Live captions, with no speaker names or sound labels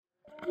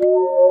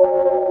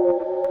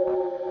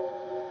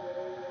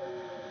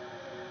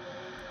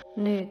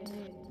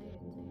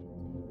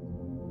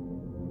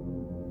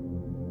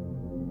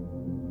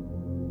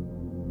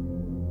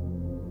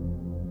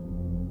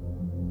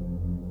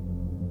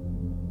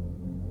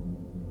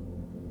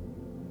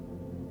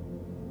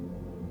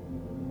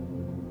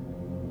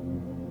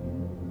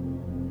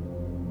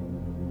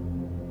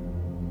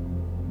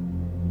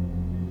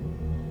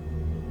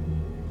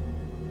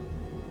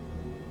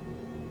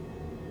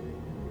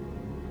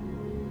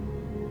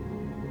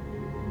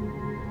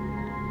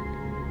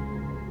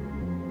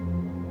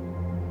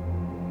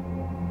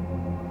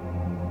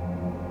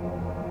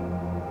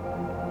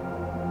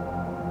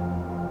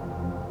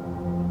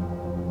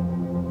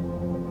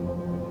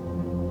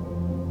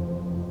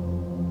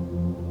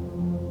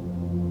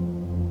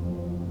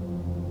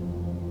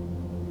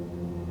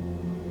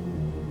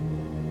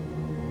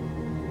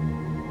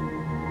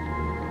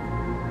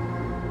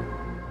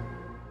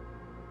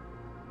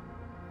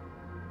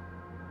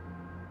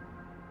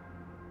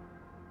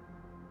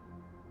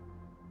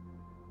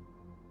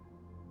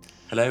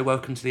Hello,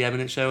 welcome to the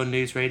Eminent show on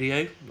Noods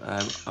Radio.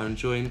 I'm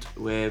joined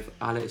with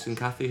Alex and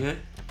Catchi here.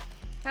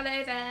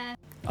 Hello there.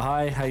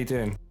 Hi, how you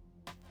doing?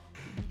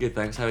 Good,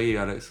 thanks. How are you,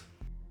 Alex?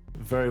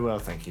 Very well,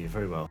 thank you.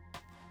 Very well.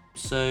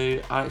 So,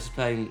 Alex is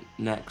playing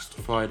next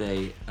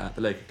Friday at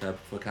the local club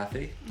for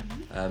Catchi,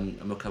 and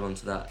we'll come on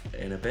to that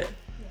in a bit.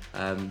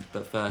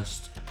 But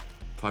first,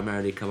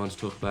 primarily come on to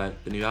talk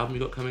about the new album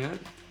you got coming out.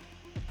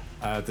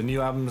 The new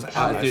album's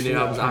out. The new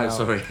album's out,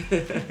 sorry.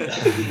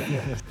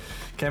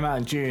 Came out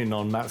in June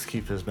on Max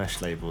Cooper's Mesh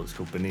label. It's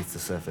called Beneath the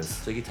Surface.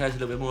 So can you tell us a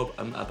little bit more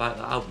about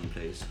the album,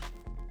 please?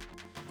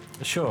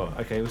 Sure.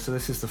 Okay, so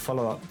this is the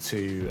follow-up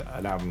to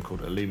an album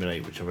called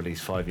Illuminate, which I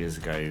released 5 years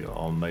ago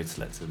on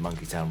Motorlet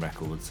Monkey Town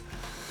Records.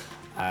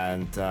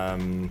 And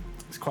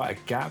it's quite a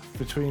gap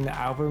between the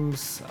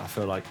albums. I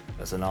feel like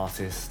as an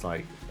artist,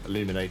 like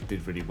Illuminate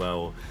did really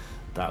well.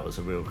 That was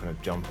a real kind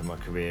of jump in my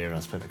career, and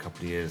I spent a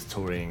couple of years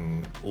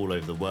touring all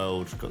over the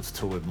world. Got to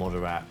tour with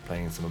Moderat,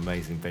 playing in some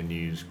amazing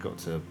venues. Got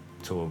to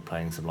tour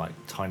playing some like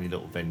tiny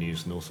little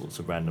venues and all sorts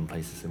of random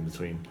places in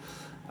between.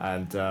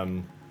 And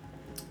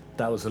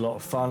that was a lot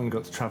of fun.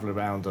 Got to travel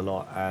around a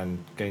lot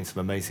and gain some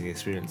amazing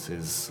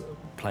experiences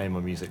playing my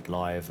music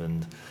live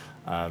and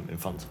in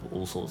front of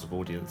all sorts of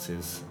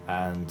audiences.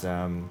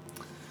 And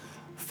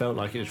felt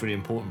like it was really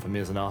important for me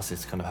as an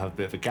artist to kind of have a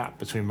bit of a gap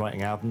between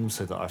writing albums,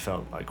 so that I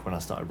felt like when I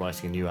started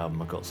writing a new album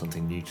I got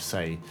something new to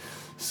say.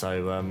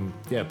 So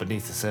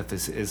Beneath the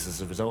Surface is as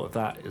a result of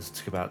that. It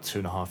took about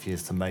 2.5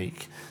 years to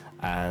make,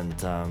 and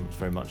it's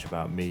very much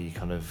about me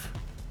kind of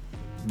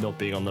not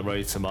being on the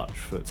road so much,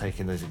 but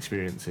taking those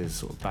experiences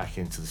sort of back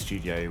into the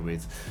studio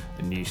with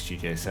a new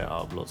studio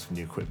setup, lots of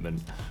new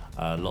equipment,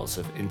 lots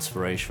of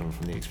inspiration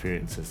from the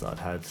experiences that I'd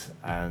had,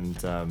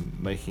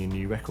 and making a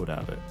new record out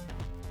of it.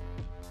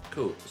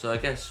 Cool. So I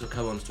guess we'll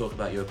come on to talk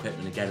about your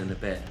equipment again in a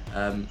bit.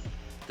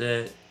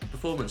 The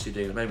performance you're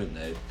doing at the moment,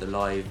 though, the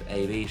live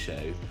AV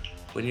show,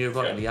 when you were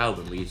writing the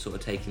album, were you sort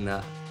of taking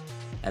that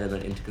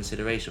element into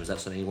consideration? Was that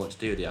something you want to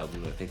do with the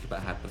album, like think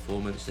about how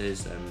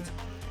performances and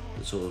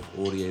the sort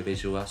of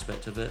audio-visual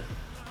aspect of it?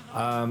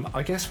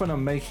 I guess when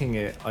I'm making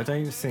it, I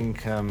don't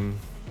think...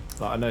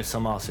 I know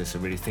some artists are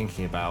really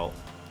thinking about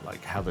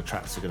like how the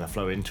tracks are going to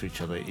flow into each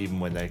other even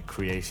when they're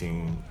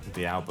creating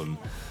the album.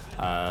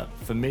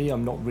 For me,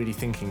 I'm not really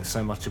thinking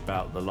so much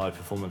about the live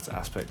performance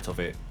aspect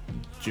of it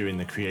during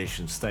the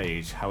creation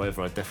stage.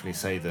 However, I'd definitely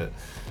say that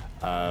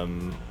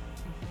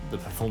the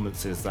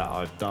performances that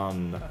I've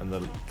done and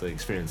the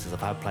experiences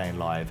I've had playing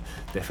live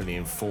definitely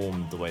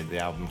informed the way the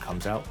album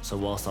comes out. So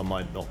whilst I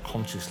might not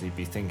consciously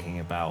be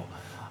thinking about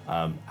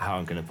how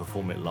I'm going to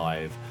perform it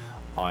live,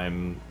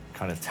 I'm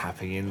kind of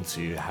tapping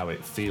into how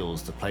it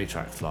feels to play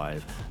tracks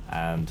live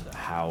and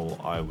how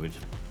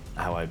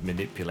I've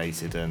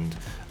manipulated and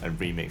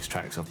remixed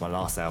tracks off my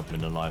last album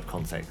in a live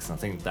context. And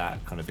I think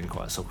that kind of in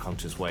quite a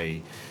subconscious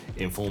way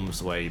informs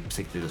the way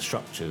particularly the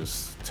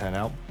structures turn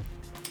out.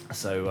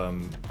 So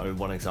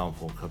one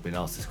example, I've been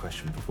asked this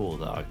question before,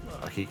 that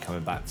I keep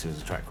coming back to,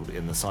 is a track called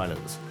In the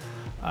Silence,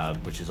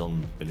 which is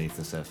on Beneath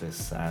the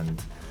Surface.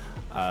 And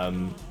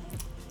when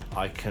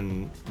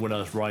I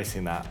was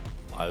writing that,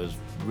 I was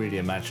really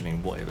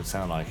imagining what it would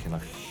sound like in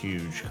like a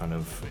huge kind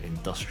of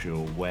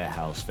industrial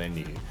warehouse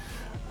venue.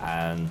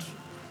 And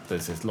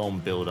there's this long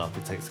build-up,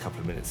 it takes a couple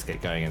of minutes to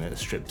get going, and then it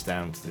strips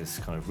down to this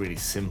kind of really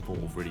simple,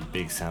 really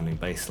big-sounding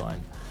bass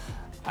line.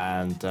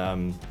 And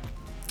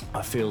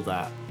I feel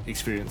that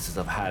experiences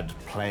I've had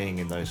playing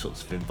in those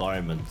sorts of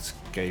environments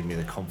gave me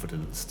the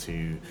confidence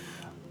to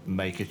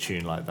make a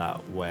tune like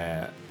that,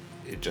 where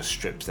it just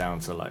strips down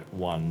to like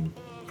one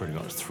pretty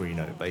much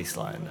 3-note bass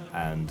line,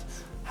 and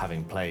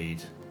having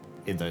played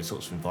in those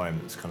sorts of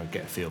environments, kind of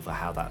get a feel for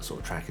how that sort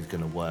of track is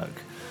going to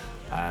work.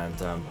 And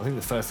I think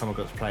the first time I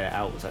got to play it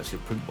out was actually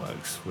at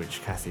Printworks,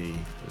 which the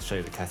show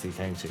that Catchi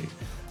came to.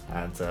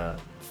 And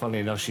funnily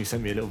enough, she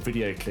sent me a little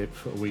video clip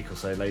a week or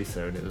so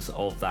later, and it was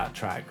of that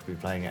track, me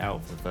playing it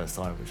out for the first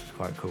time, which was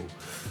quite cool.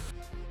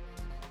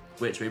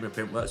 Which room of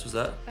Printworks was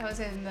that? That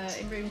was in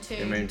room 2.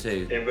 In room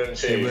 2. In room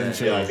 2. In room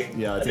 2.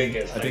 Yeah, I didn't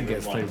get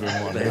to play room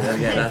 1.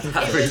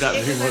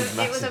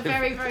 It was a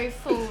very, very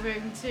full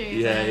room 2.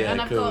 Yeah, and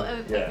I've cool. got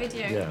a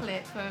video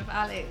clip of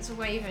Alex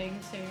waving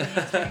to me.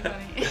 It's very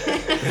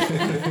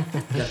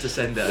funny. You have to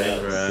send it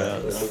over.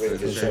 That's a really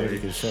good show. Really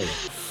good show.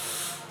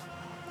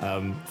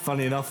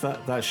 Funny enough,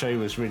 that show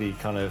was really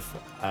kind of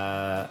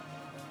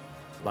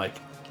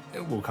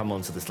we'll come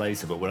on to this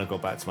later, but when I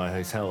got back to my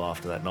hotel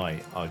after that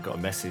night, I got a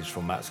message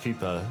from Max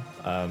Cooper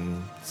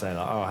saying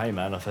like, "Oh, hey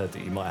man, I've heard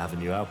that you might have a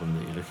new album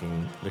that you're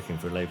looking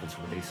for a label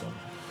to release on."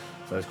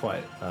 So it's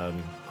quite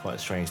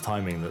strange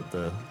timing that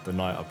the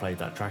night I played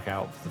that track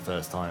out for the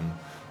first time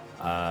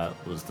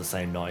was the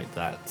same night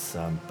that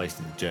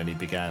basically the journey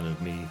began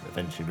of me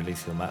eventually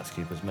releasing on Max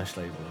Cooper's Mesh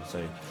label.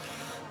 So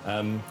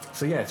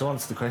to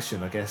answer the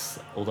question, I guess,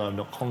 although I'm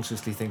not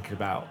consciously thinking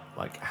about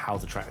like how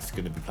the tracks are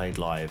going to be played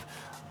live,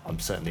 I'm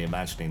certainly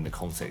imagining the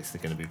context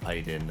they're going to be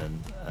played in,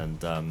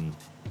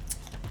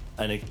 and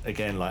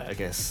again, like I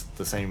guess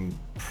the same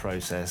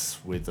process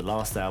with the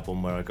last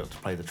album where I got to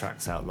play the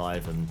tracks out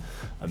live and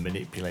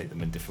manipulate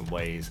them in different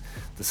ways.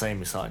 The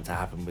same is starting to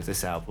happen with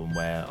this album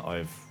where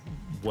I've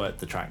worked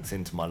the tracks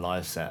into my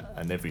live set,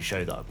 and every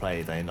show that I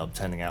play they end up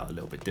turning out a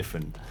little bit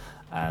different.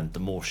 And the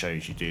more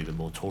shows you do, the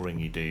more touring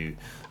you do,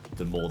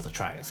 the more the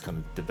tracks kind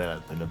of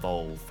develop and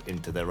evolve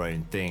into their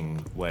own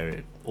thing, where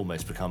it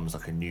almost becomes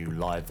like a new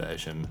live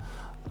version,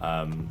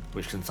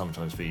 which can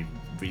sometimes be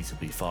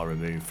reasonably far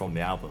removed from the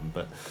album,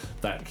 but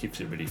that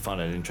keeps it really fun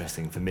and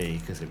interesting for me,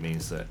 because it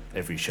means that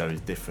every show is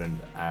different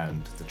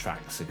and the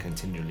tracks are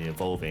continually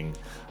evolving.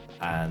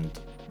 And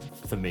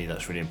for me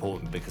that's really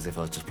important, because if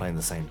I was just playing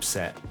the same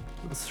set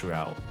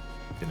throughout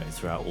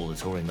all the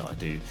touring that I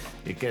do,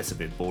 it gets a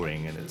bit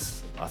boring, and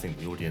I think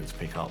the audience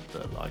pick up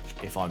that, like,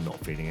 if I'm not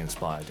feeling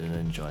inspired and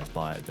energized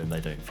by it, then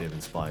they don't feel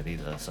inspired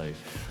either. So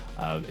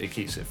it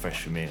keeps it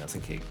fresh for me, and I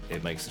think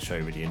it makes the show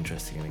really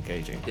interesting and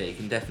engaging. Yeah, you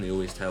can definitely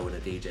always tell when a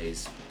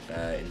DJ's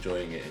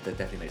enjoying it. It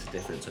definitely makes a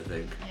difference, I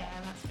think. Yeah,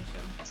 that's for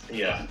sure.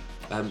 Yeah.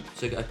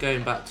 So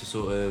going back to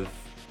sort of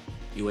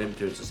your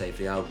influences, say,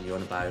 for the album, you're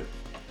on about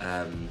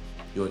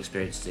your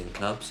experiences in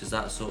clubs. Is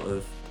that sort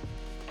of,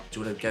 do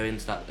you want to go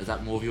into that? Is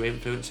that more of your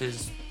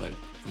influences, like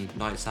from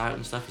nights out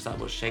and stuff? Is that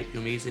what shaped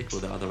your music,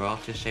 or the other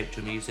artists shaped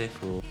your music,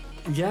 or?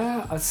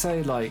 Yeah, I'd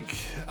say like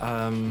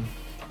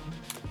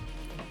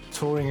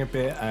touring a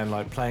bit and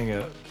like playing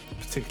at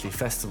particularly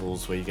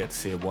festivals where you get to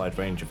see a wide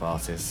range of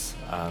artists.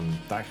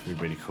 That can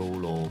be really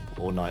cool,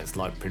 or nights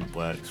like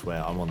Printworks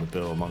where I'm on the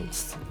bill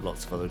amongst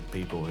lots of other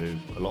people who,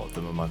 a lot of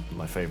them are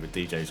my favourite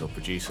DJs or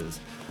producers,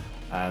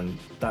 and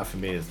that for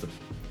me is the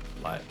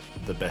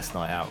best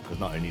night out, because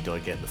not only do I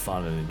get the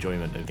fun and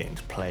enjoyment of getting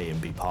to play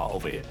and be part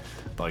of it,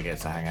 but I get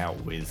to hang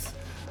out with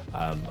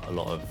a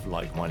lot of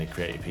like-minded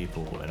creative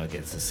people, and I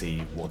get to see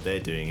what they're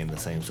doing in the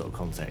same sort of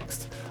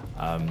context,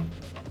 and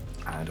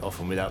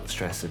often without the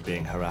stress of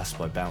being harassed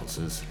by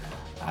bouncers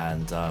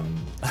and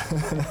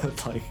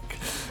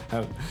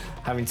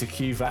having to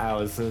queue for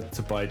hours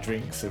to buy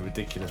drinks at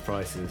ridiculous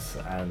prices,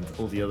 and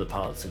all the other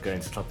parts of going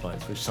to club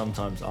nights, which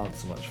sometimes aren't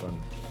so much fun.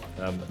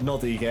 Not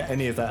that you get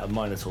any of that at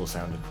Minotaur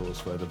Sound, of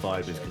course, where the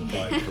vibe is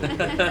completely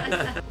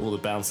all the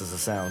bouncers are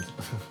sound.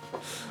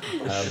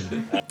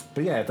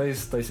 But yeah,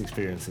 those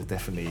experiences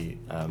definitely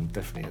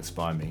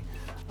inspire me.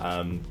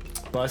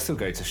 But I still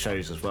go to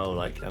shows as well.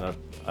 What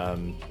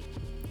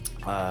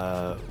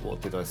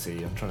did I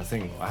see? I'm trying to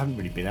think. I haven't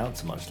really been out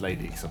so much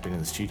lately because I've been in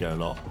the studio a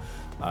lot,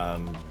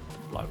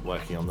 like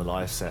working on the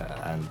live set,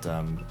 and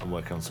I'm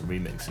working on some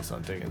remixes that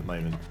I'm doing at the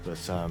moment.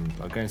 But I'm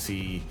going to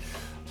see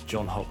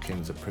John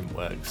Hopkins at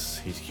Printworks.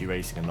 He's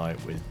curating a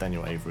night with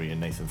Daniel Avery and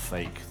Nathan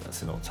Fake.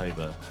 That's in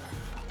October.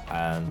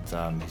 And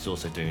he's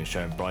also doing a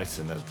show in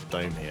Brighton at the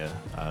Dome here,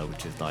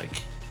 which is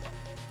like,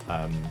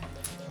 I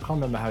can't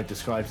remember how he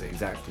describes it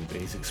exactly, but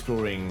he's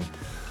exploring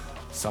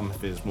some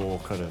of his more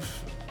kind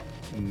of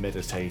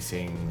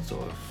meditating,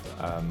 sort of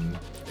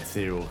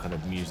ethereal kind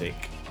of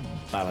music,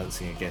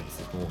 balancing against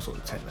this more sort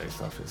of techno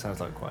stuff. It sounds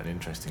like quite an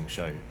interesting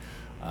show.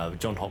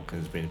 John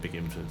Hopkins has been a big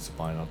influence of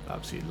mine. I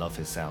absolutely love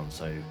his sound.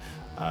 So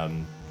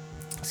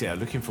yeah,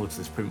 looking forward to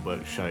this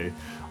Printworks show.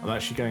 I'm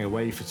actually going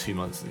away for 2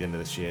 months at the end of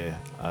this year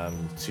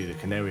to the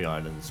Canary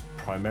Islands,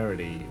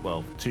 primarily,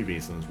 well, 2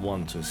 reasons.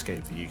 One, to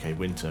escape the UK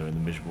winter and the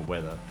miserable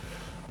weather,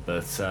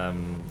 but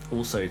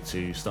also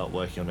to start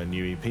working on a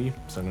new EP.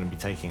 So I'm going to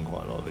be taking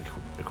quite a lot of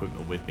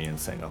equipment with me and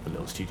setting up a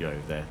little studio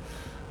over there.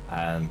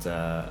 And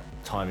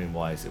timing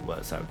wise, it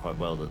works out quite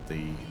well that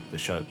the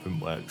show at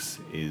Printworks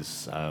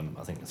is I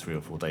think 3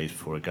 or 4 days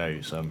before I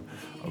go, so I'm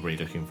really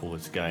looking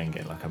forward to going and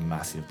getting like a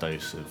massive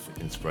dose of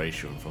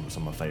inspiration from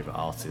some of my favourite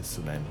artists,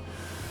 and then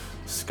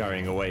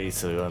scurrying away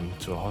to a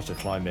hotter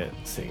climate,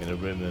 sitting in a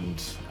room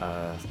and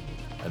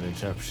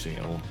interpreting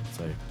it all.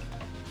 So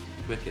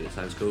wicked, it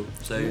sounds cool.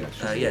 So do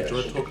you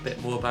want to talk a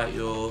bit more about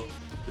your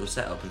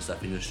setup and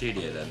stuff in your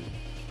studio then,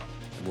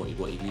 and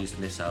what you've used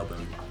in this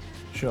album?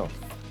 Sure.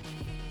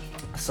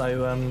 So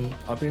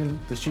I've been in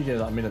the studio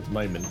that I'm in at the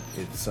moment.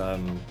 It's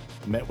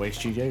Metway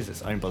Studios.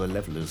 It's owned by the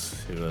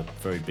Levellers, who are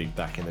very big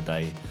back in the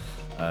day,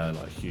 like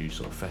a huge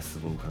sort of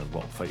festival kind of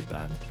rock folk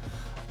band.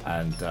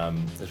 And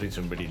there's been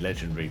some really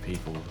legendary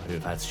people who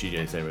have had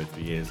studios there over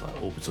the years. Like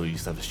Orbital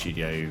used to have a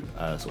studio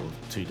sort of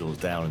 2 doors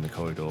down in the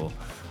corridor.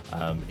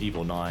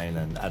 Evil 9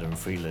 and Adam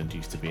Freeland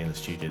used to be in the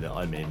studio that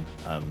I'm in.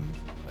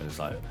 It was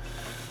like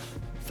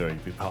very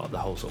big part of the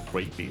whole sort of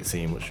breakbeat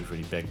scene, which was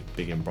really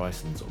big in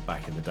Brighton sort of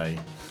back in the day.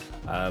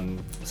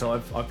 So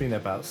I've been there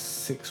about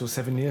 6 or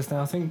 7 years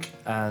now, I think,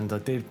 and I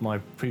did my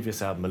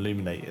previous album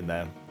Illuminate in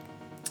there,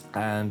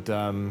 and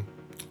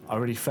I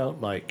really felt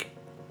like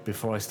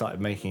before I started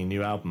making a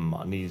new album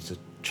I needed to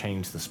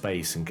change the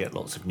space and get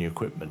lots of new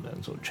equipment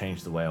and sort of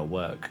change the way I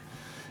work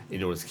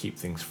in order to keep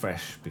things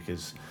fresh,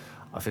 because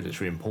I feel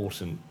it's really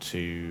important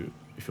to,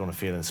 if you want to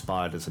feel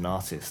inspired as an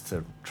artist,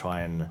 to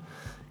try and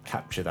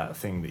capture that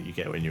thing that you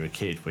get when you're a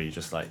kid, where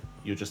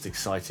you're just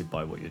excited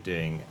by what you're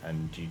doing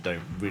and you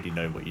don't really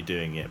know what you're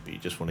doing yet, but you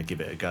just want to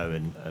give it a go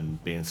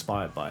and be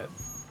inspired by it.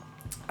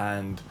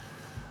 And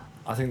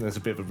I think there's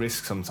a bit of a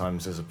risk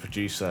sometimes as a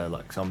producer.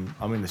 Like I'm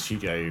in the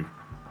studio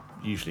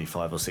usually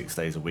 5 or 6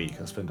 days a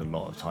week. I spend a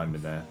lot of time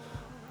in there,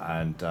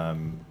 and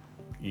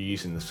you're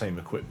using the same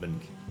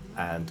equipment,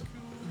 and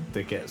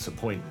there gets a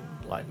point,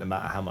 like no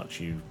matter how much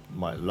you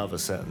might love a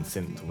certain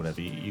synth or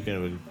whatever, you're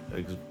going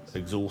to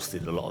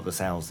exhausted a lot of the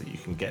sounds that you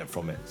can get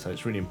from it. So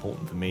it's really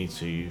important for me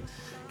to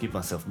give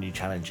myself new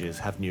challenges,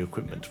 have new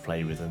equipment to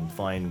play with, and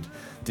find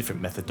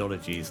different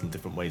methodologies and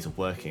different ways of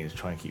working to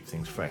try and keep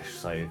things fresh.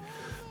 So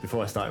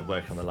before I started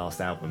working on the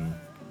last album,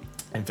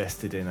 I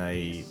invested in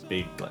a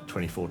big like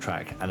 24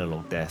 track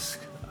analog desk,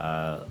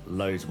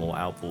 loads more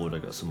outboard. I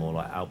got some more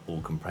like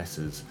outboard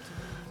compressors,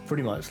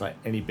 pretty much like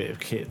any bit of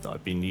kit that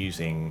I've been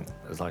using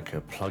as like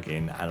a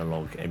plug-in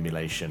analog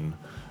emulation.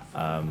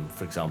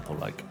 For example,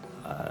 like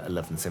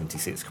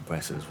 1176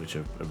 compressors, which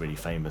are really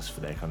famous for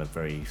their kind of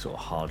very sort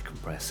of hard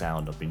compressed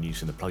sound. I've been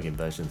using the plug-in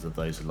versions of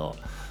those a lot,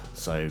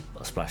 so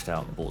I splashed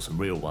out and bought some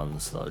real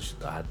ones. So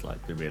I had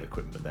like the real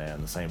equipment there,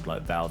 and the same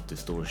like valve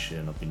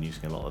distortion. I've been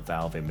using a lot of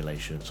valve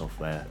emulation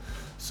software.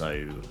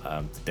 So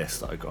the desk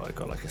that I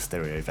got like a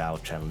stereo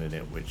valve channel in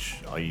it, which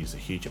I use a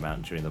huge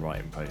amount during the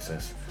writing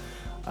process.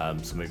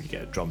 So maybe you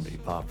get a drum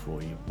loop up, or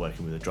you're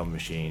working with a drum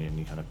machine and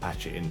you kind of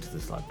patch it into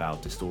this like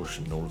valve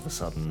distortion, and all of a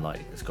sudden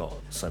like it's got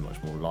so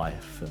much more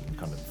life and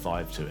kind of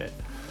vibe to it.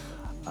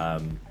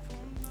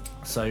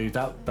 So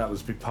that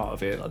was a big part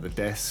of it. Like the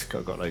desk,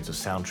 I got loads of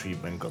sound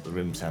treatment, got the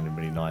room sounding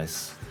really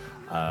nice.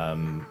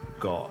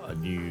 Got a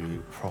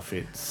new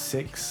Prophet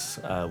 6,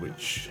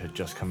 which had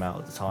just come out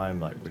at the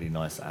time, like really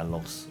nice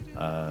analog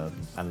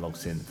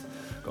synth.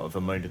 Got a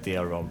Vermona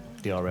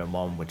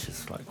DRM1, which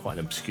is like quite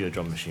an obscure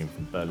drum machine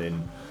from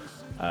Berlin.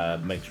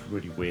 Makes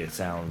really weird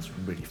sounds,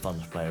 really fun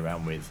to play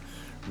around with.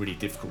 Really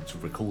difficult to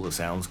recall the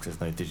sounds because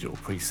there's no digital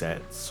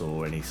presets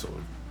or any sort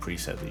of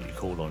preset that you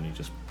call on. You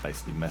just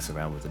basically mess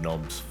around with the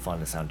knobs,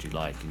 find the sound you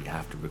like, and you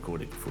have to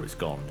record it before it's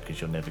gone because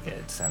you'll never get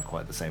it to sound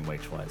quite the same way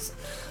twice.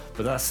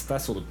 But that's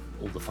sort of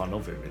all the fun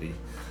of it, really.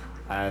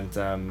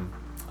 And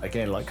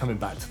again, like coming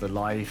back to the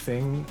live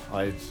thing,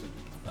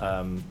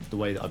 the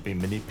way that I've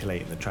been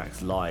manipulating the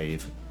tracks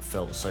live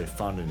felt so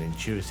fun and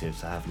intuitive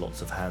to have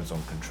lots of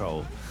hands-on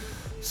control.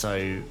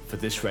 So for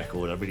this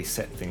record, I really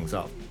set things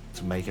up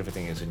to make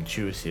everything as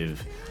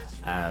intuitive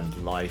and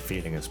live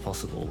feeling as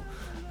possible,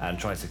 and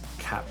try to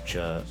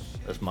capture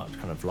as much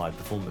kind of live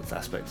performance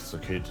aspects as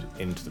I could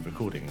into the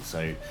recording.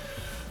 So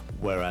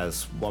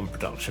whereas one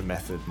production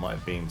method might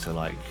have been to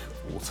like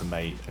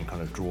automate and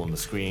kind of draw on the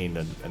screen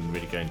and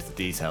really go into the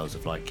details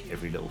of like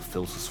every little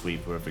filter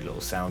sweep or every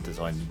little sound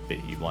design bit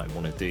you might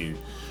want to do,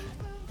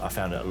 I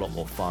found it a lot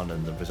more fun,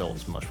 and the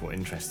results much more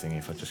interesting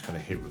if I just kind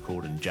of hit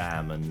record and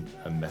jam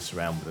and mess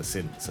around with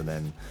the synths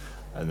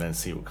and then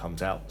see what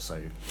comes out.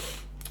 So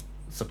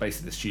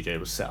basically the studio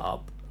was set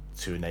up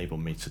to enable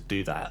me to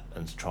do that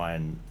and to try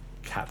and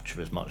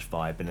capture as much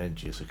vibe and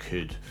energy as I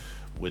could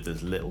with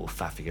as little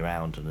faffing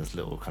around and as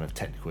little kind of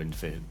technical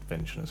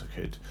intervention as I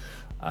could.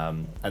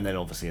 And then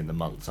obviously in the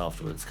months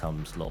afterwards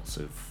comes lots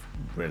of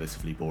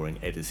relatively boring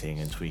editing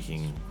and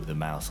tweaking with a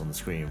mouse on the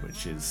screen,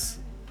 which is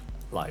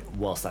like,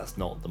 whilst that's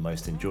not the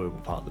most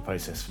enjoyable part of the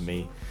process for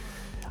me,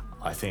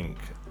 I think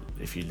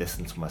if you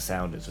listen to my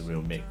sound, it's a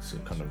real mix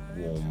of kind of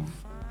warm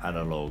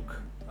analog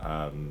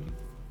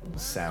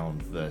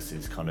sound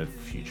versus kind of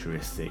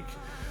futuristic,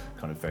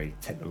 kind of very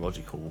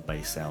technological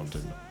based sound.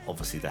 And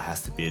obviously there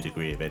has to be a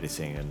degree of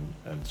editing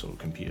and sort of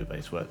computer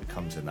based work that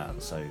comes in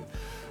that. So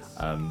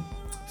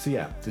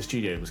yeah, the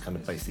studio was kind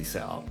of basically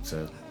set up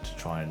to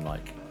try and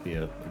like be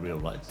a real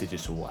like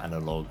digital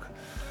analog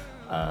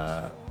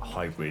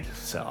hybrid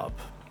setup.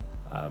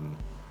 Yeah,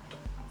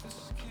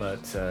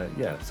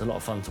 it's a lot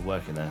of fun to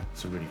work in there.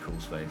 It's a really cool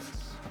space.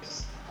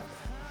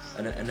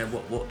 And then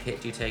what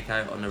kit do you take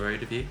out on the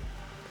road with you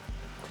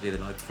to do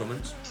the live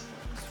performance?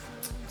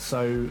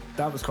 So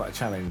that was quite a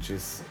challenge.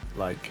 It's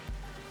like,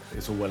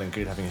 it's all well and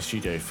good having a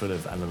studio full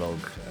of analog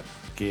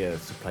gear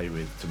to play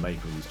with to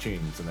make all these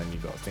tunes, and then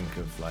you've got to think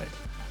of like,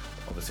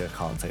 obviously I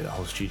can't take the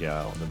whole studio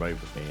out on the road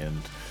with me,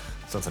 and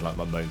something like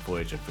my Moog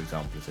Voyager, for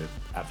example, is an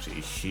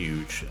absolutely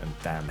huge and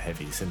damn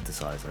heavy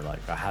synthesizer.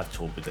 Like, I have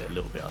toured with it a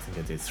little bit. I think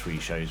I did 3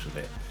 shows with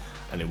it,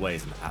 and it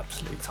weighs an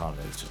absolute ton,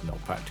 and it's just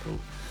not practical.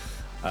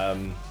 I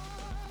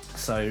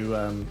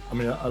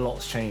mean, a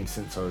lot's changed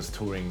since I was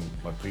touring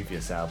my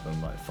previous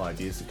album like 5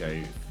 years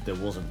ago. There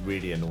wasn't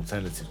really an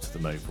alternative to the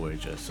Moog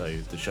Voyager, so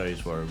the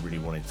shows where I really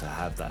wanted to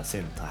have that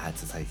synth, I had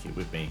to take it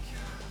with me.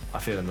 I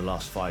feel in the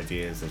last 5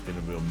 years there's been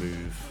a real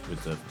move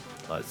with the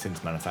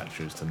synth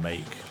manufacturers to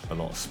make a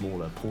lot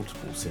smaller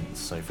portable synths.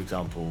 So for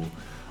example,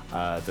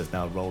 there's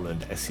now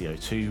Roland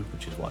SEO2,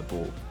 which is what I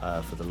bought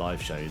for the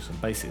live shows,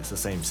 and basically it's the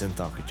same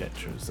synth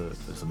architecture as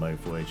the Moog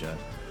Voyager,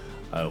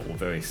 or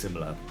very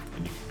similar,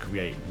 and you can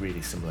create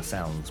really similar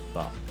sounds,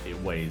 but it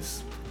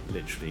weighs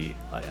literally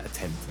like a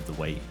tenth of the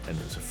weight and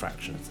it's a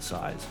fraction of the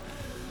size.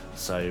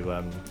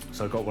 So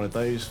I got one of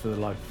those for the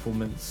live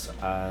performance,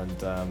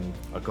 and I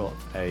got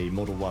a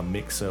Model 1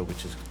 mixer,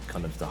 which is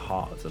kind of the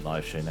heart of the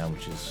live show now,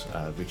 which is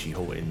Richie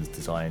Horton's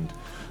designed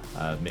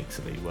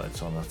mixer that he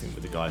worked on, I think,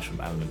 with the guys from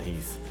Allen and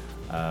Heath.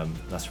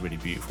 That's a really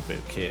beautiful bit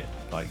of kit,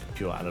 like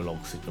pure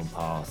analog signal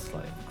path,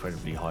 like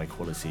incredibly high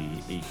quality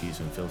EQs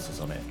and filters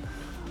on it.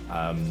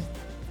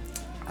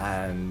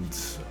 And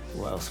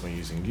what else am I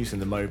using? Using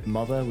the Mode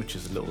Mother, which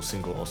is a little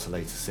single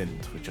oscillator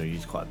synth, which I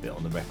use quite a bit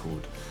on the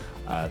record.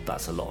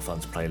 That's a lot of fun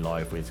to play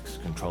live with because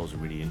the controls are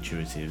really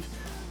intuitive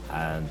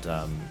and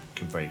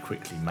can very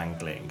quickly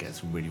mangle it and get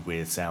some really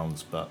weird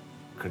sounds, but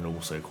can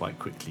also quite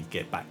quickly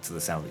get back to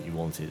the sound that you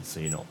wanted, so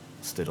you're not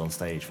stood on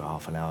stage for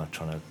half an hour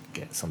trying to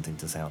get something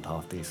to sound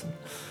half decent.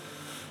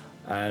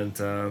 And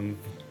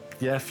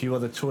a few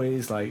other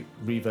toys like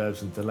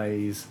reverbs and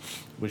delays,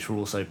 which were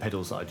also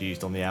pedals that I'd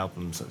used on the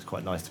album, so it's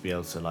quite nice to be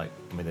able to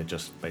they're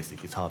just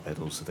basically guitar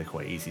pedals, so they're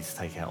quite easy to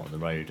take out on the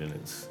road, and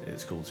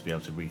it's cool to be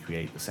able to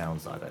recreate the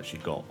sounds that I'd actually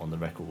got on the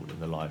record in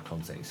the live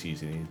context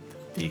using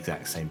the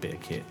exact same bit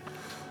of kit.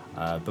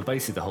 But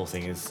basically the whole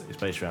thing is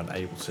based around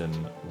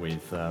Ableton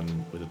with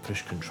a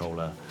push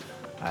controller,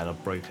 and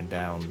I've broken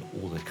down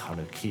all the kind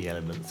of key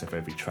elements of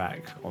every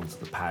track onto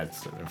the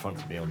pads that are in front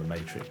of me on the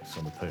matrix,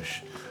 on the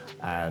push,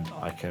 and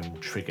I can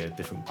trigger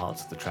different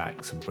parts of the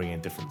tracks and bring in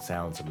different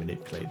sounds and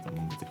manipulate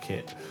them with the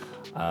kit.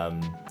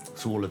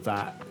 So all of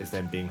that is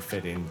then being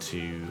fed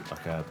into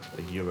like a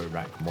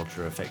Eurorack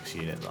modular effects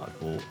unit that I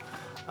bought,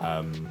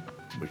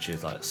 which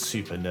is like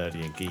super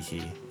nerdy and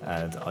geeky,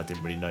 and I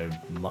didn't really know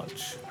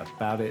much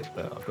about it,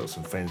 but I've got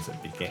some friends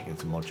that be getting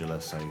into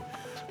modular, so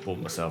bought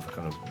myself a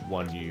kind of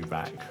 1U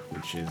rack,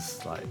 which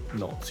is like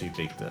not too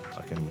big that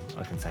I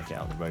can take it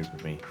out on the road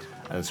with me,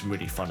 and there's some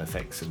really fun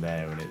effects in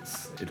there, and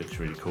it looks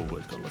really cool.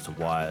 It's got lots of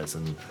wires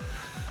and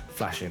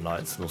flashing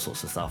lights and all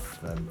sorts of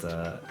stuff, and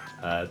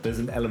there's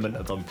an element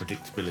of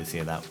unpredictability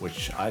in that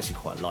which I actually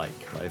quite like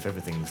if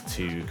everything's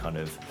too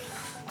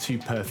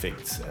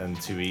perfect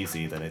and too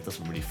easy, then it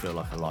doesn't really feel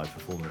like a live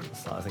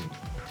performance. I think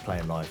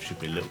playing live should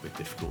be a little bit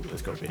difficult.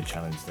 There's got to be a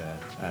challenge there,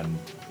 and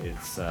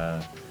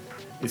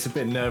it's a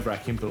bit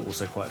nerve-wracking, but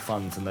also quite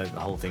fun to know the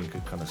whole thing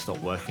could kind of stop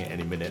working at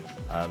any minute.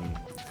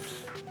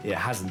 It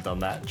hasn't done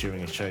that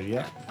during a show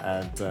yet,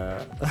 and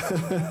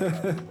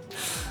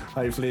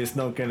hopefully it's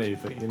not going to,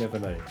 but you never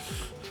know.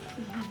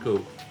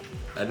 Cool.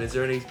 And is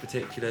there any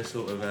particular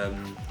sort of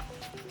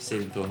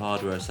synth or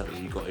hardware or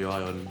something you've got your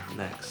eye on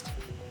next?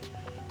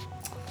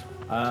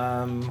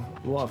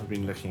 What have I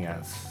been looking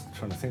at? I'm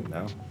trying to think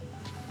now.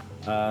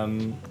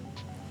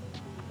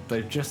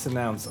 They've just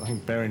announced, I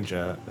think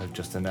Behringer have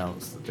just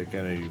announced that they're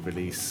going to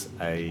release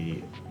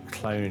a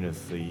clone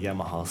of the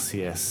Yamaha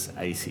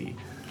CS80.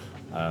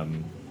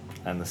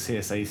 And the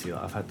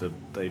CS80, I've had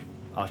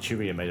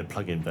Arturia made a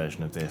plug-in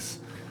version of this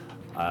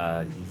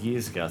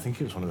years ago. I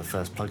think it was one of the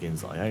first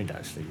plugins that I owned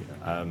actually.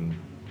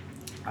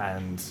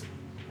 And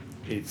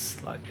it's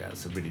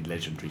it's a really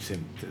legendary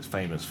synth. It's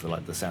famous for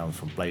the sounds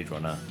from Blade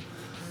Runner.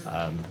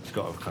 It's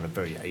got a kind of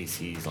very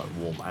 80s,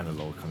 warm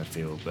analog kind of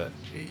feel, but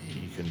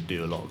you can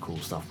do a lot of cool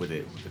stuff with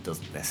it that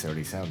doesn't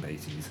necessarily sound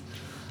 80s.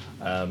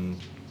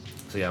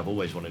 So yeah, I've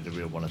always wanted a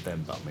real one of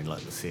them, but I mean, the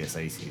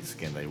CS80s,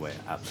 again, they weigh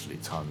an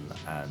absolute ton,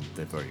 and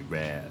they're very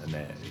rare, and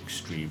they're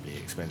extremely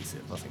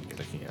expensive. I think you're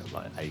looking at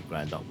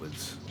 $8,000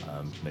 upwards,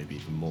 maybe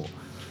even more.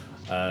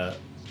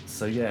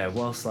 So yeah,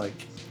 whilst I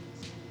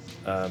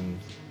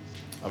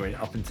mean,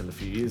 up until a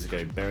few years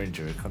ago,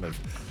 Behringer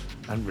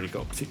hadn't really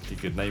got a particularly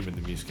good name in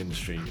the music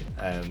industry,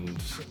 and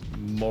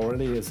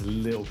morally it's a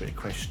little bit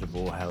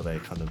questionable how they're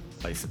kind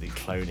of basically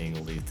cloning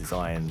all these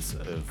designs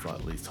of all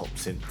these top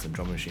synths and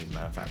drum machine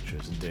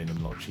manufacturers and doing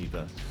them a lot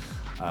cheaper.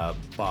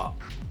 But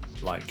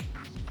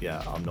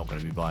I'm not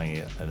going to be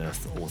buying an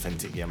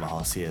authentic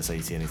Yamaha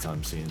CS80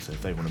 anytime soon, so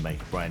if they want to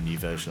make a brand new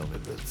version of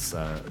it that's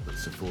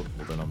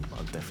affordable, then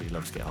I'd definitely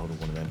love to get hold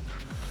of one of them.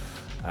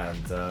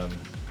 And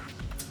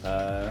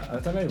I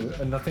don't know,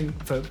 and I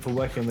think for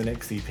working on the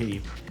next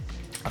EP,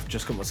 I've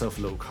just got myself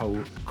a little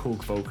Korg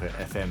Volca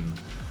FM,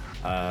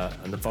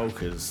 and the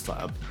Volcas,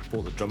 I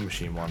bought the drum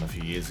machine one a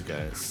few years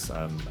ago,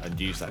 and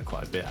used that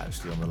quite a bit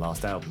actually on the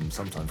last album,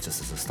 sometimes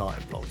just as a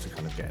starting block to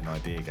kind of get an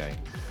idea going.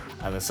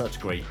 And they're such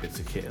great bits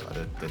of kit,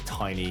 they're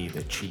tiny,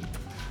 they're cheap,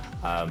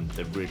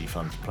 they're really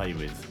fun to play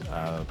with.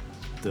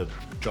 The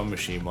drum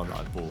machine one that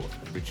I bought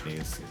originally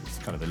is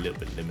kind of a little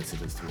bit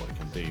limited as to what it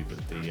can do, but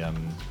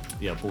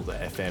I bought the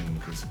FM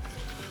because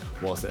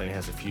whilst it only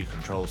has a few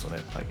controls on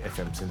it,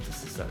 FM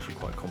synthesis is actually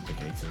quite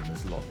complicated, and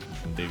there's a lot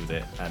you can do with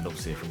it. And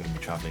obviously if I'm going to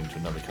be travelling to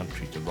another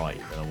country to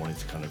write, then I wanted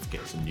to kind of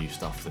get some new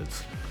stuff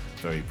that's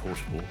very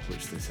portable,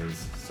 which this is.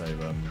 So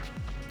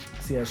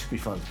yeah, it should be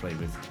fun to play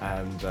with.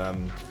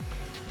 And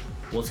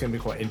what's going to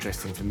be quite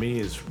interesting for me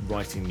is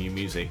writing new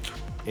music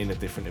in a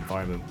different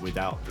environment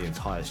without the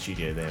entire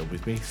studio there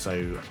with me.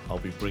 So I'll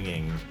be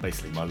bringing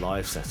basically my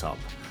live setup,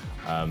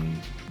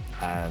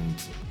 and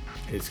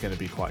it's going to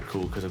be quite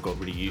cool because I've got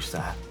really used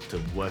to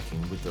working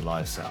with the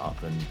live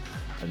setup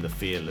and the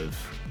feel of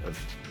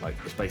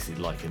it's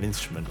basically like an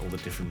instrument, all the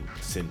different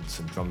synths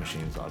and drum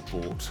machines that I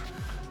bought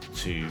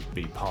to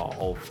be part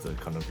of the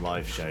kind of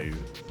live show,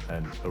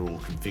 and are all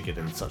configured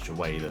in such a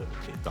way that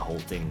the whole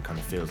thing kind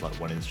of feels like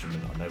one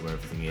instrument. I know where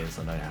everything is,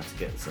 I know how to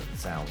get certain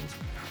sounds.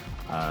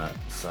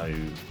 So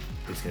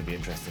it's going to be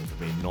interesting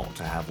for me not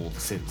to have all the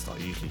synths that I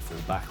usually fall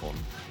back on,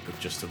 but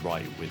just to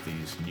write with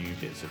these new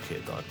bits of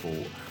kit that I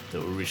bought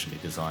that were originally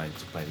designed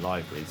to play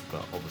live with,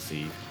 but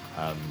obviously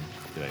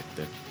they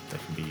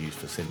can be used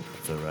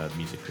for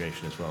music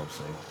creation as well.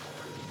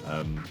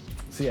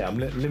 So yeah, I'm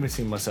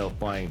limiting myself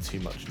buying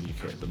too much new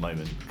kit at the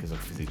moment because I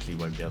physically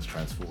won't be able to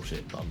transport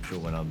it. But I'm sure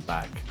when I'm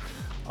back,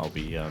 I'll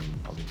be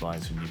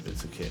buying some new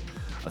bits of kit.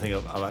 I think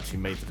I've actually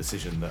made the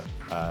decision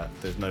that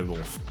there's no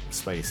more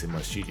space in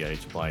my studio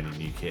to buy any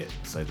new kit.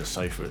 So the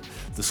sofa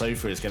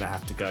is going to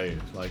have to go.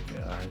 Like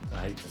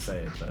I hate to say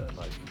it, but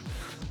like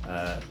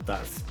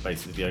that's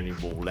basically the only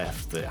wall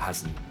left that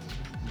hasn't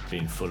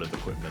been full of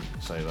equipment.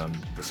 So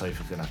the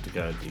sofa's going to have to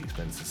go at the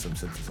expense of some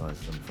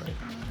synthesizers, I'm afraid.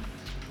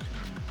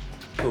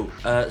 Cool.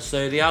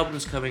 So the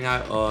album's coming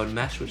out on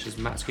Mesh, which is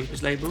Max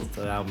Cooper's label.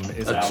 The album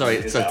is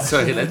sorry. Let's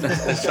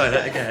try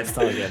that again.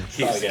 Start again.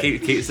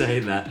 Keep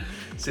saying that.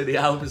 So the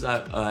album's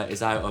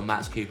is out on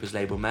Max Cooper's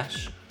label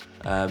Mesh.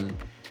 Do you want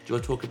to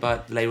talk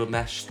about the label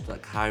Mesh,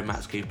 like how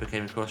Max Cooper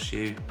came across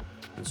you,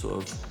 and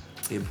sort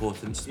of the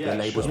importance the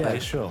label's played? Yeah,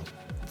 sure.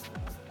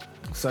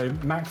 So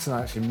Max and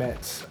I actually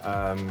met,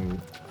 I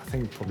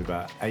think probably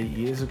about 8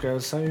 years ago or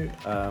so.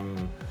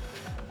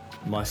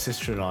 My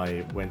sister and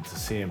I went to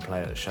see him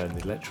play at a show in the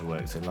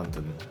Electroworks in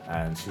London,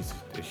 and she's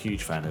a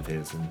huge fan of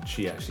his, and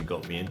she actually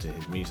got me into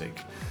his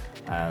music.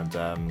 And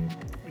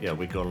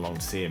we'd gone along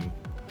to see him,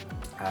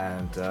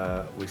 and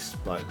we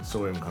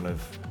saw him kind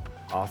of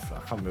after. I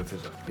can't remember if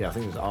it was. I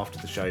think it was after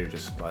the show.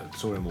 Just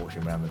saw him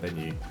walking around the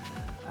venue,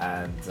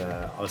 and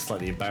I was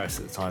slightly embarrassed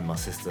at the time. My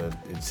sister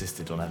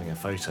insisted on having a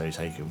photo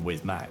taken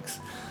with Max,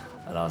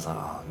 and I was like,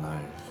 oh no.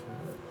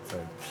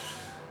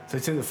 So I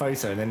took the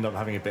photo and ended up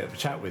having a bit of a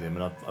chat with him,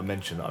 and I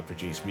mentioned that I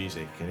produce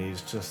music, and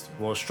he's just,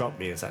 what struck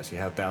me is actually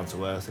how down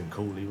to earth and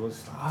cool he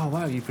was. Oh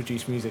wow, you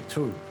produce music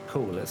too?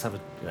 Cool, let's have a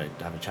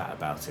chat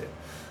about it.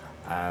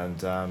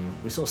 And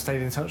we sort of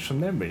stayed in touch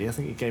from then really. I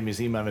think he gave me his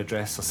email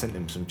address, I sent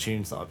him some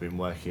tunes that I've been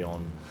working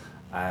on,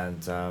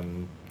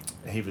 and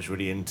he was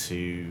really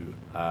into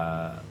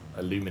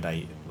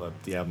Illuminate,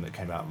 the album that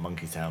came out in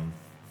Monkey Town.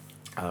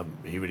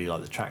 He really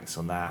liked the tracks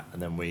on that, and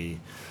then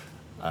we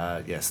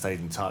stayed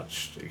in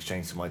touch,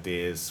 exchanged some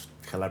ideas,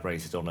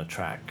 collaborated on a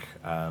track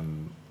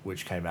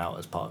which came out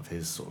as part of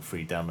his sort of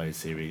free download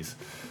series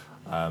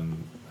a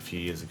few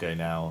years ago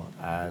now,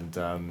 and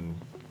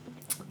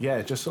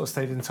just sort of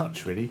stayed in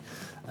touch really.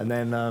 And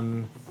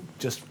then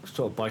just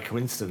sort of by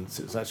coincidence,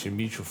 it was actually a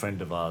mutual friend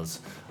of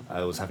ours.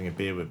 I was having a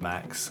beer with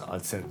Max.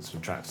 I'd sent some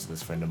tracks to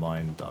this friend of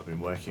mine that I've been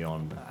working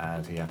on,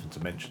 and he happened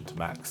to mention to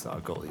Max that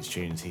I've got these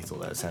tunes. He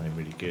thought they were sounding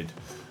really good,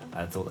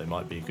 and thought they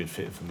might be a good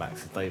fit for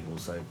Max's label.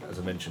 So, as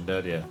I mentioned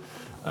earlier,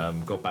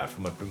 got back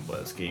from my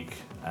Printworks gig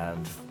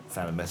and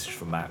found a message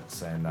from Max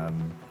saying, I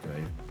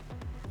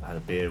had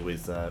a beer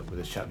with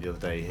a chap the other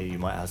day. Here, you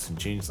might have some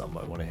tunes that I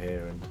might want to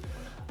hear,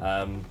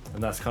 and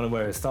that's kind of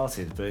where it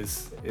started. But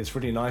it's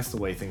really nice the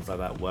way things like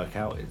that work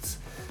out.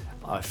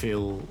 I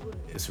feel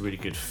it's a really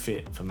good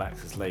fit for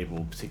Max's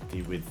label,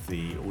 particularly with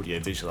the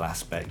audio-visual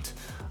aspect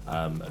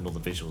and all the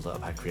visuals that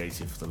I've had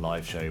created for the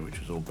live show, which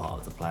was all part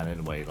of the plan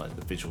anyway. Like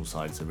the visual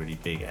side's a really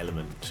big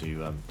element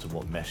to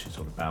what Mesh is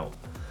all about.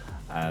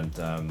 And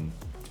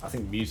I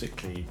think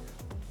musically,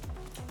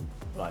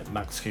 like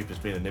Max Cooper's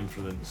been an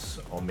influence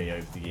on me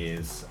over the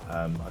years.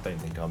 I don't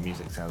think our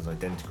music sounds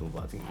identical,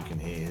 but I think you can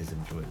hear his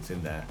influence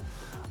in there.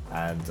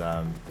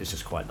 And it's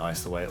just quite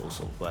nice the way it all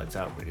sort of worked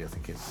out really. I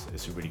think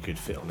it's a really good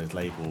fit on his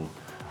label.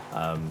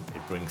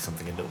 It brings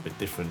something a little bit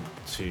different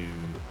to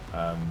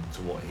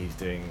what he's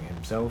doing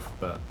himself,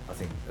 but I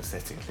think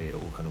aesthetically it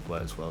all kind of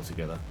works well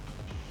together.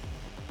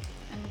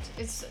 And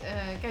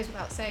it goes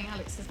without saying,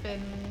 Alex has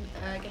been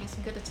getting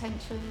some good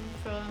attention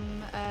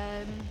from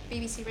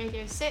BBC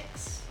Radio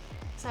 6,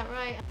 is that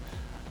right?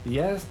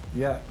 Yeah,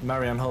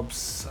 Marianne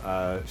Hobbs,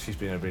 she's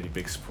been a really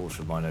big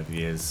supporter of mine over the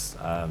years,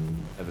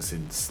 ever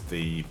since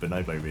the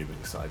Bonobo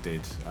remix that I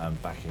did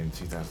back in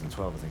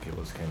 2012, I think it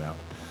was, came out.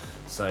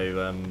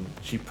 So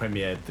she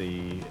premiered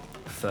the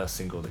first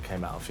single that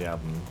came out of the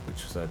album,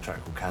 which was a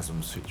track called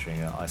Chasms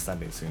featuring an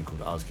Icelandic singer called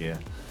Asgeir.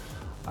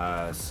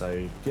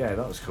 So yeah,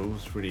 that was cool.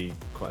 It's really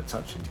quite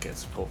touching to get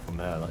support from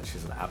her. Like,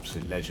 she's an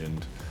absolute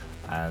legend,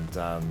 and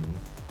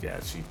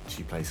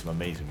she plays some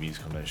amazing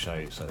music on her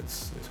show, so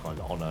it's quite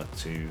an honour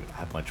to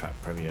have my track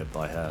premiered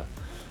by her.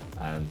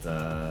 And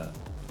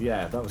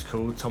that was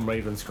cool. Tom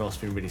Ravenscroft's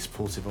been really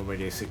supportive on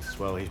Radio 6 as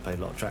well. He's played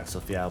a lot of tracks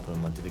off the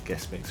album. I did a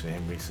guest mix for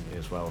him recently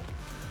as well.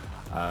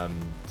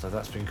 So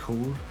that's been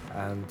cool,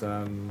 and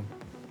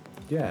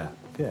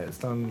it's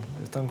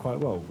done quite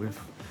well.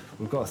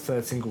 We've got a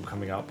third single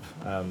coming up,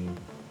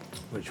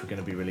 which we're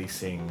going to be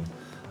releasing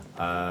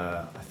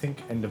I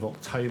think end of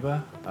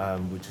October.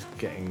 We're just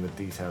getting the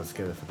details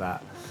together for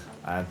that,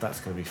 and that's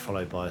going to be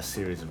followed by a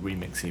series of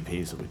remix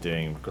EPs that we're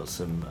doing. We've got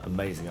some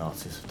amazing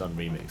artists who've done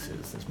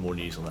remixes. There's more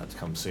news on that to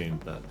come soon,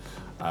 but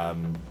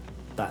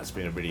that's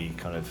been a really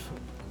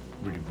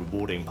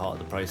rewarding part of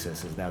the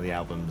process. Is now the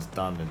album's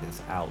done and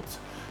it's out,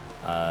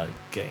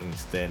 getting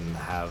to then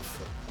have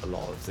a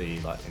lot of the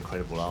like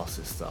incredible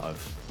artists that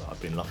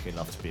I've been lucky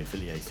enough to be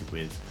affiliated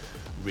with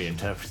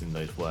reinterpreting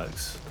those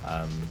works.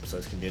 So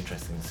it's going to be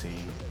interesting to see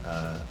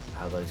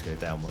how those go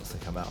down once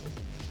they come out.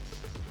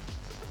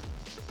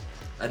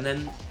 And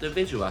then the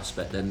visual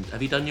aspect, then, have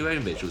you done your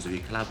own visuals? Have you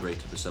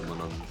collaborated with someone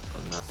on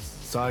that?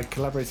 So I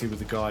collaborated with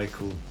a guy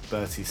called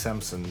Bertie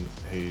Sampson,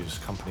 whose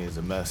company is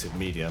Immersive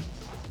Media,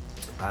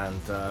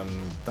 and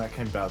that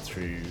came about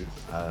through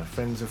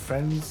friends of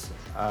friends.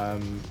 I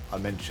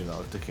mentioned that I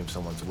was looking for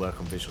someone to work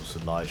on visuals for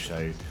the live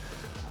show,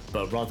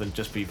 but rather than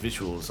just be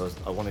visuals,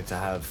 I wanted to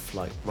have,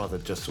 like, rather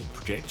than just sort of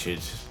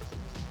projected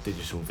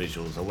digital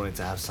visuals, I wanted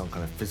to have some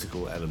kind of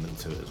physical element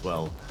to it as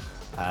well,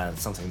 and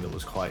something that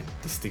was quite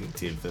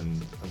distinctive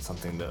and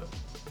something that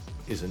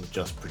isn't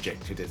just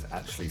projected, it's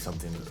actually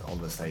something that's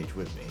on the stage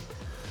with me.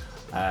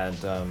 And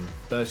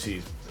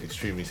Bertie's an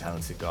extremely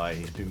talented guy.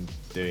 He's been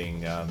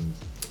doing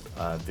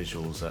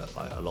visuals at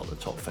like a lot of the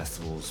top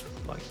festivals,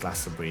 like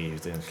Glastonbury.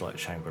 He's doing a like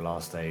Shangri-La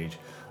stage,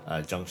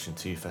 Junction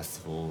 2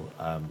 Festival.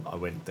 I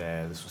went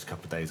there, this was a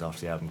couple of days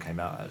after the album came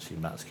out actually.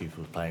 Matt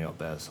Cooper was playing up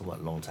there, so I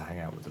went along to hang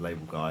out with the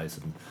label guys,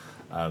 and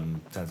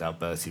turns out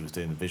Bertie was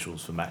doing the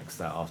visuals for Max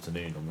that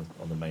afternoon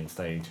on the main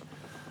stage.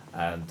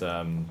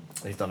 And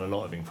he's done a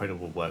lot of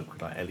incredible work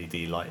with like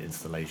LED light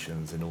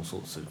installations in all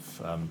sorts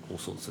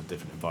of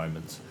different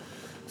environments.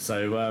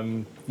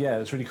 So yeah,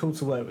 it's really cool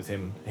to work with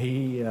him.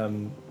 He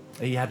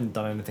hadn't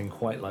done anything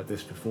quite like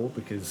this before,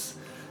 because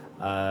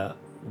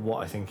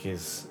what I think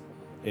is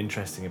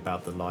interesting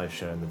about the live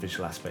show and the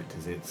visual aspect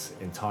is it's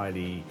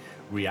entirely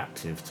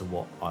reactive to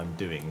what I'm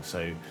doing.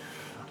 So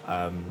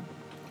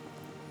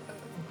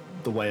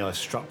the way I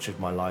structured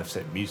my live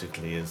set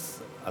musically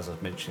is, as I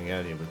was mentioning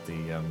earlier, with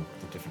the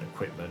different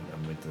equipment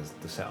and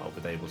with the setup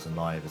with Ableton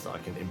Live, is that I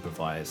can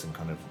improvise and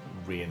kind of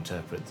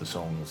reinterpret the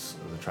songs,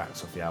 the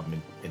tracks off the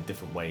album in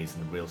different ways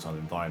in a real-time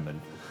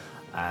environment.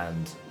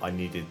 And I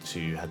needed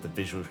to have the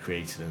visuals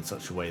created in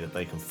such a way that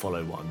they can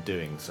follow what I'm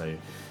doing. So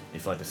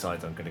if I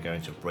decide I'm going to go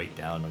into a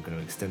breakdown, I'm going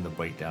to extend the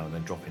breakdown and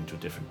then drop into a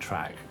different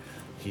track,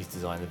 he's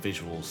designed the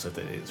visuals so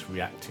that it's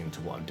reacting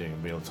to what I'm doing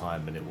in real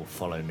time, and it will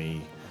follow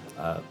me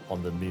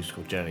on the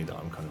musical journey that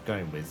I'm kind of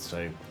going with.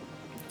 So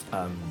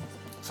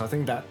I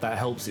think that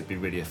helps it be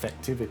really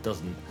effective. It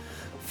doesn't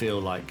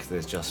feel like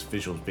there's just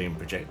visuals being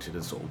projected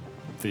as sort of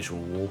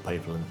visual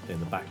wallpaper in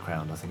the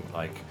background. I think,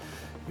 like,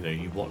 you know,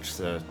 you watch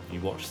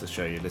the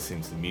show, you're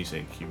listening to the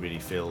music, you really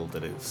feel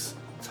that it's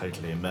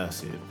totally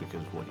immersive,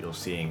 because what you're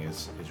seeing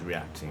is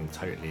reacting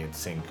totally in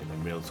sync and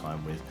in real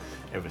time with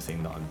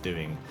everything that I'm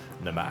doing,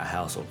 no matter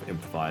how sort of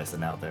improvised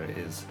and out there it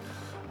is.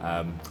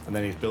 And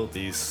then he's built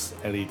these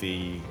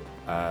LED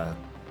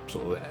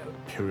sort of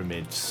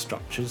pyramid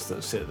structures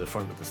that sit at the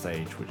front of the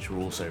stage, which are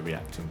also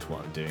reacting to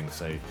what I'm doing.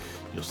 So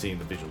you're seeing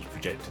the visuals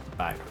projected at the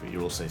back, but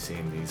you're also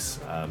seeing these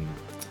kind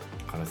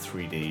of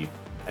 3D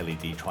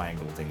LED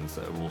triangle things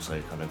that are also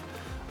kind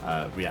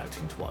of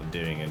reacting to what I'm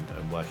doing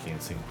and working in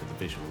sync with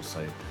the visuals.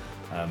 So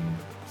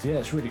yeah,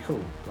 it's really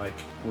cool. Like,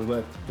 we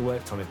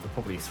worked on it for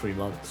probably 3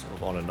 months, sort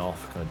of on and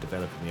off, kind of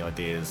developing the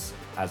ideas.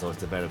 As I was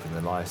developing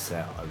the live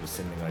set, I was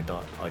sending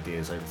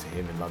ideas over to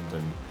him in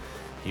London.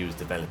 He was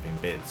developing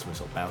bits, we're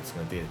sort of bouncing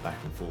ideas back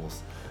and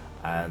forth.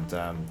 And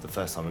the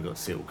first time we got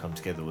to see it all come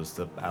together was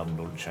the album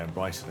launch show in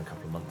Brighton a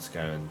couple of months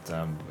ago,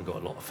 and we got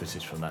a lot of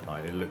footage from that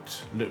night. It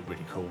looked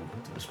really cool.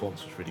 The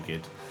response was really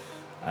good,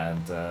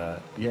 and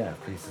yeah,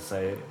 pleased to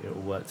say it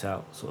all worked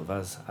out sort of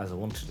as I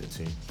wanted it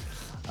to.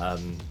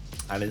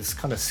 And it's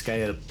kind of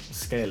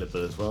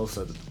scalable as well.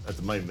 So at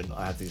the moment,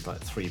 I have these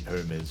like 3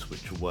 pyramids,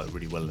 which will work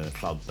really well in a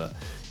club. But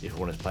if I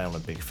want to play on a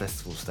big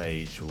festival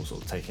stage or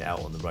sort of take it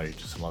out on the road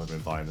to some other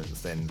environments,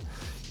 then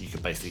you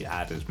could basically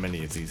add as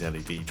many of these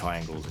LED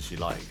triangles as you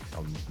like.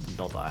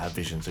 Not that I have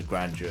visions of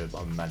grandeur, but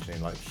I'm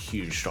imagining like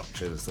huge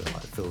structures that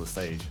like fill the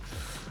stage.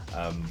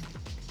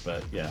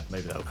 But yeah,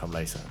 maybe that'll come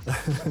later.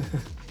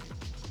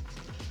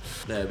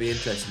 No, it'd be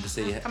interesting to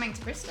see. Coming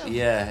to Bristol.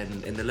 Yeah,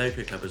 and in the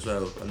local club as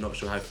well. I'm not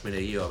sure how familiar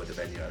you are with the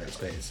venue, Alex,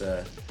 but it's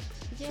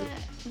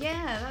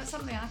Yeah, that's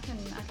something I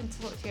can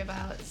talk to you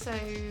about. So,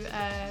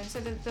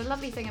 the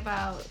lovely thing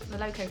about the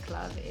Loco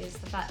Club is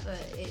the fact that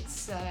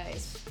it's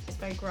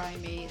very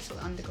grimy, it's sort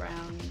of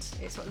underground.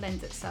 It sort of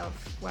lends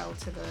itself well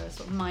to the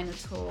sort of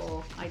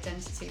Minotaur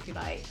identity, if you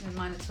like. The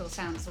Minotaur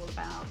Sound is all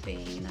about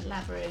being in a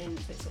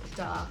labyrinth. It's sort of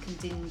dark and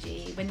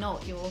dingy. We're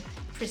not your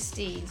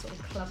pristine sort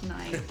of club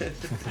night.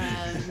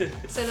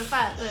 So the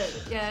fact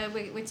that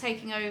we're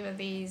taking over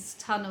these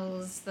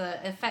tunnels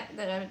that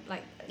are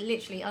like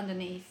literally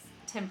underneath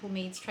Temple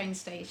Meads train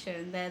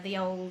station. They're the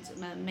old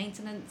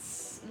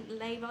maintenance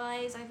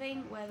lay-bys, I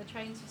think, where the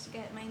trains used to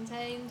get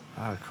maintained.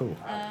 Ah, cool.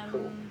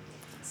 Cool.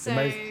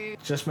 So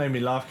just made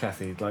me laugh,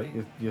 Cathy. Like,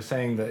 you're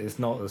saying that it's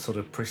not a sort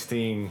of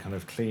pristine kind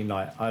of clean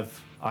night.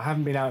 I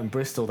haven't been out in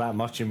Bristol that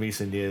much in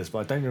recent years, but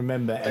I don't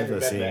remember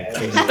ever seeing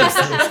clean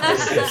Bristol.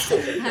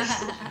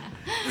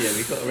 Yeah,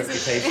 we've got a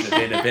reputation of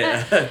being a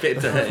bit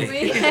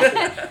dirty.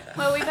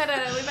 Well, we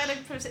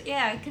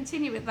better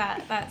continue with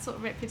that sort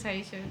of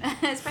reputation,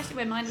 especially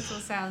when Minotaur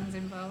Sound's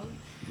involved.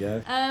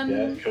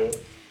 Yeah. Cool.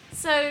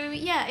 So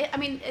yeah,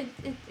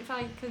 if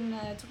I can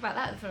talk about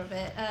that for a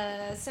bit.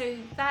 So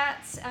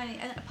that's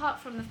apart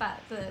from the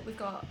fact that we've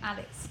got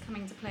Alex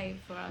coming to play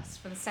for us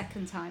for the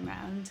second time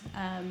round,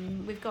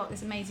 we've got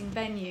this amazing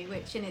venue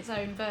which in its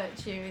own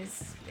virtue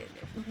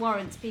it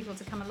warrants people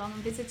to come along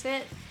and visit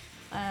it.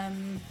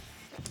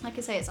 Like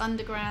I say, it's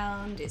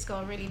underground, it's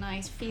got a really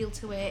nice feel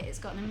to it, it's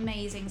got an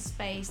amazing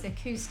space, the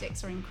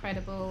acoustics are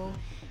incredible.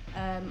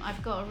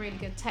 I've got a really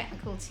good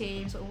technical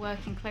team sort of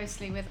working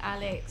closely with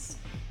Alex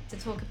to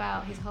talk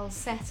about his whole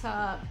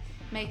setup,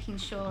 making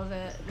sure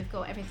that we've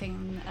got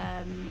everything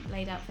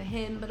laid out for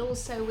him, but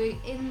also we're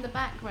in the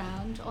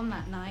background on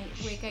that night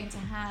we're going to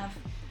have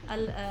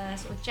a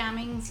sort of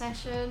jamming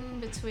session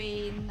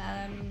between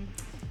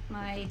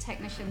my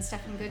technician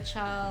Stefan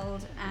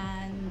Goodchild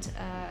and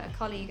a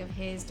colleague of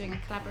his doing a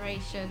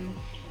collaboration.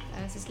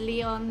 This is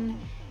Leon,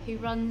 who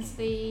runs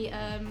the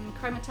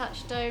Chroma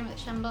Touch Dome at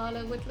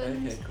Shambhala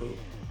Woodland. Okay, cool.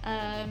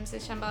 So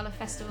Shambhala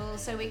Festival,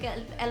 so we get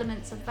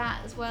elements of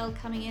that as well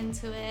coming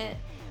into it.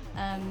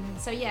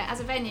 So yeah, as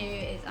a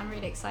venue, I'm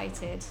really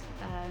excited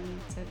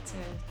to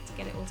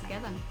get it all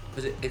together.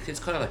 Because it's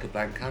kind of like a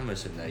blank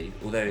canvas in there.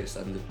 Although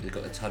you've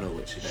got the tunnel,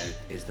 which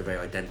is the very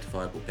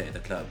identifiable bit of the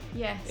club.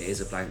 Yes. It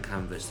is a blank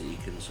canvas that you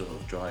can sort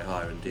of dry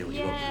hire and do what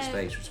you want with the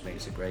space, which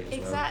makes it great as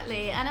well.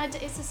 Exactly, and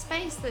it's a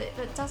space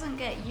that doesn't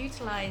get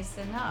utilised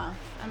enough.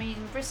 I mean,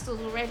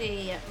 Bristol's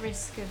already at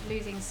risk of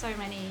losing so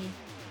many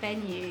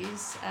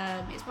venues.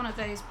 It's one of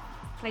those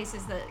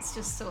places that's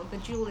just sort of the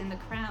jewel in the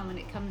crown when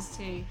it comes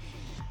to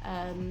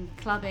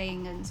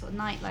clubbing and sort of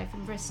nightlife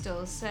in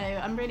Bristol. So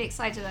I'm really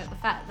excited about the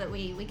fact that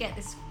we get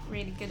this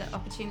really good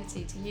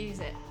opportunity to use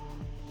it.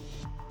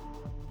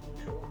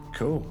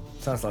 Cool.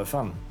 Sounds like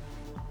fun.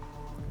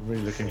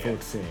 Really looking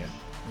forward to seeing it.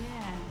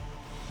 Yeah.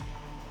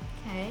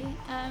 Okay.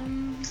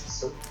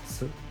 So,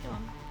 Go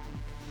on.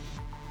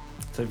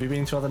 so have you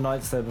been to other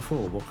nights there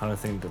before? What kind of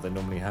thing do they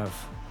normally have?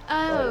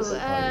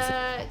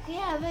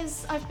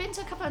 I've been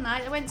to a couple of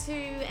nights. I went to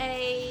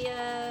a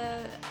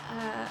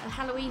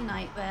Halloween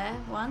night there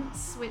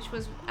once, which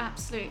was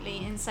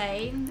absolutely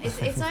insane.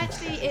 It's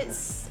actually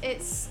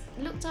it's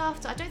looked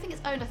after. I don't think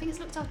it's owned. I think it's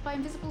looked after by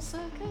Invisible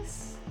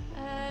Circus,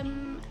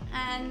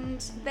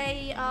 and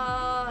they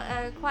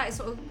are quite a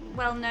sort of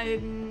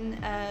well-known.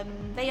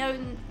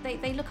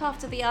 They look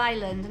after the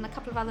Island and a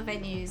couple of other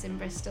venues in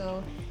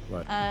Bristol.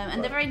 Right.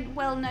 And they're very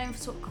well known for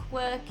sort of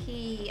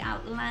quirky,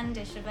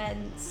 outlandish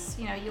events.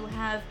 You know, you'll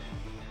have,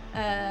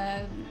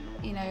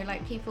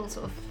 like people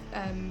sort of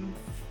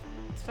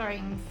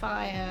throwing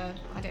fire.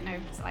 I don't know,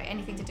 it's like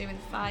anything to do with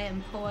fire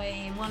and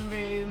poi in one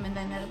room, and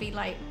then there'll be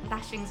like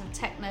lashings of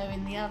techno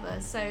in the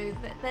other. So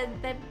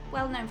they're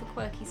well known for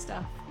quirky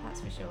stuff. That's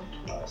for sure.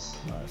 Nice.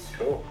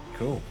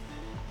 Cool.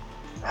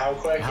 How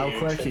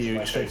quirky are you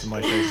expecting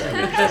my show to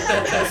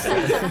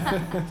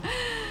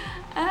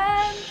be?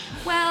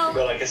 Well, You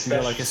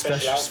got like a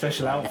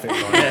special outfit.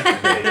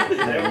 Right?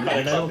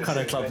 You know what kind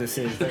of club this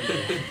is, don't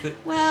you?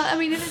 well, I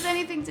mean, if there's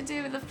anything to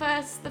do with the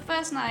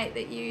first night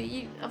that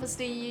you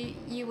obviously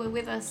you were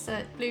with us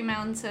at Blue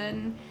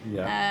Mountain,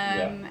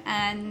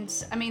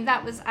 and I mean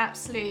that was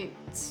absolute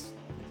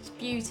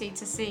beauty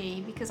to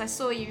see, because I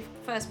saw you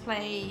first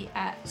play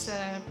at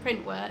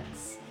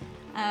Printworks.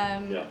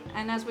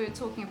 And as we were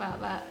talking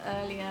about that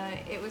earlier,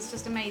 it was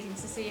just amazing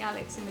to see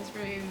Alex in this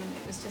room, and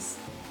it was just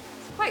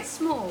quite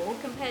small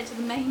compared to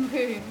the main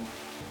room,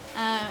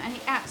 and he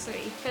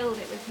absolutely filled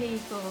it with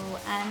people,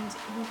 and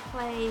he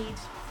played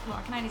what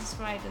I can only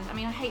describe as, I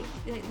mean, you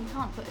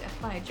can't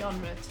apply a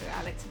genre to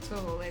Alex at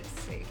all. It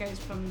goes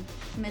from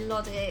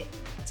melodic,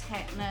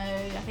 techno,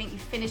 I think you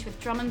finish with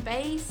drum and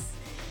bass.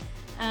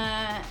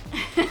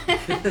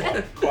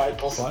 Quite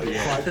possibly.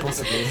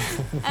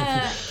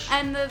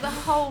 And the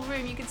whole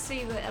room, you could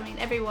see that, I mean,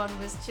 everyone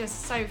was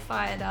just so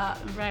fired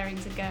up and raring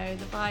to go.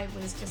 The vibe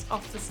was just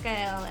off the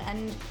scale,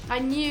 and I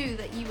knew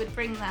that you would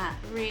bring that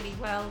really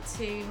well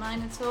to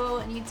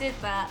Minotaur, and you did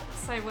that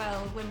so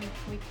well when we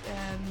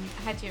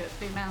had you at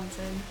Blue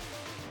Mountain.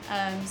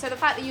 So the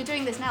fact that you're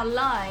doing this now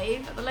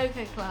live at the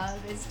Loco Club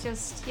is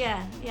just,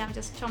 I'm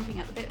just chomping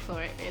at the bit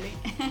for it, really.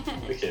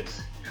 Wicked.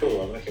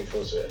 Cool, I'm looking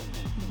forward to it.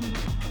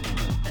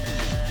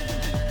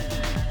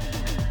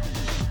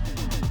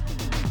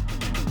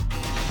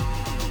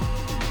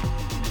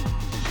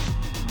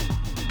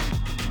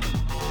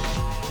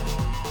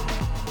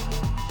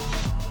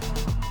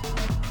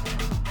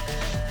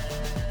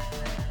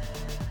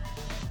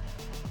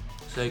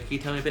 So can you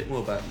tell me a bit more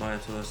about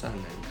Minotaur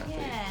Sound then,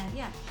 Catchi?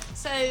 Yeah.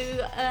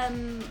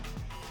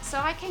 So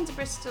I came to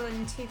Bristol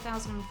in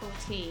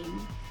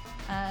 2014,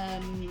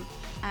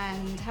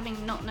 and having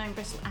not known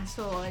Bristol at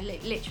all,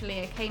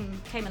 literally I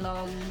came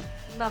along,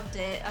 loved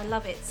it. I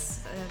love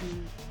its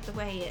the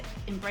way it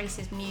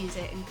embraces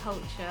music and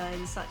culture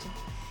in such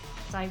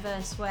a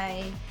diverse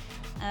way.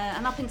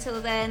 And up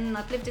until then,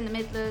 I've lived in the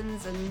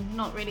Midlands and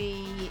not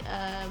really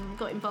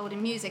got involved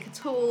in music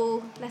at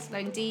all, let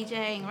alone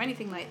DJing or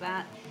anything like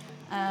that.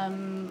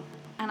 And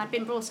I've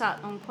been brought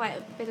up on quite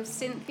a bit of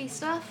synthy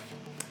stuff.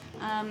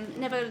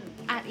 Never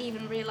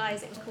even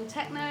realised it was called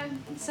techno.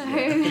 So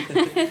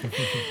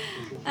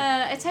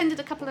attended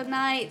a couple of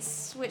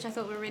nights, which I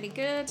thought were really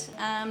good.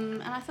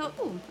 And I thought,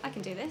 oh, I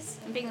can do this.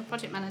 And being a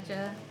project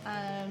manager,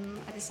 I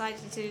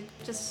decided to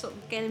just sort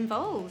of get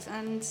involved.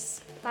 And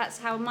that's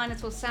how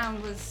Minotaur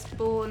Sound was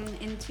born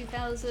in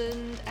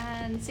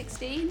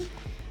 2016.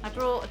 I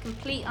brought a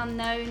complete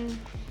unknown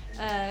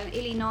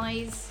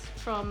Illinois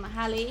from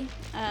Halle.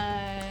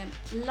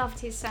 Loved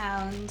his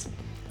sound.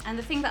 And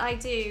the thing that I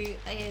do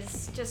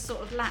is just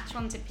sort of latch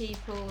onto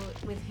people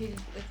with who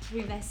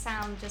their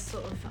sound just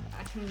sort of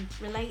I can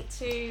relate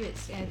to.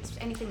 It's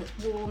anything that's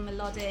warm,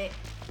 melodic.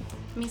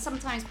 I mean,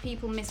 sometimes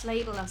people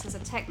mislabel us as a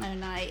techno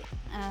night,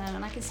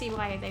 and I can see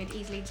why they'd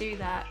easily do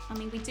that. I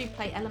mean, we do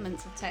play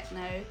elements of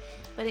techno,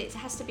 but it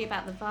has to be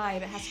about the vibe,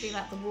 it has to be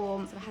about the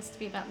warmth, it has to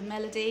be about the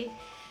melody.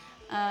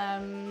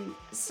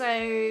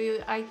 So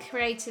I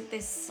created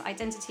this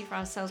identity for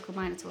ourselves called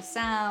Minotaur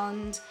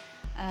Sound.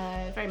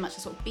 Very much a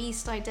sort of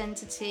beast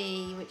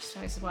identity, which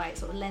is why it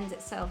sort of lends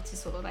itself to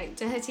sort of like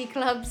dirty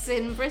clubs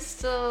in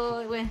Bristol.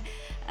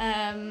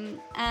 And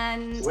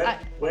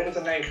where did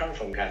the name come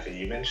from, Catchi?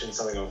 You mentioned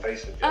something on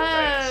Facebook the other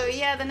day. Oh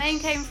yeah, the name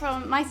came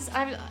from I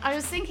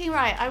was thinking,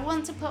 right, I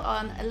want to put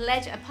on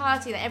a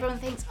party that everyone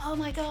thinks, oh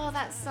my god,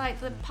 that's like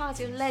the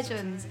party of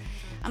legends.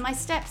 And my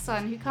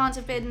stepson, who can't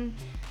have been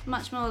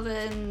much more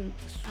than,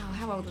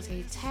 how old was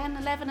he? 10,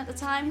 11 at the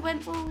time. He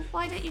went, well,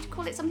 why don't you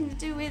call it something to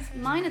do with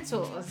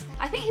Minotaurs?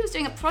 I think he was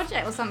doing a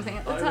project or something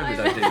at the time. I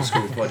remember doing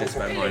school projects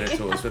about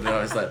Minotaurs when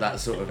I was like that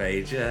sort of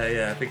age.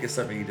 Yeah, I think it's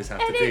something you just have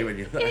to do when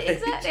you're that age.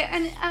 Exactly,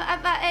 and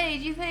at that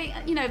age you think,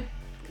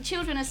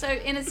 children are so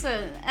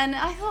innocent, and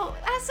I thought,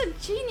 that's a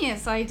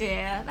genius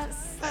idea.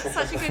 That's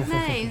such a good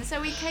name.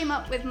 So we came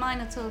up with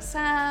Minotaur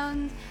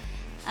Sound.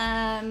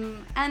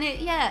 And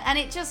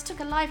it just took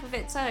a life of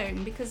its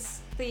own, because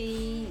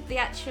the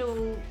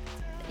actual,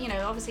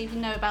 obviously if you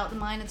know about the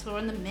Minotaur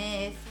and the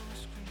myth,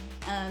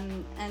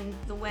 and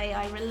the way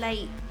I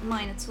relate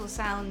Minotaur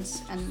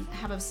sounds and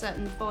have a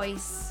certain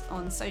voice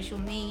on social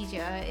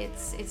media,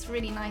 it's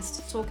really nice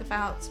to talk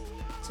about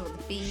sort of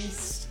the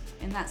beast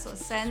in that sort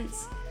of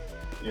sense.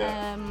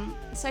 Yeah.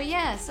 So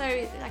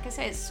like I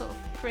say, it's sort of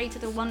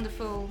created a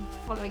wonderful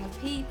following of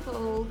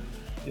people.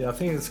 Yeah, I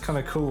think it's kind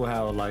of cool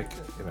how,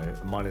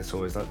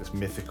 Minotaur is like this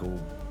mythical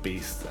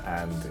beast,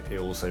 and it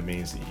also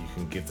means that you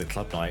can give the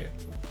club night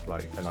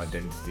like an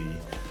identity.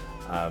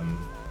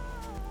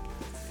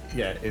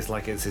 It's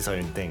like it's its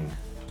own thing.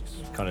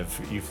 Kind of,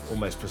 you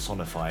almost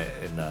personify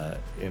it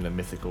in a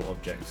mythical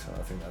object. So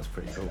I think that's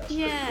pretty cool.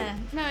 Yeah,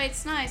 no,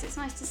 it's nice. It's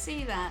nice to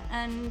see that,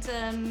 and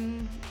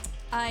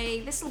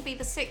this will be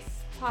the 6th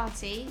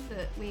party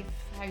that we've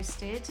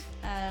hosted.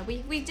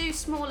 We do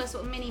smaller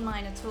sort of mini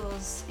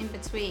Minotaurs in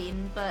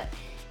between, but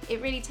it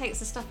really takes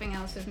the stuffing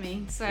out of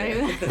me. So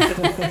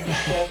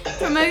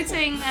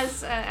promoting,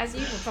 as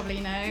you will probably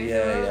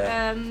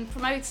know,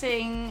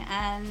 promoting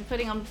and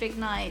putting on big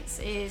nights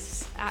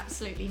is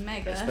absolutely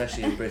mega.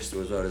 Especially in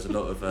Bristol as well. There's a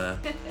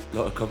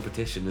lot of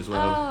competition as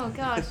well. Oh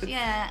gosh,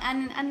 yeah,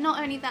 and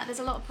not only that, there's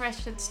a lot of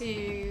pressure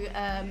to.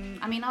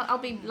 I'll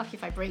be lucky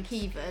if I break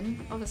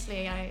even.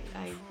 Obviously,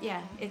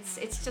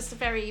 it's just a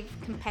very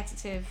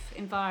competitive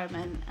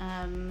environment.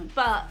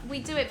 But we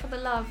do it for the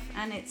love,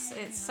 and it's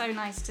so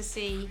nice to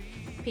see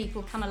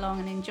people come along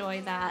and enjoy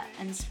that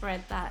and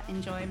spread that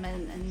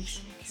enjoyment and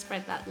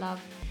spread that love.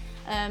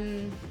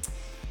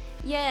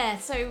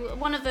 So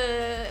one of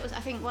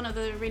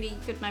the really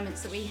good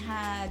moments that we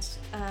had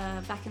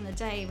back in the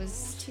day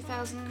was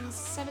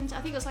 2007.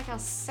 I think it was like our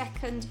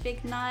 2nd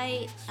big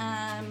night,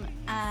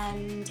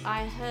 and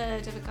I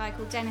heard of a guy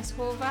called Dennis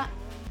Horvat,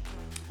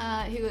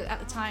 who at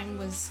the time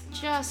was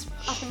just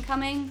up and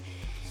coming.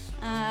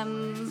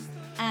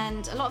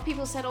 And a lot of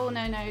people said, "Oh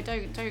no,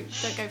 don't go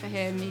for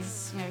him.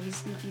 He's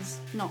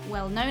not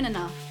well known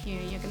enough.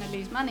 You're going to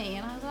lose money."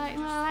 And I was like,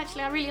 "Well,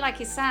 actually, I really like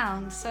his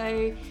sound."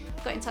 So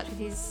got in touch with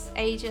his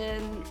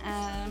agent,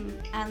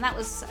 and that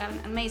was an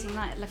amazing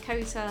night at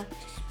Lakota.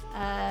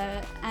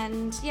 I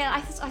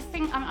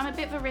think I'm a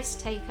bit of a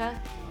risk taker.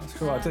 That's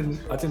cool. I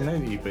didn't know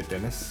that you bid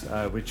Dennis.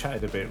 We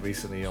chatted a bit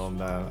recently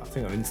on I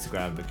think on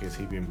Instagram, because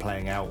he'd been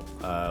playing out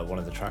one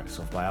of the tracks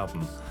off my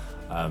album.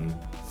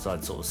 So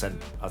I'd sort of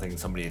sent, I think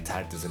somebody had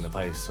tagged us in the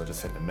post, so I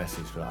just sent a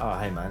message like, oh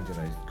hey man,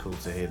 cool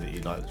to hear that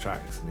you like the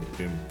tracks, and he'd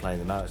been playing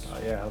them out. It's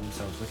like, yeah, album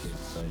sounds wicked.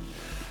 So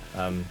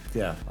I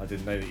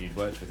didn't know that you'd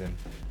worked with him.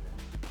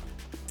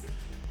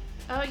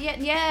 Oh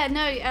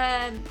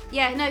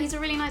no, he's a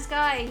really nice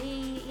guy.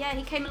 He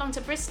came along to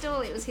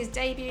Bristol. It was his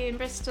debut in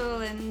Bristol,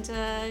 and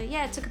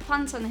took a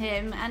punt on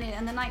him,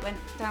 and the night went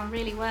down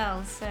really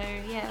well. So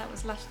yeah, that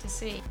was lush to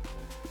see.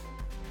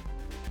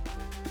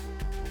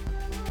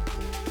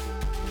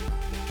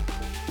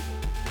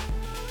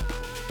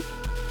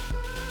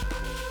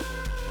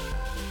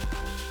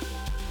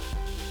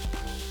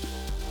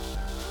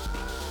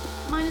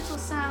 Minotaur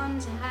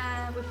Sound,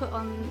 we put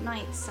on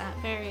nights at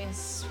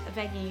various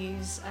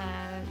venues,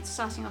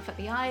 starting off at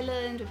the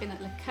Island. We've been at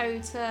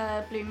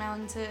Lakota, Blue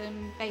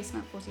Mountain,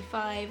 Basement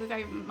 45. We're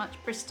very much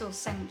Bristol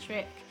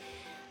centric.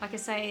 like I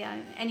say,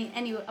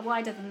 any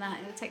wider than that,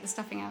 it'll take the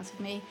stuffing out of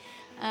me.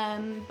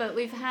 But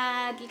we've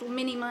had little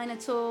mini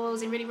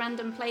Minotaurs in really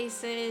random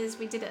places.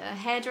 We did it at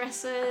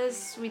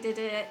hairdressers. We did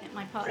it at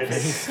my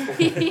partner's.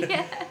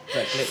 Yeah.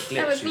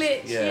 That was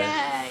Glitch.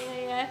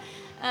 Yeah.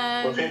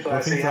 Were people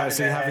Actually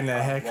having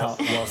their hair cut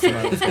whilst the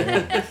night was going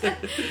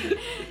on.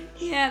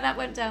 Yeah, that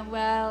went down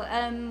well.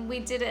 We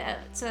did it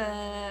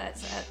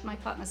at my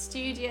partner's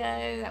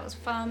studio. That was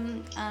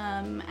fun.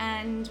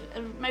 And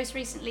most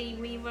recently,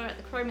 we were at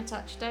the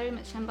Chroma-Touch Dome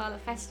at Shambhala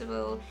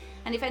Festival.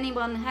 And if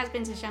anyone has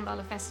been to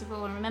Shambhala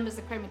Festival and remembers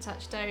the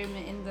Chroma-Touch Dome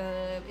in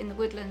the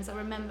woodlands, I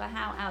remember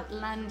how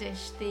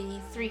outlandish the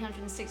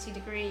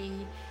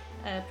 360-degree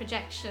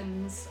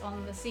projections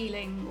on the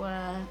ceiling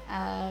were.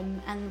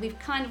 And we've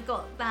kind of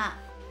got that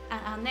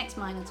at our next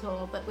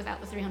Minotaur, but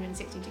without the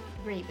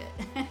 360-degree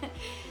bit.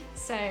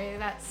 So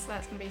that's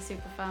going to be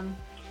super fun.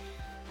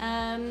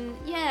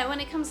 When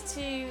it comes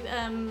to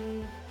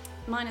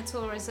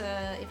Minotaur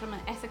from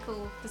an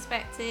ethical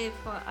perspective,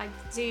 what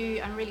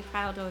I'm really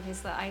proud of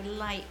is that I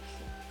like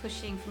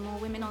pushing for more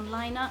women on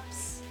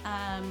lineups.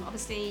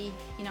 Obviously,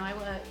 I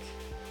work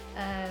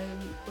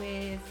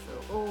with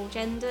all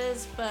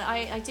genders, but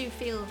I do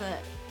feel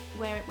that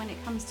when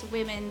it comes to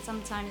women,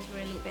 sometimes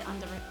we're a little bit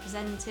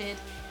underrepresented.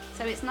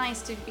 So it's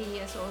nice to be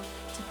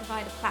to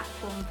provide a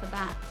platform for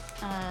that,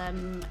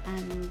 and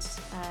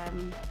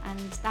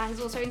that has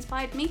also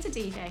inspired me to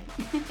DJ.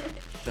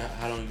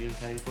 How long have you been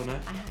playing for now?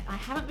 I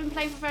haven't been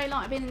playing for very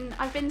long.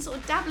 I've been sort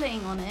of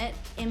dabbling on it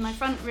in my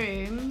front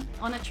room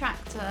on a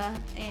tractor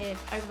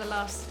over the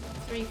last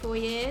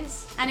 3-4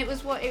 years, and it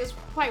was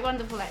quite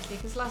wonderful actually,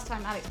 because last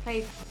time Alex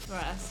played for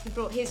us, he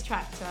brought his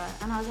tractor,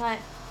 and I was like,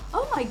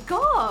 oh my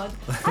god,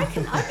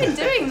 I've been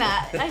doing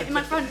that in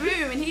my front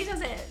room, and he does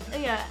it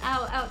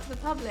out to the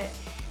public.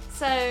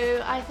 So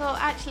I thought,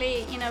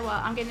 actually, you know what,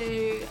 I'm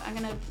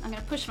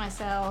gonna push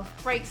myself,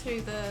 break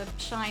through the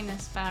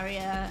shyness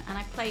barrier, and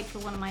I played for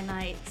one of my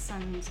nights,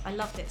 and I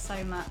loved it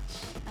so much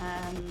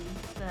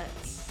that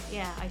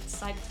I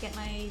decided to get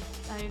my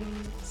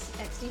own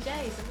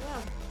ex-DJs as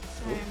well.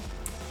 So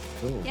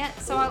Cool. yeah,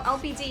 so I'll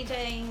be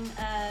DJing.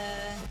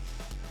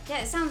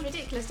 Yeah, it sounds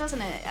ridiculous,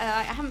 doesn't it?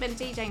 I haven't been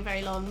DJing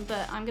very long,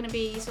 but I'm going to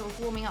be sort of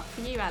warming up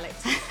for you,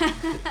 Alex.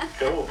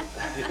 Cool.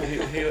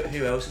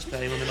 Who else is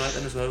playing on the night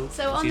then as well?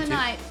 So on the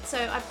night,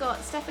 I've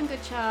got Stefan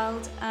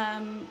Goodchild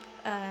on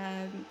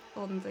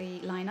the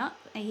lineup.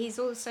 He's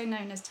also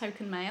known as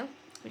Token Male,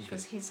 which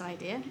was his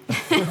idea.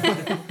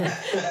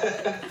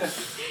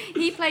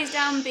 He plays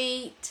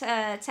downbeat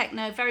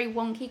techno, very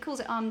wonky. He calls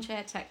it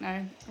armchair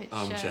techno, which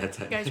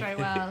goes very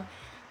well.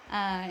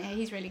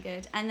 He's really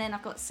good. And then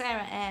I've got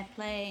Sarah Eyre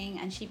playing,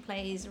 and she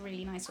plays a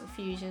really nice sort of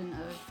fusion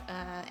of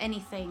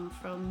anything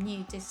from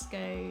new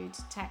disco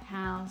to tech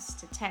house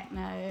to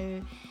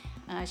techno.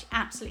 She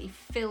absolutely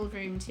filled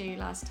room 2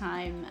 last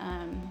time.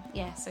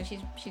 So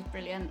she's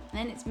brilliant. And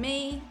then it's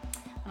me,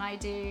 and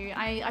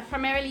I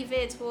primarily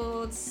veer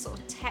towards sort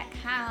of tech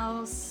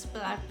house,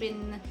 but I've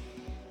been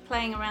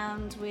playing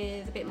around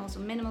with a bit more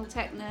sort of minimal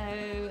techno,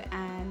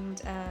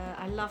 and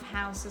I love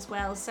house as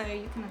well, so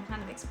you can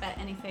kind of expect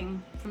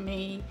anything from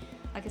me.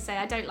 Like I say,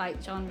 I don't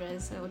like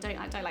genres, or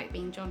I don't like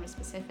being genre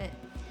specific.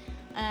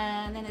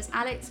 And then there's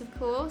Alex, of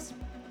course,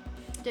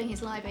 doing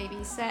his live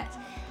AV set.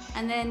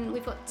 And then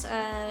we've got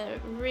a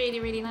really,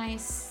 really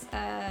nice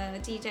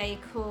DJ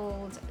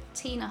called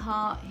Tina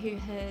Hart, who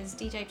has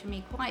DJed for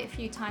me quite a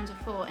few times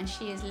before, and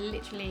she is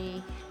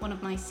literally one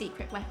of my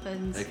secret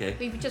weapons. Okay.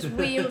 We've just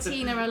wheeled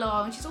Tina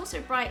along. She's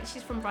also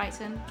she's from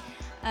Brighton.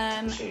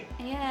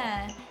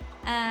 Yeah.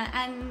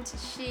 And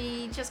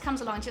she just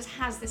comes along, just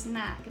has this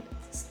knack.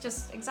 It's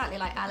just exactly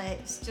like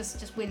Alex,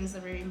 just wins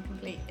the room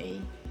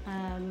completely.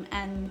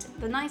 And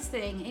the nice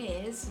thing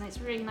is, and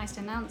it's really nice to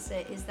announce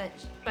it, is that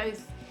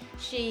both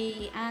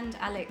she and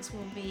Alex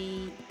will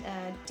be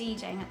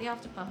DJing at the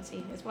after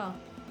party as well.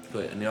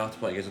 Good, and the after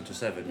party goes on till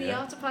 7, The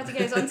after party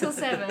goes on till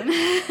 7.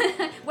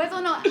 Whether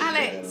or not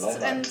Alex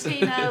and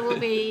Tina will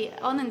be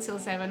on until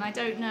 7, I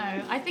don't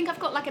know. I think I've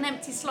got like an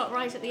empty slot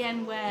right at the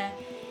end where,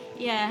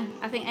 yeah,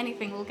 I think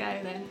anything will go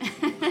then.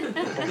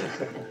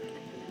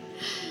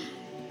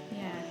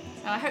 Yeah,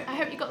 so I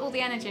hope you got all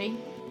the energy.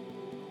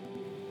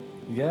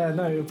 Yeah,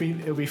 no,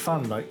 it'll be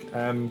fun. Like,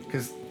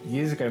 because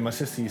years ago my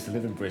sister used to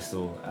live in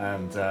Bristol,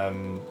 and I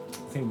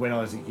think when I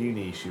was at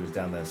uni she was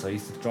down there. So I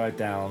used to drive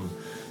down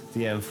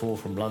the M4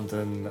 from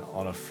London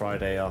on a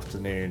Friday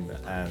afternoon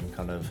and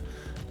kind of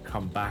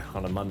come back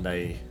on a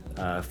Monday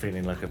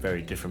feeling like a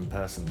very different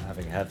person,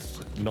 having had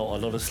not a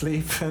lot of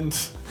sleep and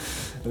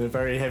a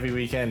very heavy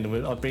weekend.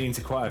 I've been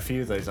to quite a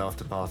few of those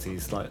after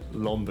parties, like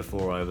long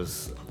before I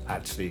was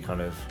actually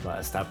kind of like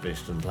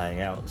established and playing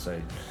out. So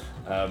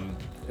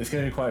it's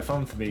going to be quite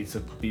fun for me to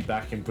be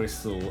back in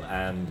Bristol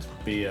and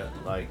be at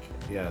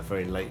a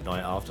very late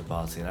night after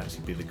party and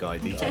actually be the guy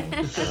DJing.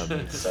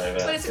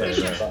 Well, it's a good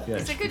job.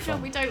 It's a good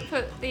job we don't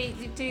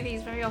do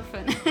these very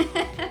often.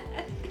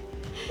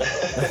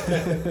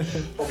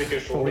 Probably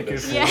good for all of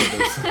us. Yeah.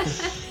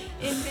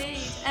 Indeed.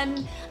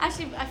 And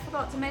actually, I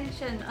forgot to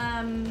mention.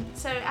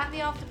 So at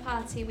the after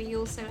party, we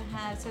also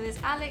have. So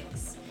there's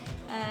Alex,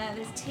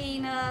 there's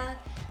Tina.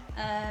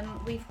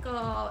 We've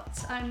got.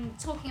 I'm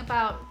talking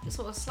about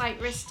sort of slight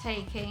risk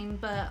taking,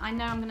 but I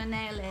know I'm going to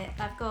nail it.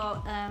 I've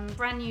got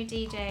brand new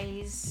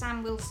DJs.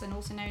 Sam Wilson,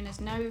 also known as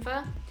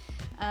Nova.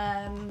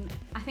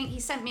 I think he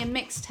sent me a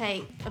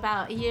mixtape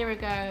about a year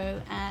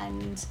ago,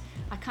 and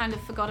I kind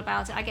of forgot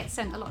about it. I get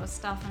sent a lot of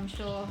stuff, I'm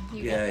sure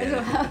you get as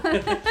well.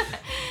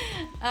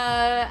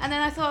 And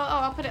then I thought,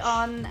 I'll put it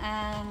on,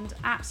 and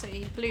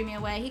absolutely blew me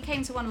away. He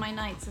came to one of my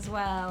nights as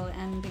well,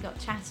 and we got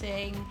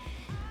chatting.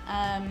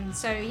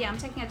 So yeah, I'm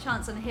taking a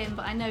chance on him,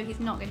 but I know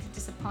he's not going to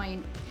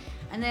disappoint.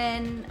 And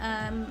then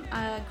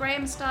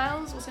Graham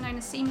Styles, also known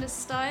as Seamless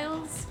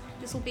Styles.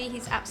 This will be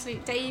his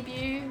absolute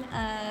debut,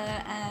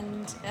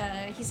 and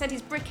he said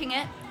he's bricking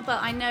it, but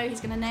I know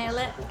he's going to nail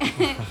it.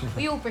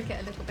 We all brick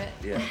it a little bit.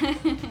 Yeah.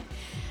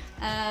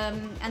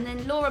 And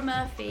then Laura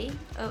Murphy,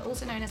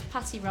 also known as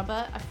Putty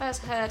Rubber. I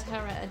first heard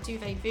her at a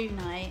Duvet Vu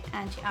night,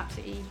 and she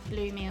absolutely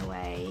blew me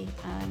away.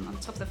 On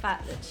top of the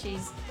fact that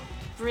she's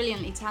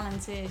brilliantly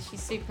talented,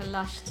 she's super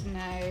lush to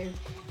know.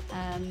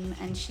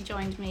 And she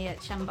joined me at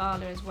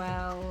Shambhala as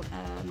well,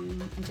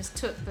 and just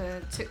took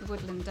the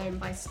Woodland Dome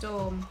by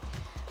storm.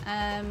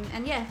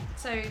 And yeah,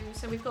 so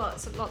we've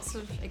got lots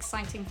of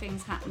exciting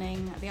things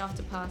happening at the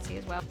after party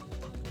as well.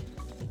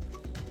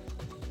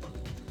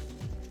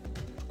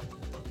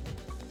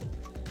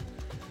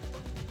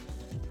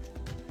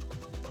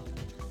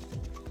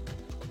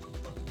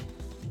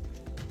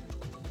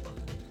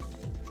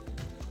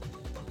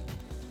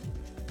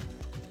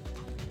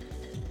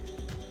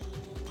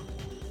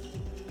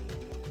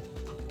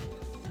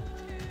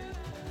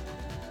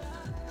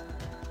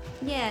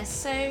 Yeah,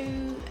 so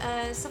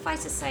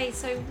suffice to say,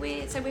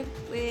 we're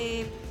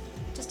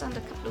just under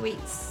a couple of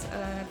weeks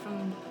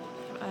from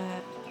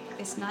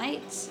this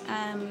night.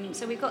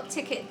 So we've got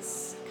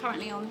tickets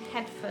currently on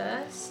Head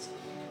First.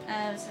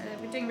 So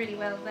we're doing really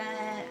well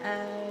there.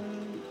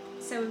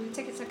 So the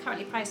tickets are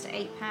currently priced at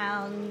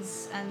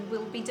 £8, and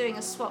we'll be doing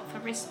a swap for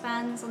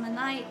wristbands on the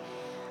night.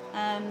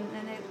 And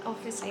there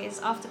obviously is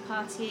after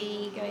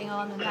party going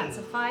on, and that's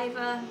a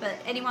 £5. But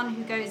anyone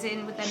who goes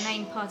in with their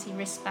main party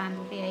wristband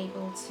will be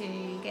able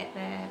to get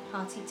their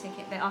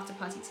after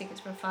party tickets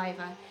for a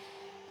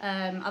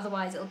 £5.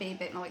 Otherwise, it'll be a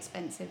bit more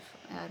expensive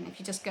if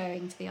you're just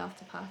going to the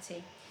after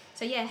party.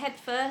 So yeah, Head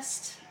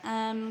First.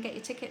 Get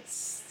your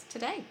tickets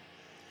today.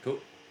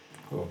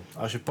 Cool.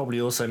 I should probably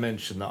also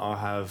mention that I'll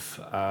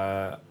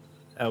have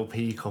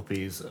LP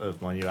copies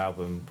of my new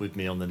album with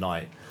me on the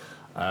night.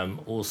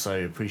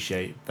 Also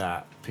appreciate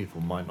that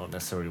people might not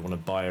necessarily want to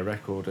buy a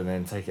record and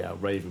then take it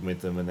out raving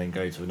with them and then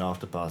go to an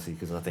after party,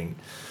 because I think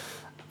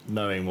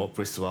knowing what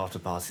Bristol after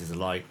parties are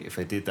like, if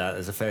they did that,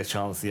 there's a fair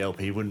chance the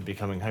LP wouldn't be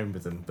coming home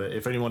with them. But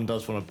if anyone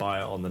does want to buy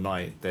it on the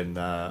night, then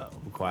we're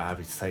quite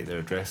happy to take their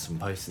address and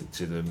post it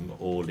to them,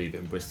 or leave it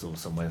in Bristol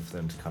somewhere for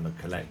them to kind of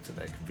collect at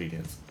their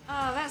convenience.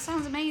 Oh, that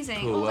sounds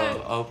amazing. Cool.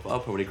 Well, I'll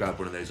probably grab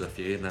one of those off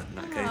you in that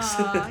case.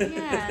 Oh,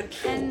 yeah.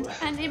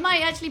 And it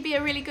might actually be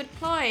a really good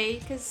ploy,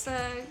 because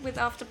with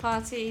after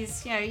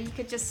parties, you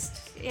could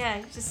just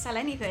sell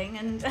anything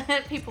and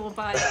people will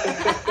buy it.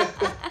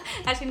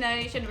 Actually, no,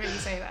 you shouldn't really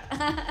say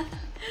that.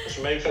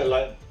 Just maybe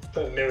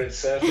put a mirrored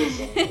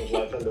surface on with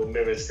put little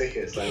mirrored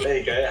stickers. There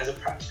you go, it has a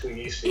practical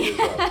use for you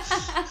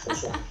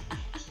as well.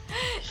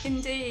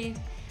 Indeed.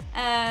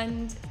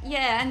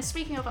 And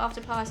speaking of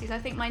after parties, I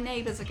think my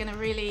neighbours are going to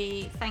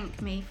really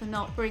thank me for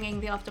not bringing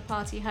the after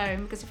party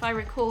home, because if I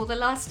recall, the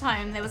last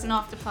time there was an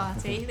after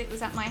party, it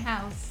was at my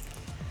house,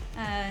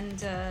 and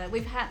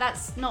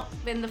that's not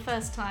been the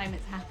first time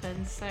it's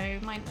happened. So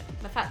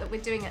the fact that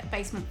we're doing it at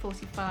Basement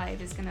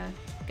 45 is going to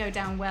go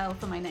down well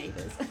for my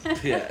neighbours.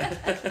 Yeah.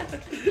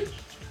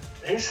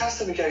 Whose house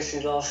did we go to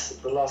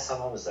the last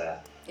time I was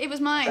there? It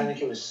was mine. I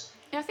think it was.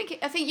 I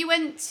think you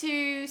went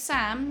to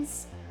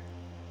Sam's,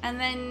 and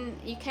then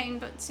you came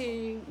back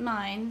to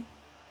mine,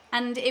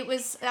 and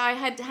I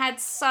had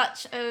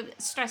such a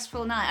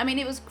stressful night. I mean,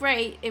 it was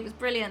great, it was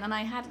brilliant, and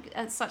I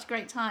had such a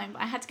great time,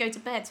 but I had to go to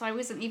bed, so I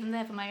wasn't even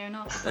there for my own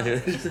after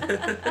party.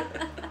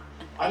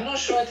 I'm not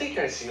sure I did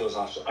go to yours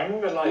after. I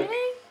remember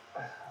Really?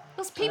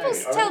 Well, people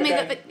tell me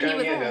that you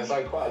were there. There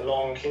was quite a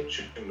long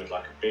kitchen with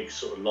a big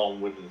sort of long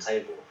wooden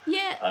table.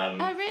 Yeah.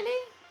 Oh,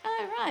 really?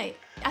 Oh, right.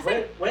 I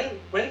think. When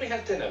did we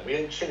have dinner? We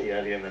had chili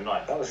earlier in the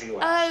night. That was your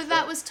house. Oh,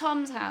 that was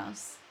Tom's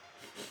house.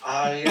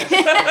 Ah, yes.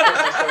 That's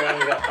where I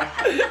ended up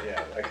back.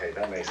 Yeah, okay,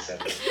 that makes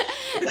sense.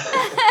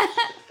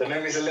 The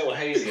memory's a little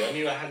hazy. I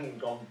knew I hadn't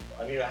gone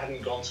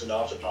to an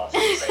after party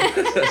at the same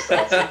time as I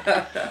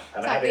started.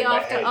 And I had it in my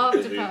head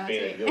because we'd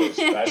been at yours.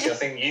 But actually, I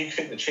think you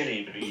cooked the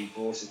chili, but you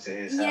brought it to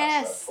his house.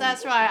 Yes,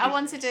 that's right. I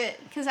wanted it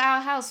because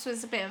our house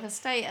was a bit of a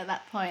state at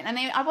that point, and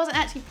I wasn't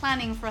actually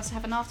planning for us to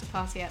have an after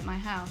party at my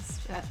house.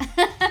 But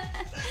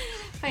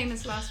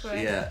famous last word.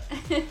 Yeah,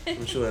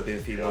 I'm sure there'll be a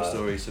few more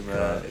stories from in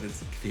a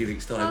few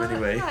weeks' time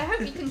anyway. I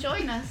hope you can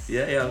join us.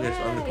 Yeah, I'm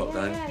gonna pop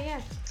down.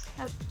 Yeah.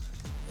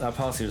 That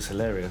party was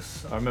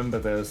hilarious. I remember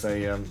there was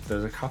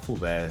a couple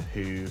there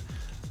who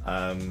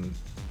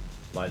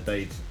like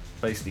they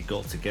basically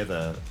got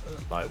together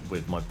like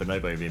with my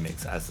Bonobo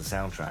remix as the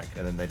soundtrack,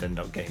 and then they'd end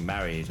up getting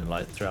married, and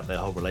like throughout their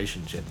whole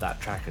relationship that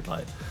track had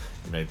like,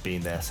 you know,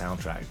 been their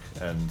soundtrack,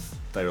 and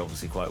they were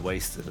obviously quite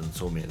wasted and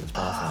saw me at this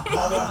party.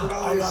 Well,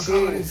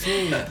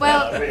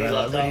 I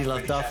really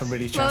loved up and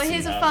really chatty. well,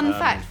 here's a fun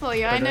fact for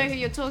you. I but know then- who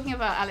you're talking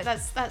about,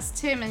 Alex. That's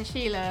Tim and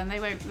Sheila, and they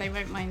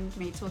won't mind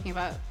me talking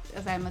about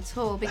them at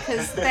all,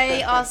 because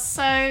they are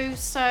so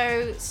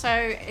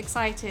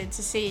excited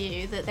to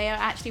see you that they are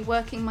actually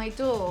working my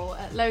door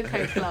at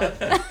Loco Club.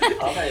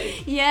 Are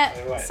they? Yeah.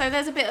 Oh, right. So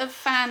there's a bit of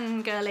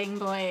fangirling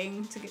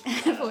boying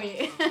for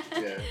you.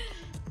 Yeah.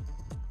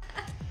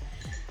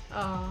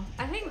 Oh,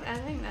 I think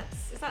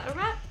is that a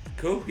wrap?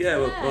 Cool. Yeah.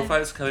 Well, Yeah.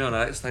 thanks for coming on,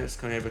 Alex. Thanks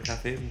for coming over to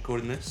Cathy and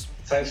recording this.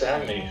 Thanks for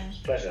having me. It's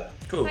a pleasure.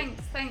 Cool.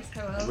 Thanks,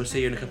 Cole. We'll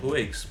see you in a couple of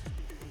weeks.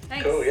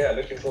 Thanks. Cool. Yeah.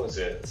 Looking forward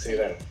to it. See you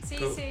then. See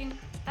Cool. you soon.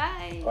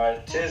 Bye. All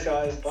right. Cheers,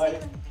 guys. See Bye. you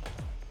then.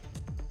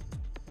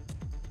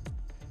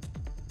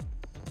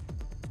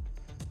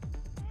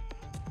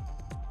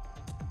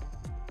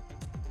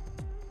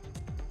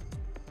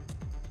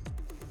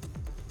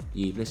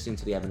 You've listening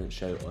to the Eminent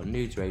Show on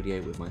Noods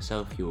Radio with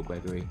myself, Hugo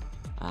Gregory,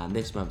 and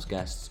this month's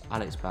guests,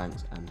 Alex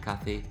Banks and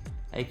Cathy,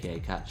 aka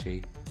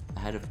Catchi,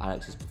 ahead of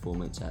Alex's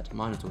performance at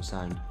Minotaur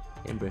Sound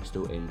in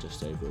Bristol in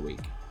just over a week.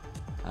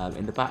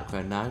 In the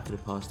background now for the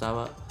past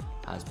hour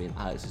has been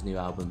Alex's new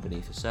album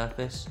Beneath the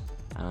Surface,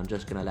 and I'm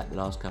just going to let the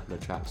last couple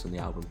of tracks on the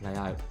album play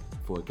out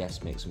before a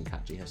guest mix from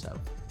Catchi herself.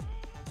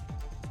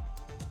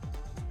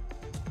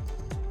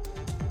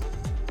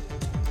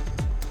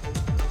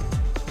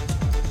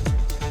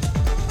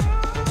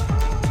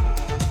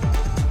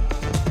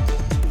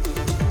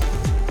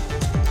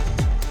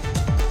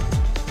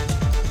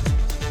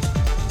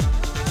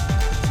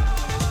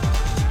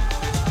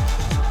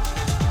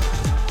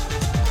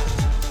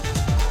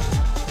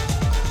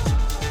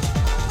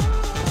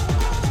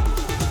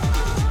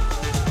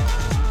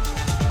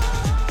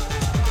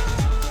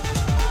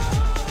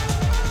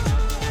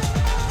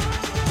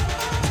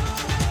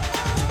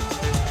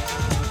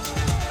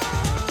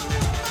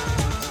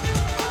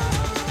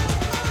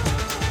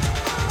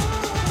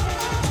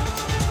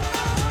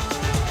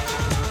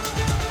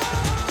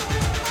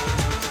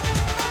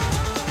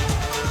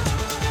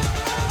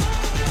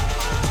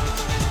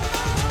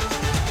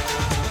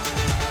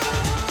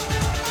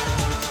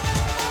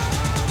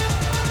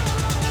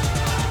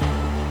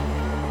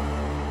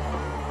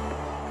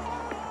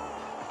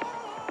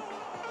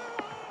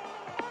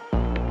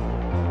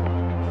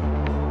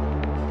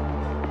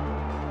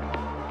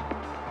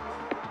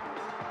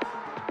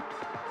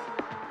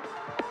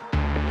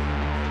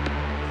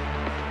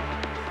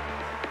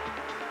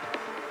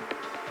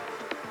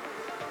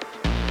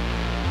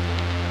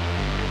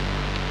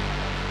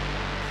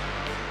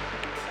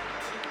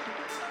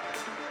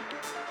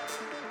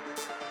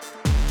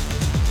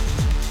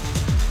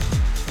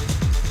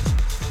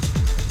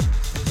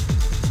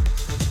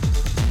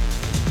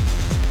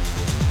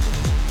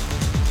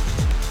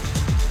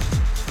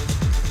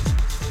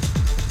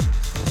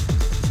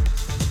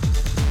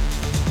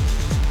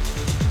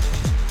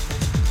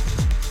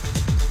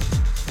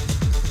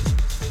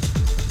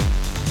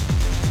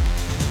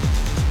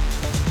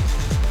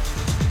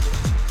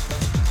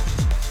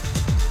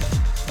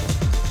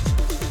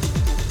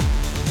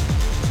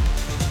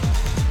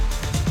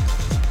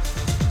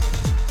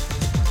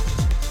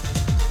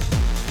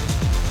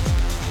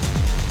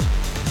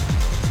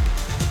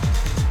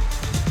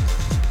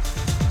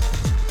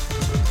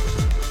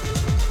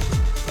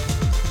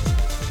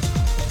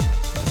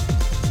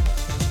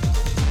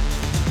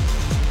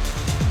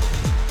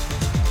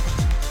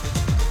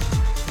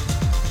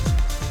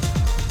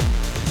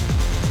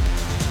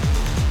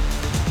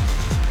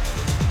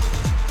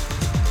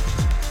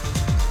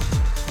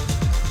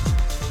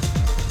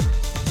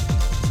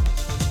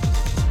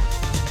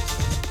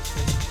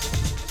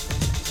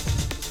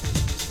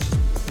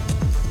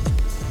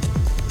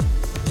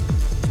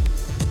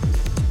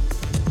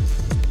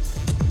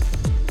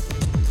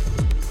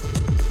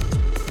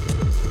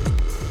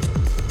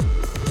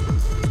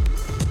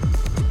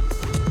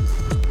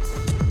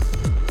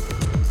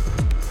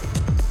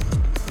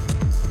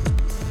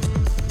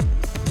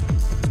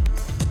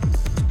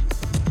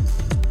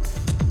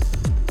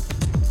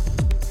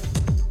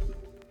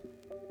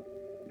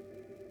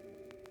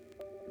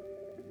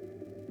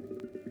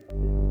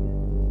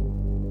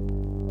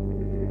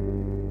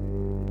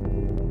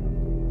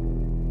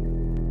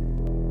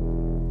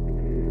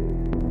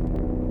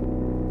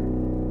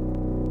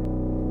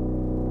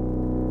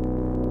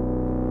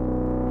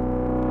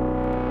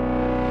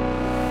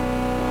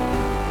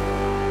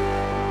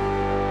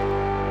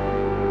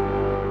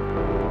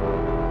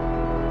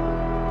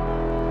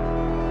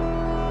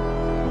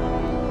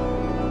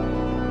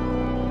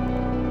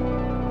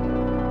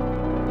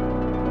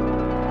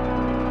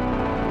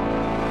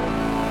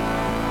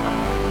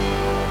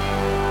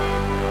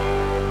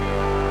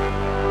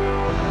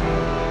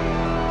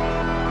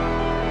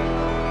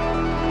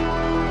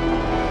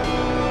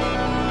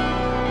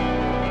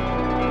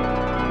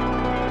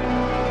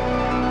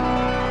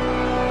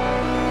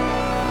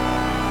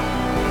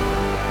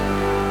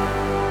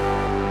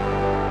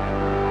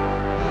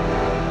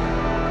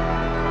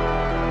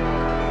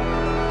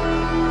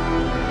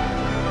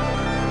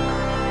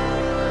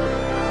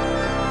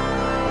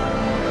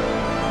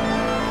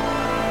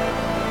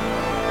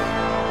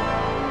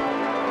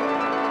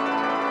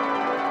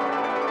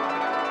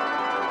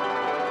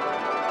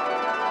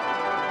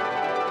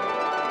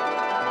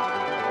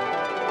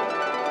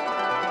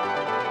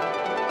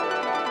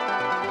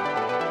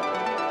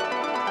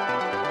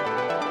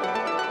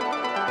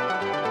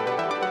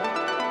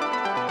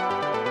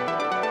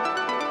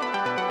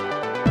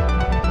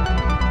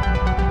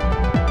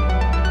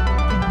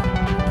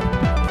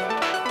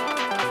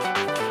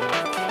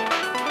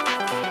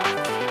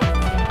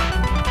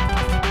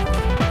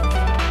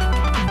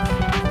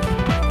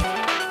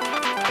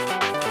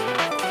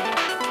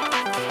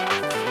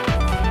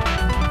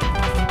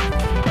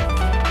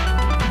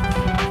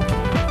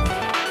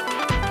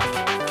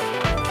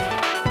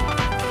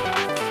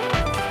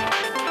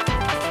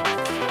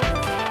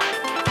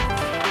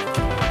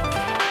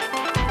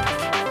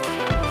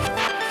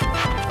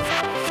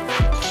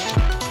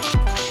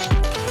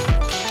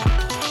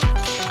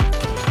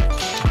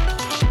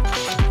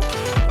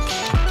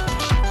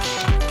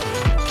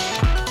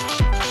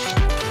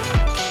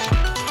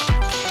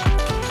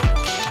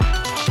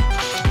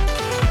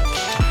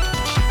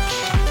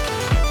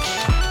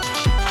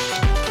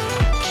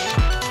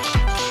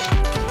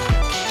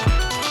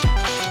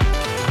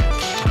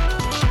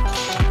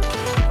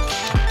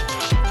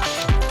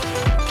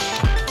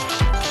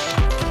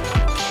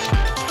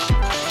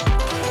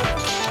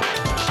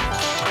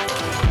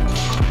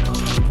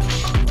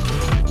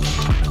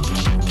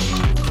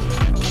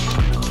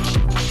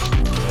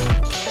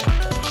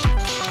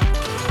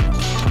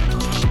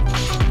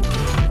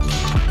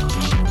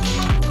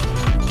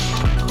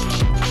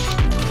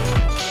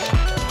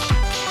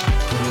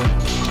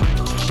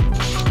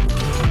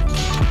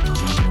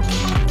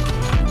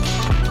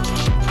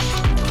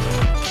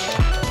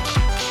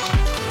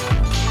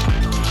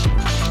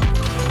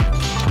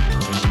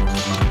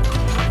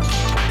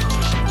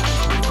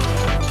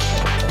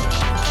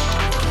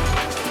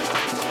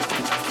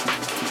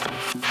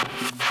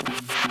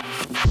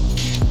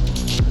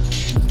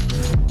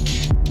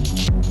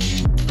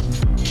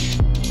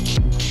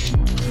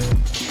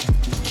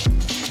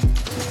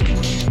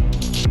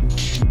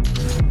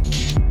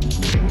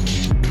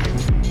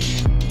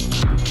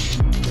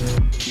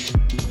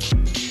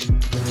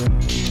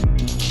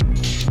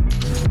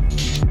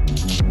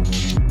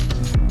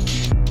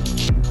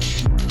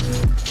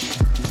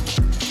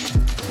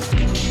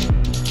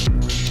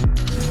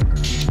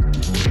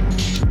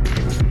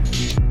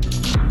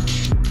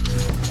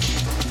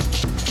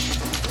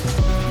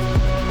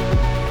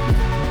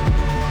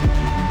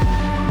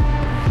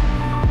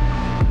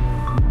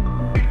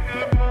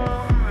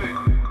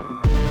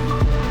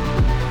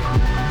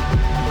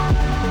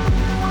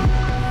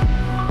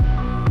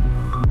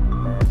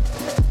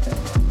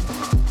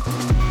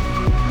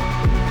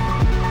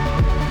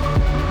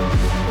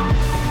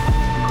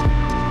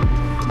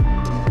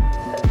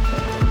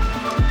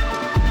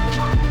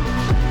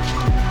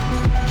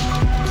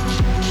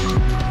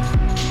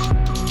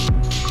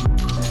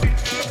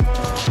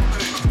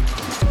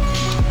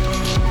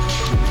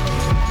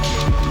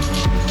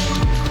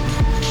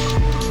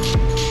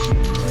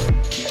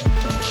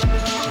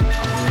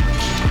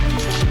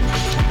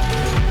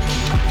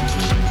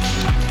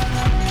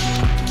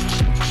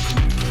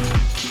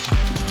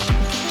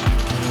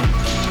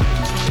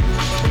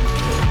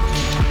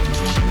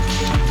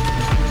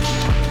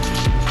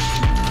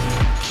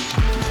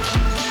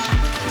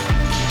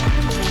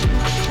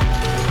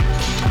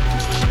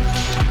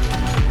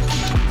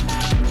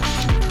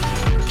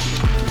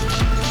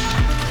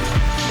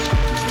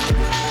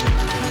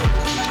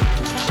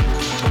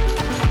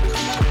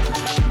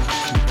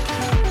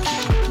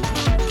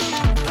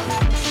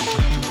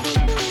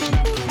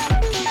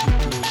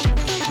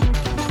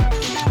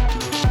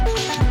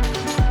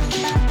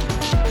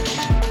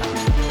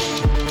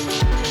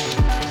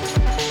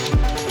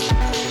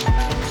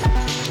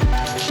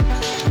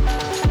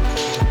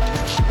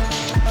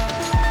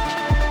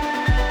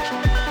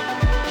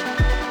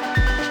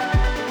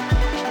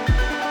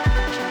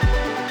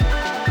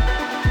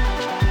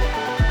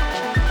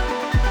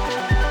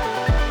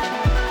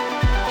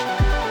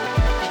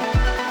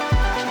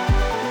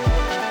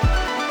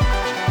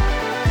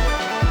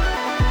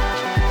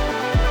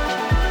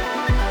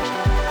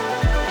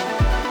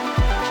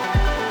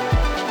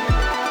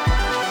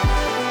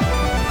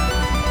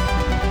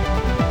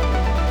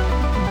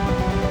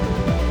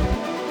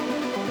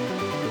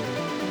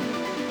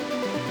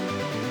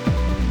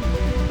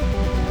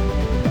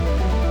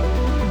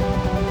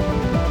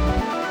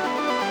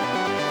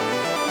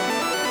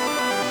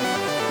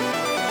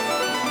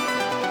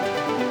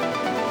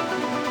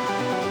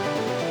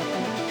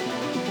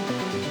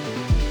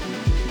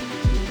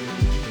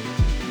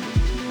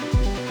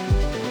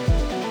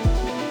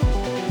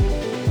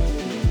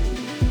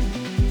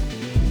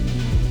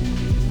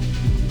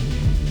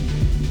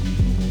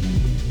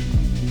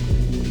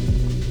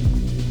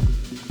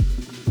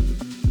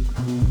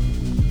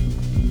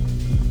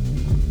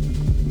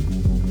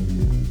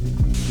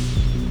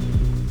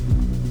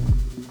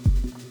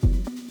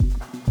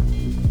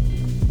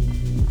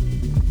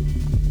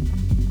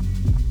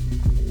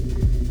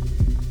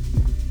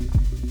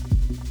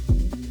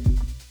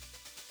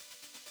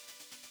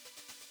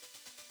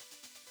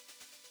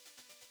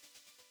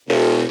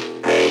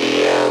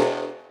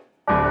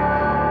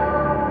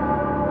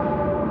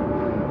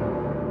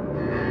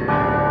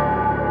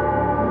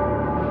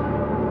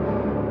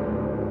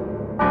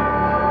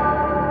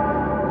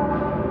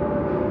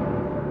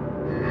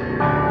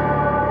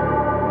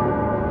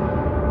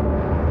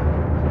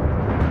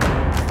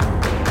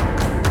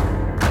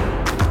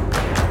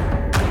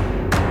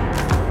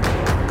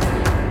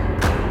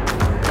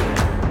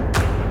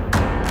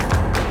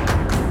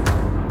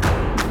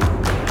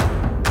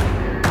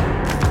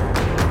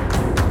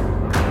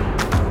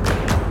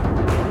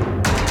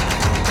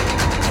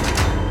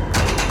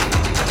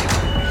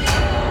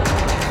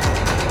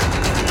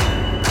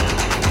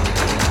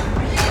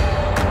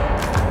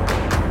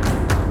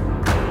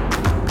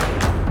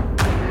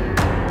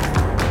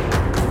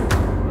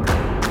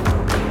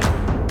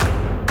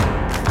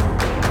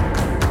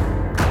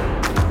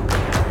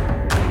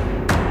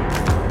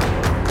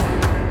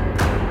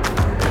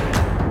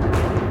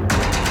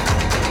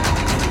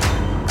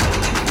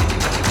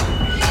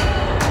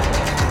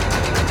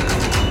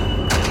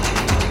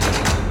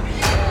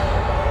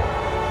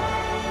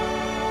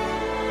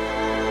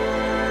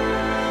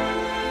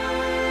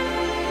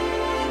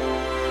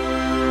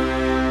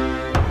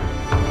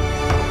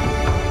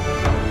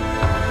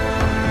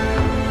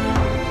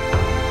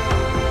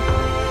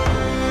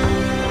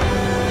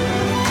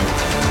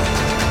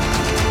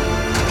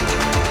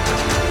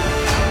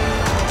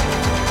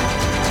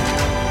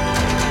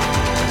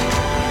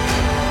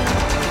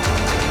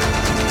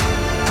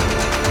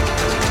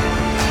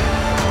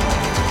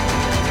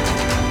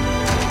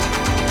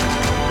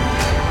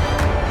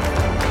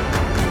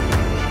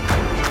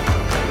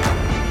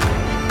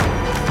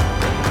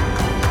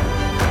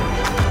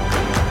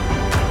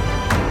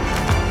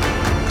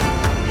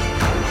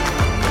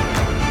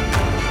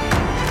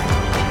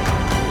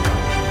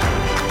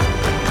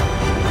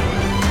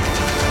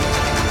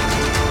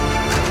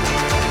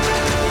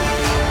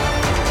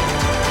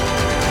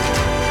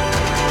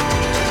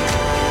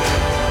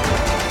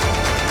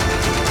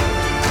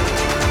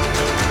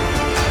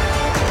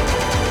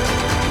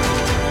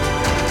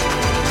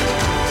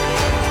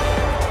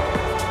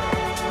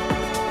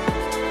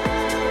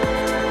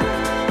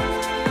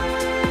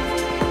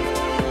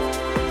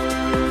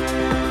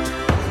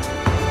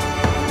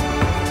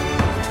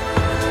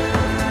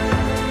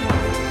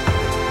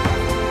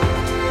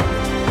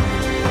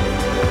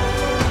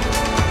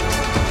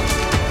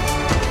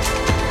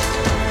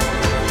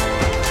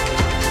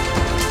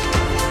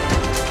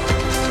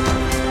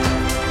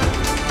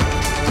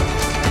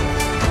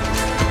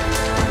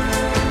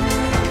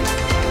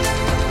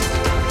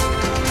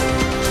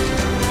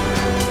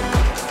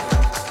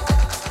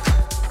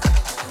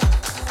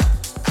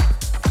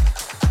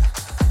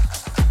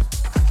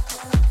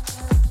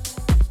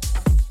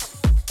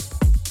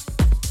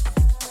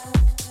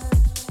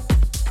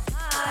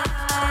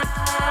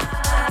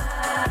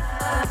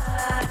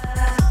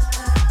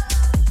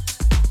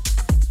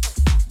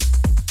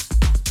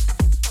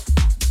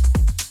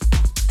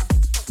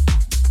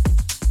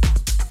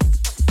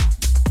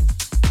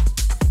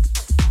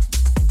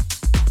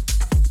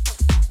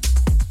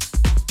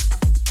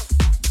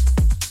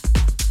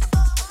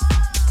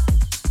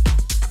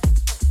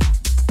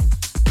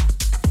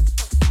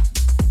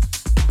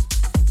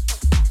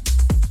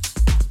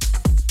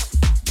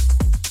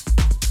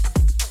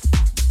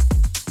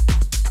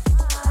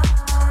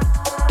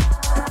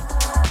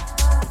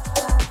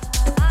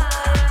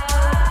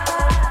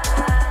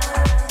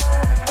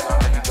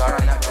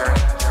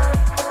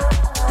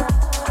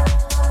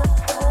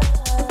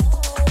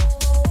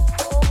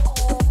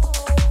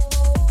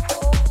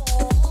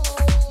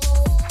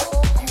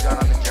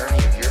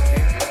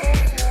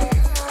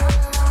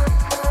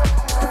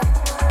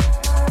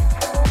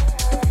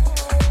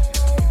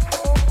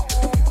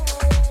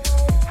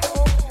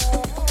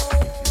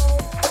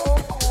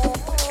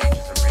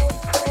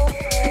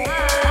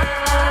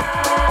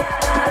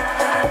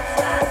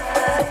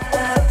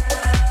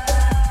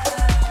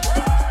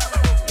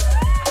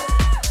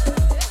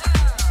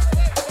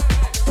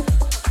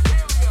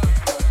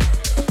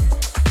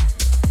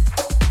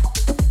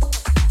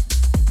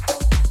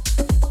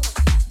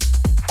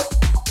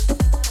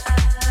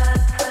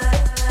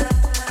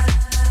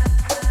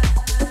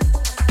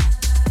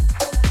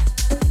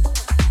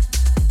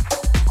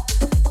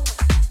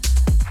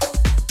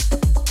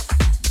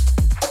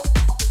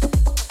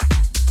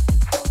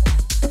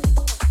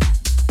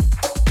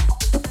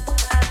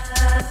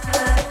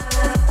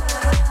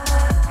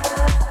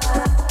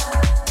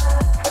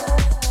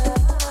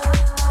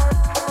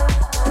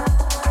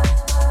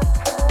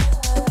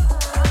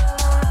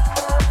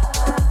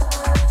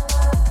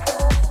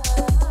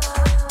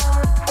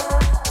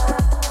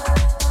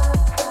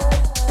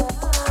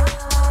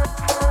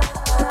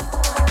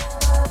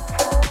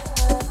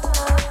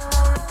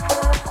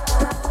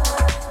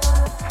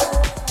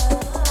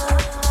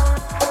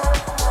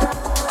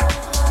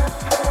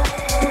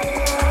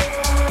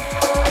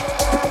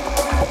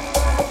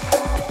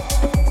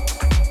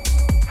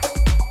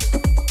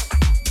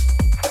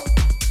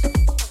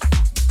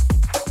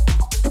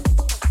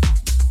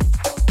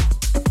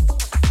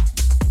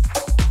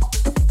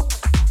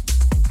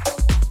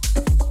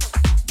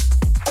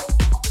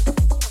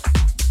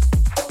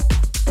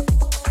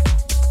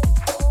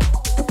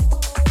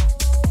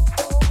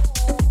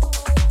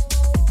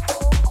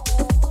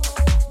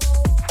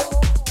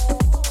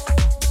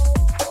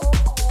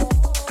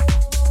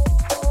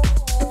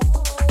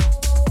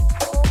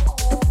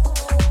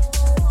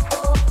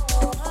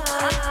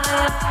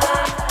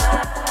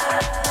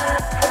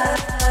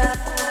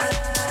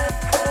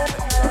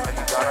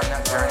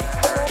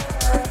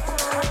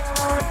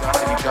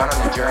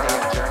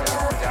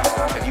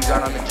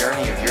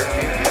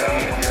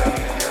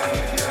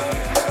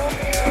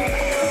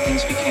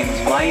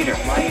 lighter.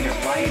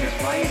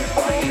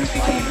 Things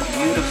became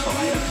beautiful.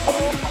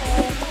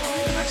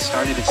 And I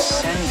started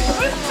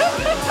ascending.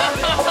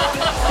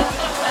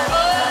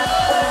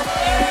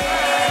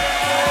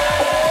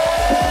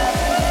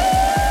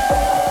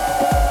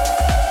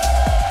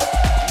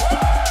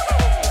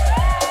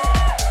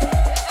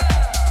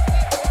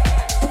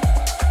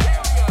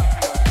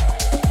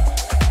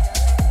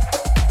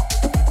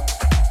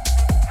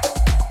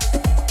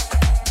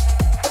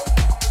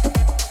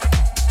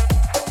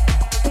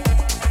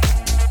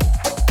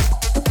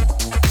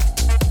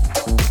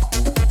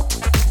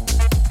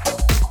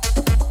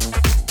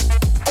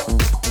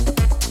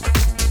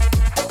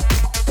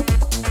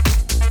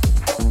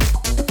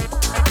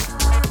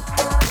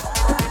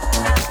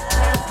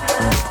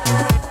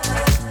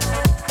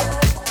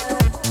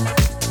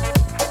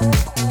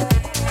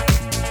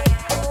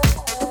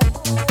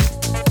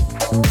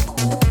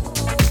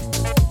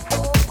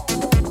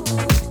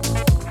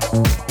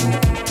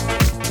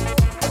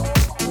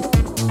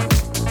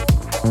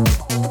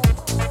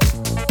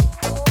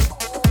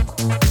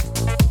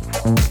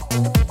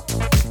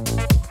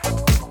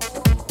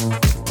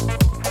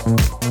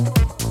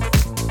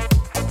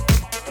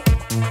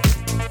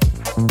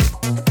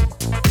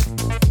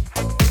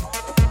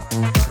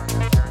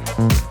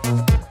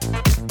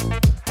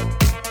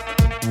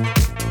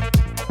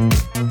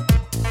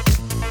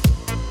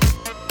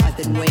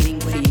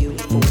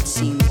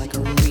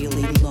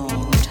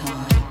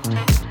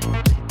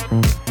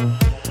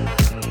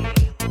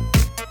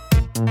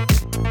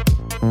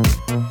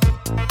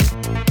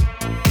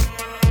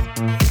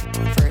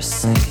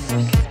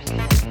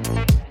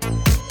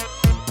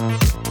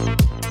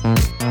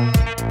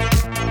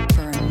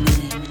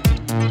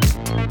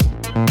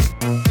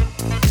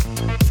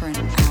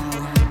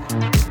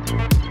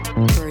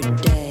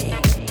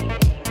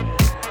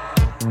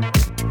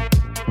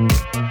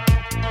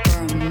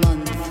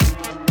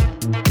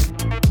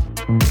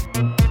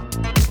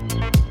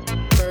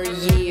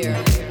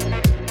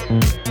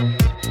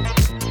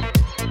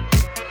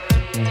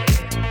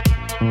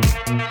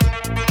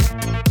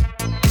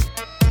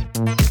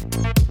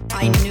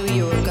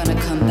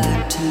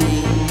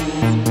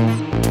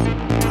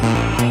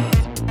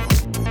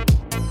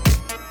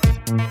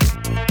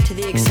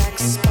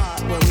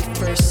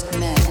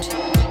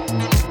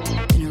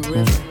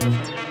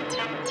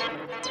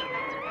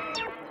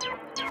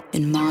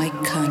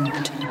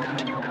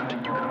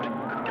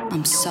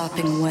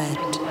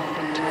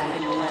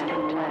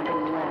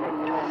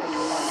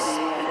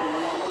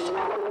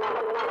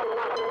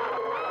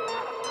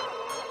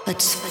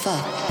 Let's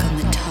fuck on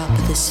the top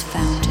of this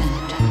fountain.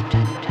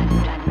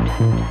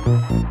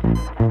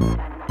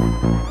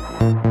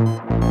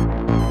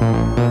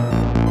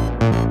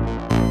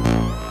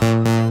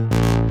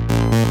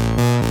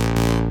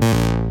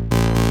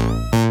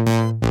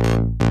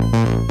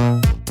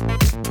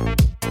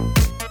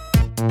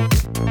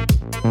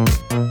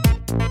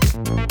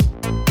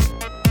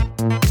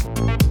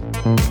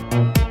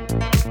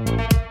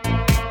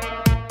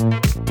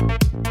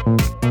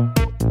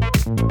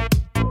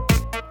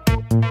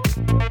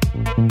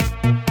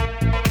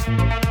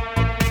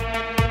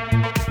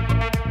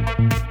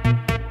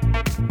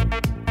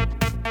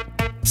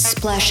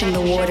 Splashing the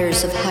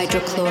waters of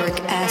hydrochloric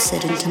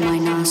acid into my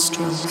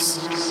nostrils.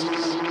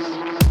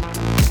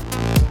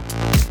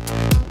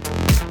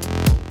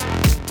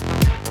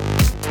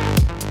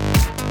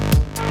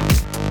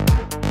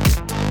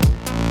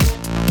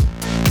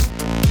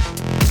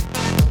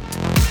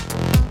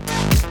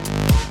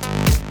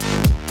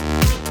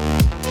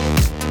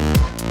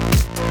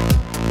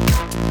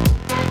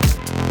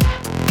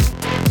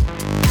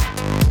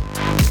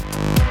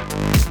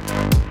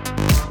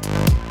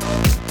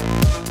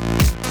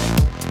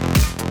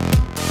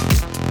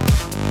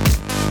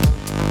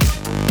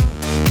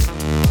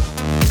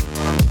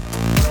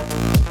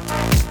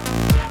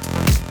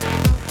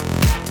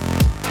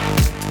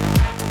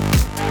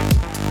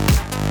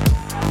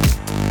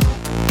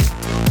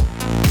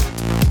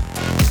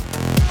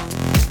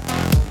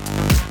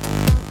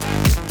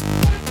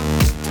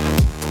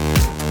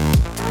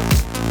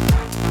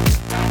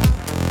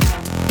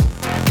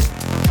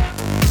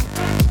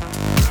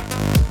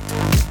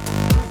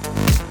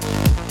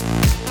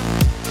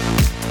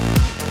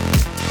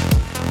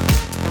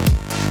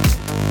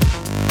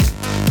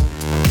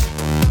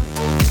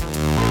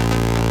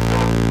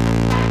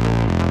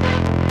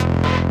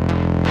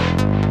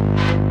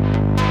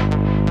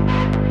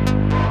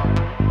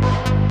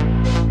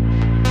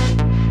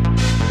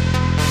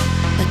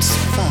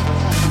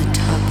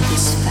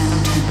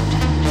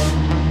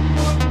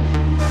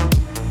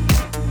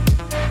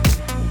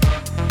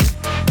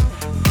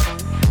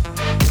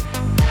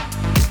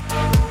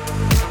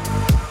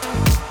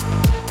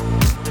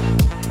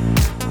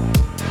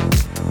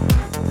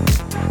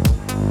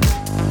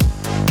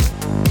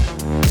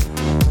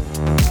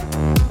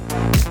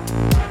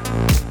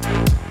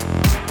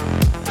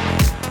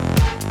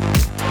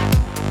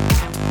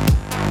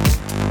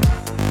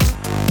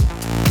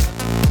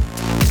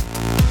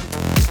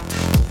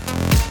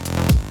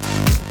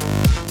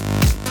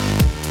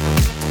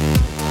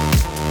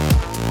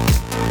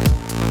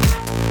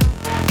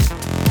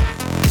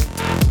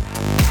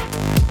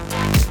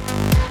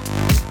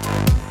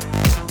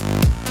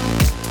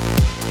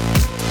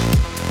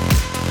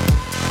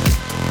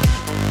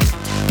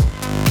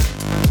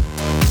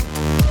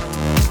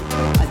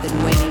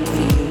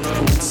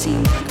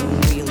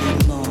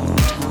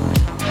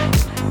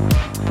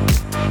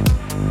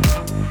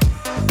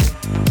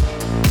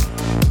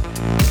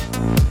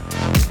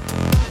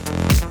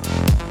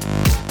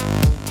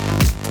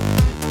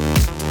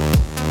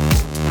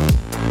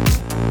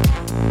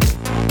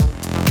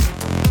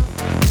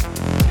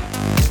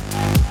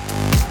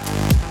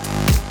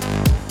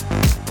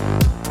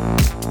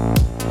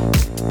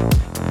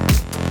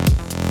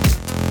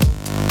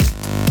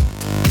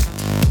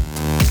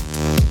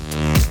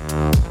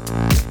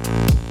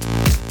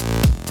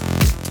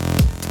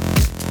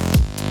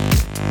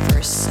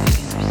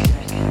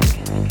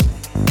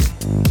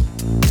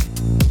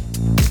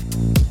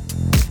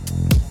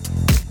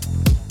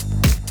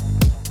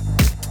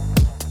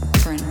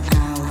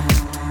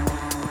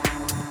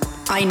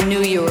 I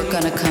knew you were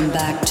gonna come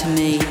back to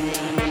me.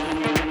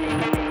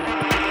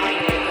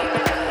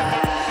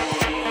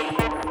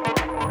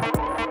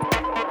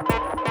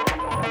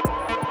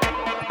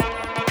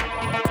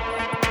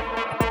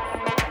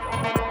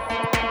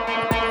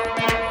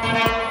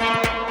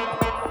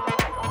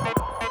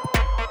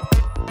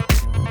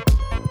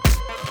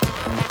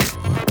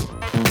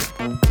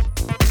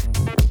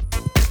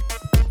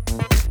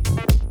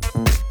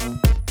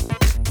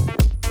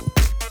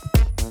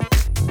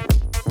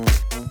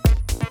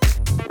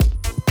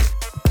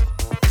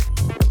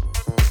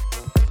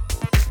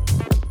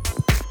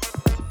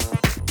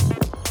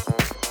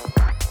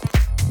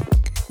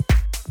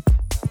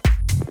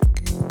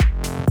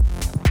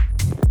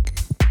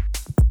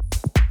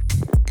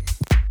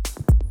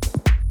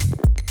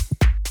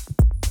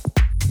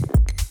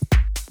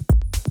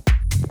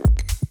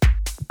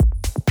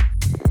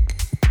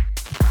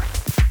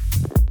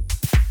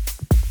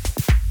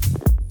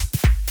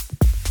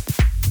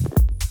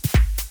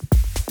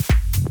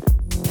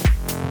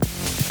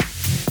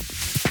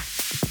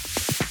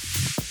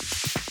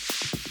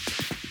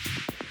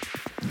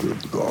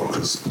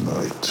 darkest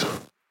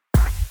night.